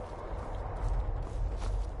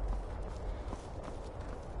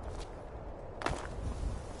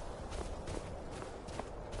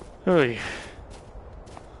 Oy.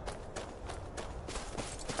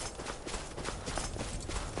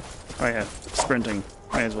 Oh yeah, sprinting.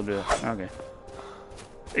 Might as well do it. Okay.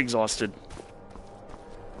 Exhausted.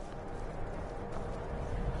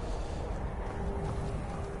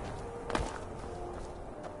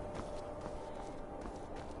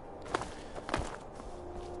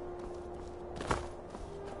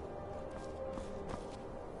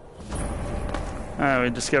 We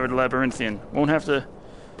discovered Labyrinthian. Won't have to...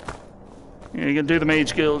 You can do the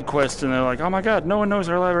Mage Guild quest and they're like, oh my god, no one knows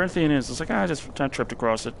where Labyrinthian is. It's like, I tripped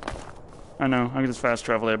across it. I know, I can just fast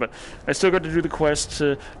travel there, but I still got to do the quest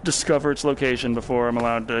to discover its location before I'm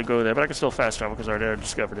allowed to go there. But I can still fast travel because I already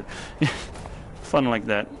discovered it. Fun like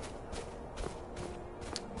that.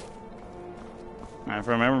 If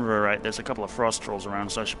I remember right, there's a couple of frost trolls around,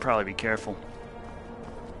 so I should probably be careful.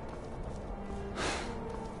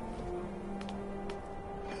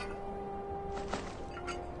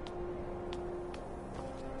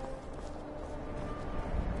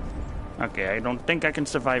 Okay, I don't think I can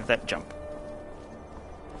survive that jump.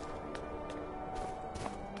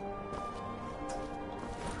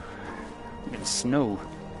 It's snow.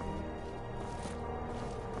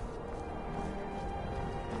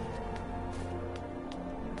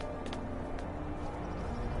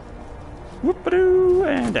 Whoop-a-doo,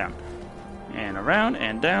 and down. And around,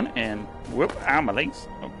 and down, and whoop, ow, my legs.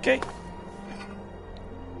 Okay.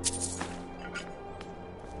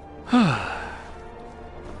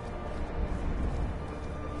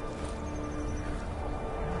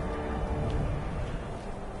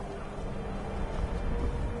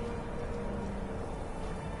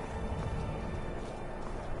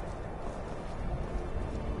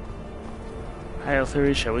 Hail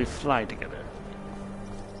theory, shall we fly together?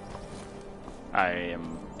 I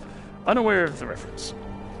am unaware of the reference.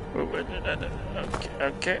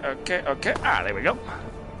 Okay. Ah, there we go.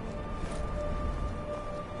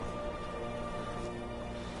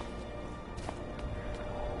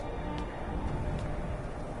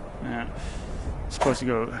 Supposed to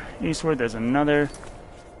go eastward. There's another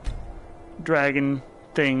dragon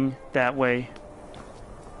thing that way.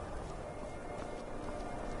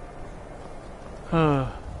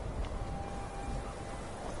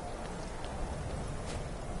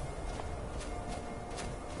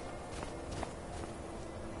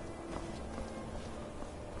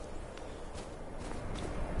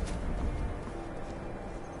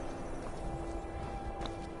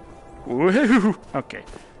 Woohoo! Okay,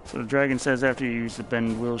 so the dragon says after you use the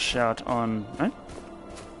bend, we'll shout on. Right?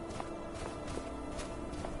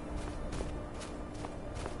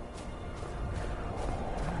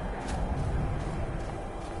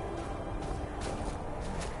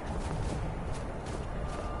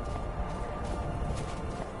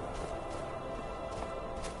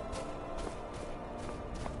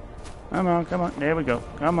 Come on, come on. There we go.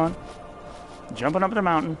 Come on. Jumping up the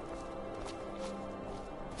mountain.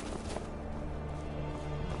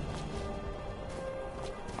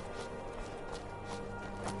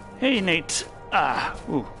 Hey, Nate.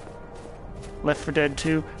 Ooh. Left 4 Dead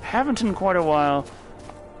 2. Haven't in quite a while.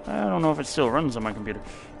 I don't know if it still runs on my computer.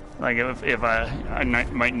 Like, if I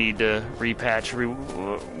might need to repatch,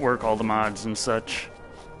 rework all the mods and such.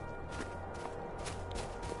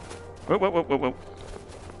 Whoa, whoa, whoa, whoa, whoa.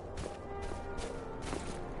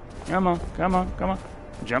 Come on, come on, come on.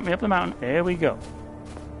 Jump me up the mountain. There we go.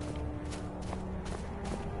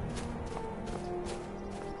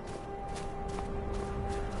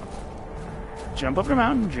 Jump up the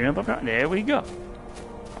mountain, jump up the mountain. There we go.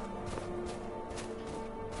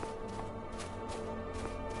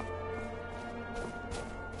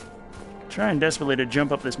 Trying desperately to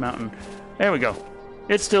jump up this mountain. There we go.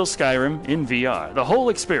 It's still Skyrim in VR. The whole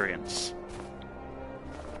experience.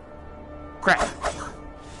 Crap.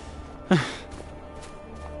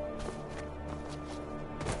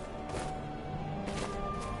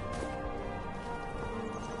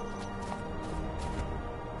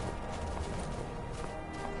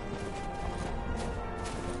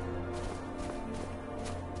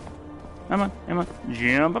 Come on, come on.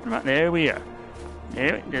 Jump up the mountain. There we are.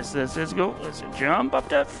 There, let's go. Let's jump up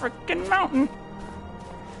that freaking mountain.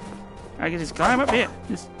 I can just climb up here.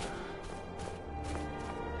 Just...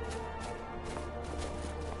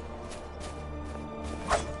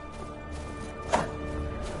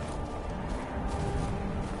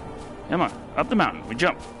 Come on, up the mountain. We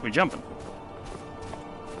jump. We're jumping.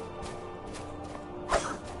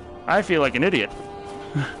 I feel like an idiot.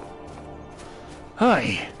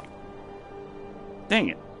 Hi. Dang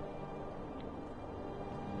it.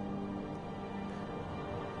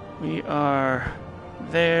 We are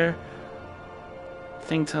there.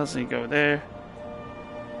 Thing tells me to go there.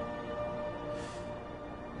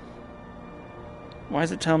 Why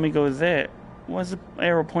is it telling me to go there? Why is the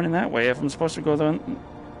arrow pointing that way if I'm supposed to go there?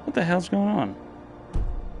 What the hell's going on?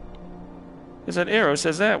 Because that arrow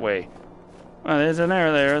says that way. Oh, there's an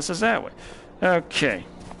arrow there that says that way. Okay.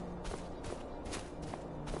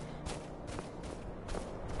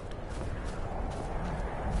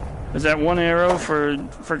 Is that one arrow for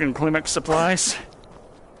freaking Klimek supplies?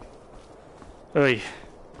 Oy.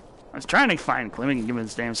 I was trying to find Klimek and give him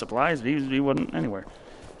his damn supplies, but he wasn't anywhere.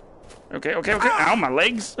 Okay, okay, okay. Ow, my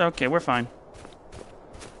legs. Okay, we're fine.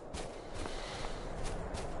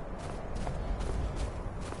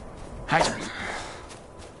 Hi.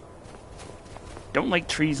 Don't like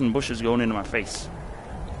trees and bushes going into my face.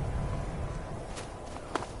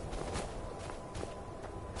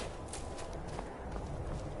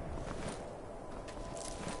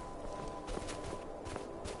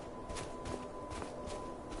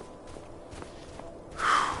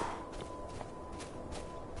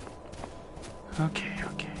 Okay,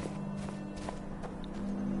 okay.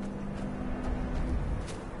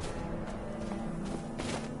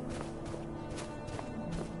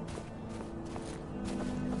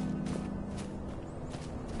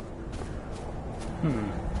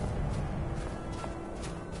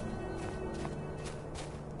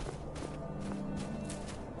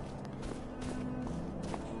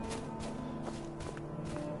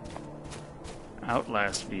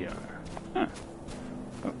 Outlast VR. Huh.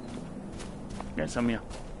 Oh. Got some of you.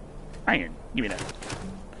 Iron. Give me that.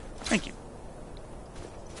 Thank you.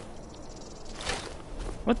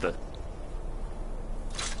 What the?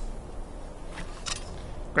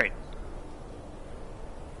 Great.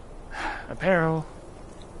 Apparel.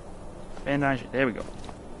 Bandage. There we go.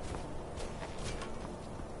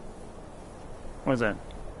 What is that?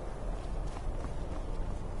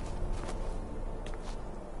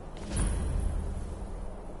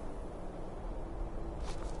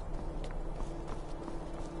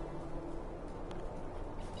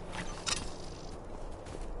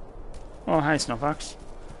 Oh, hi, Snow Fox.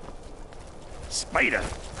 Spider!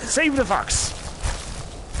 Save the fox!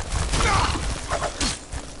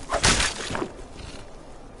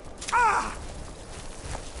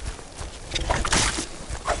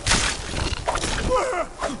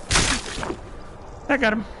 I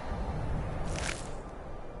got him.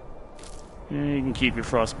 Yeah, you can keep your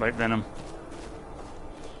frostbite venom.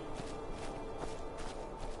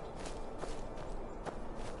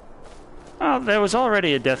 There was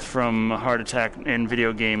already a death from a heart attack in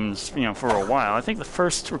video games, you know, for a while. I think the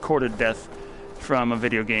first recorded death from a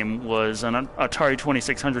video game was an Atari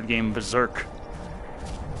 2600 game, Berserk.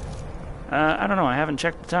 I don't know, I haven't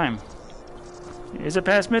checked the time. Is it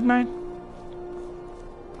past midnight?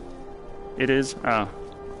 It is? Oh.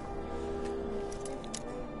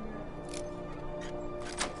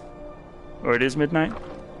 Or it is midnight?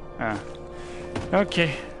 Ah.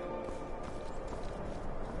 Okay.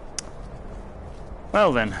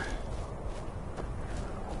 Well then.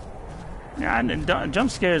 Yeah,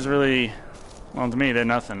 jump scares really, well, to me they're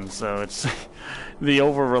nothing. So it's the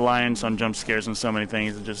over reliance on jump scares and so many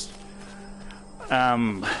things. It just,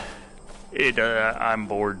 I'm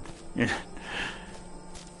bored.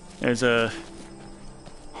 There's a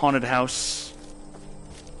haunted house.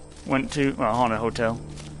 Went to a haunted hotel,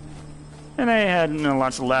 and they had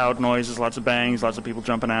lots of loud noises, lots of bangs, lots of people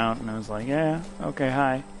jumping out, and I was like, yeah, okay,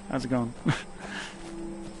 hi, how's it going?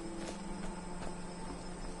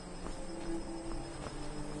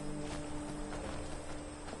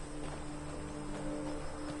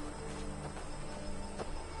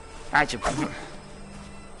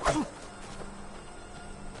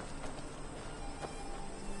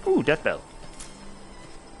 Ooh, death bell.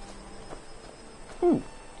 Ooh.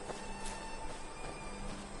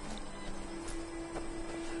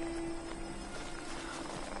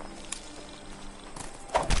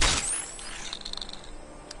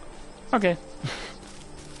 Okay.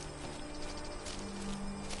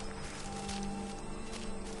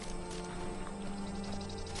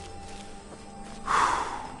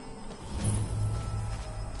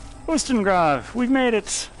 Ustengrav, we've made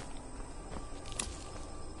it.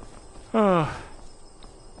 Oh.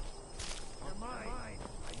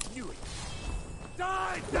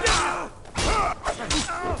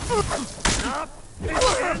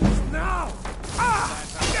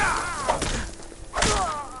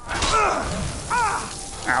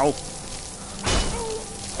 Ow.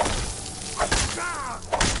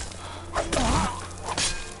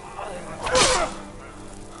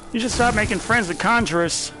 You should stop making friends with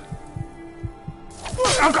conjurers.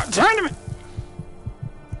 Oh god, damn it!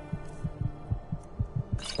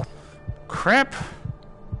 Crap.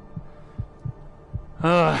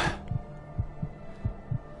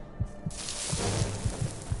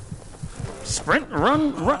 Sprint,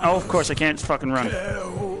 run. Oh, of course I can't fucking run.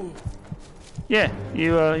 Yeah,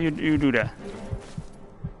 you do that.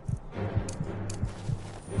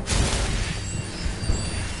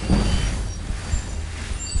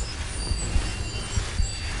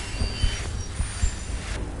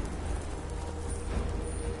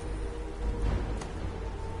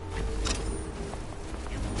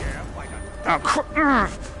 Oh,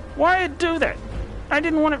 why did I do that? I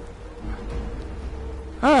didn't want to.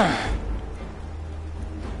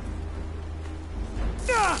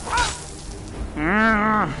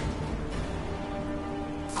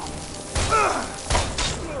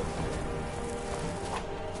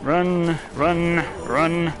 Run, run,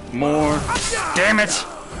 run more. Damn it!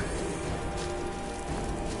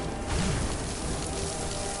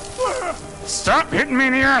 Stop hitting me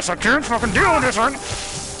in the ass! I can't fucking deal with this one!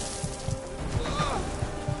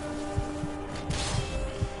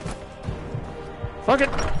 Fuck it!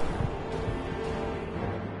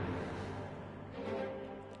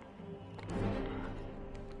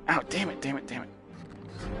 Ow, damn it, damn it, damn it.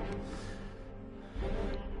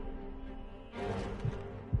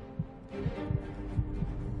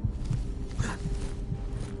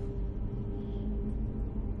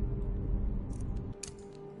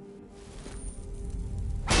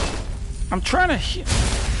 I'm trying to hit.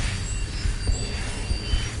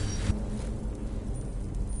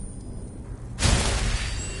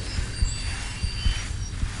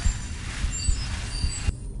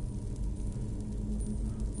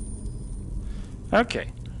 Okay.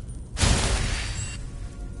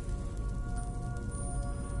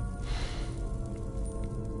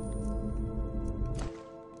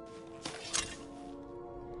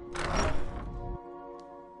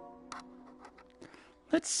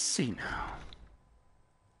 Let's see now.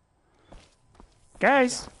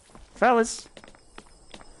 Guys, fellas,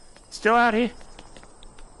 still out here?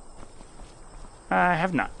 I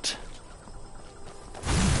have not.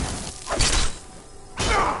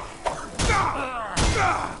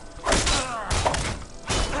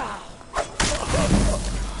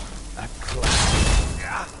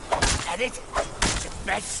 At it, it's the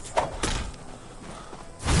best.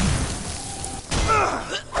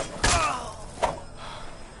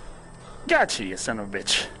 Gotcha, you son of a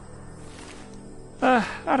bitch.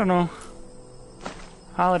 I don't know.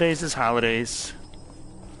 Holidays is holidays.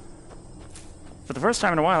 For the first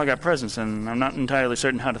time in a while, I got presents, and I'm not entirely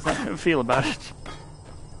certain how to feel about it.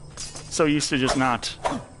 So used to just not.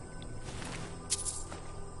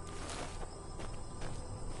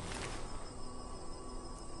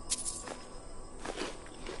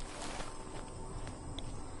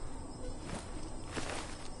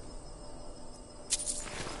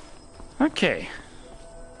 Okay.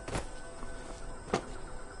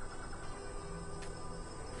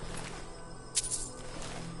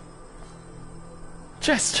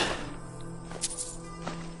 Chest.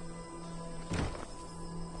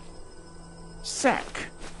 Sack.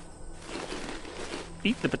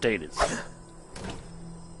 Eat the potatoes.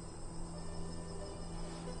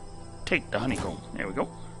 Take the honeycomb. There we go.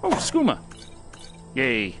 Oh, skooma.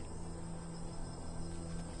 Yay.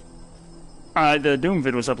 The Doom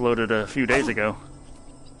vid was uploaded a few days ago.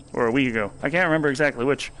 Or a week ago. I can't remember exactly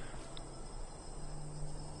which.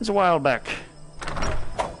 It was a while back.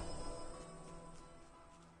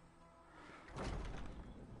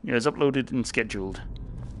 Yeah, it was uploaded and scheduled.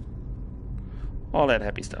 All that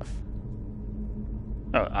happy stuff.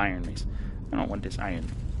 Oh, iron mace. I don't want this iron.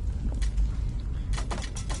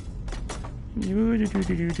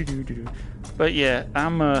 But yeah,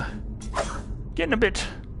 I'm getting a bit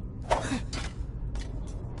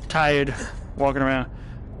tired walking around,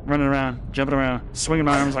 running around, jumping around, swinging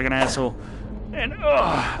my arms like an asshole. And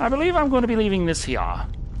I believe I'm going to be leaving this here.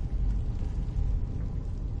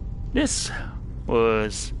 This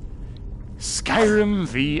was Skyrim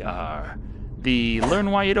VR. The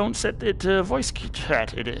Learn Why You Don't Set It to Voice Chat,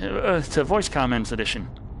 to Voice Comments edition.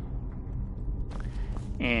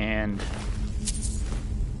 And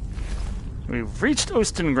we've reached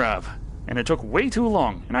Ostengrav, and it took way too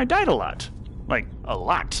long, and I died a lot. Like, a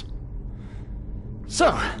lot.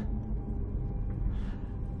 So,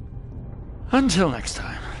 until next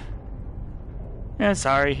time. Yeah,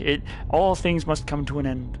 sorry, all things must come to an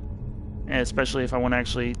end. Especially if I want to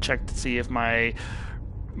actually check to see if my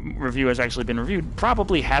review has actually been reviewed.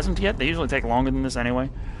 Probably hasn't yet. They usually take longer than this anyway.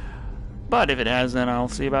 But if it has, then I'll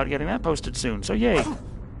see about getting that posted soon. So yay.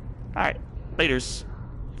 Alright, laters.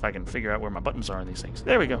 If I can figure out where my buttons are on these things.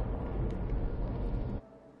 There we go.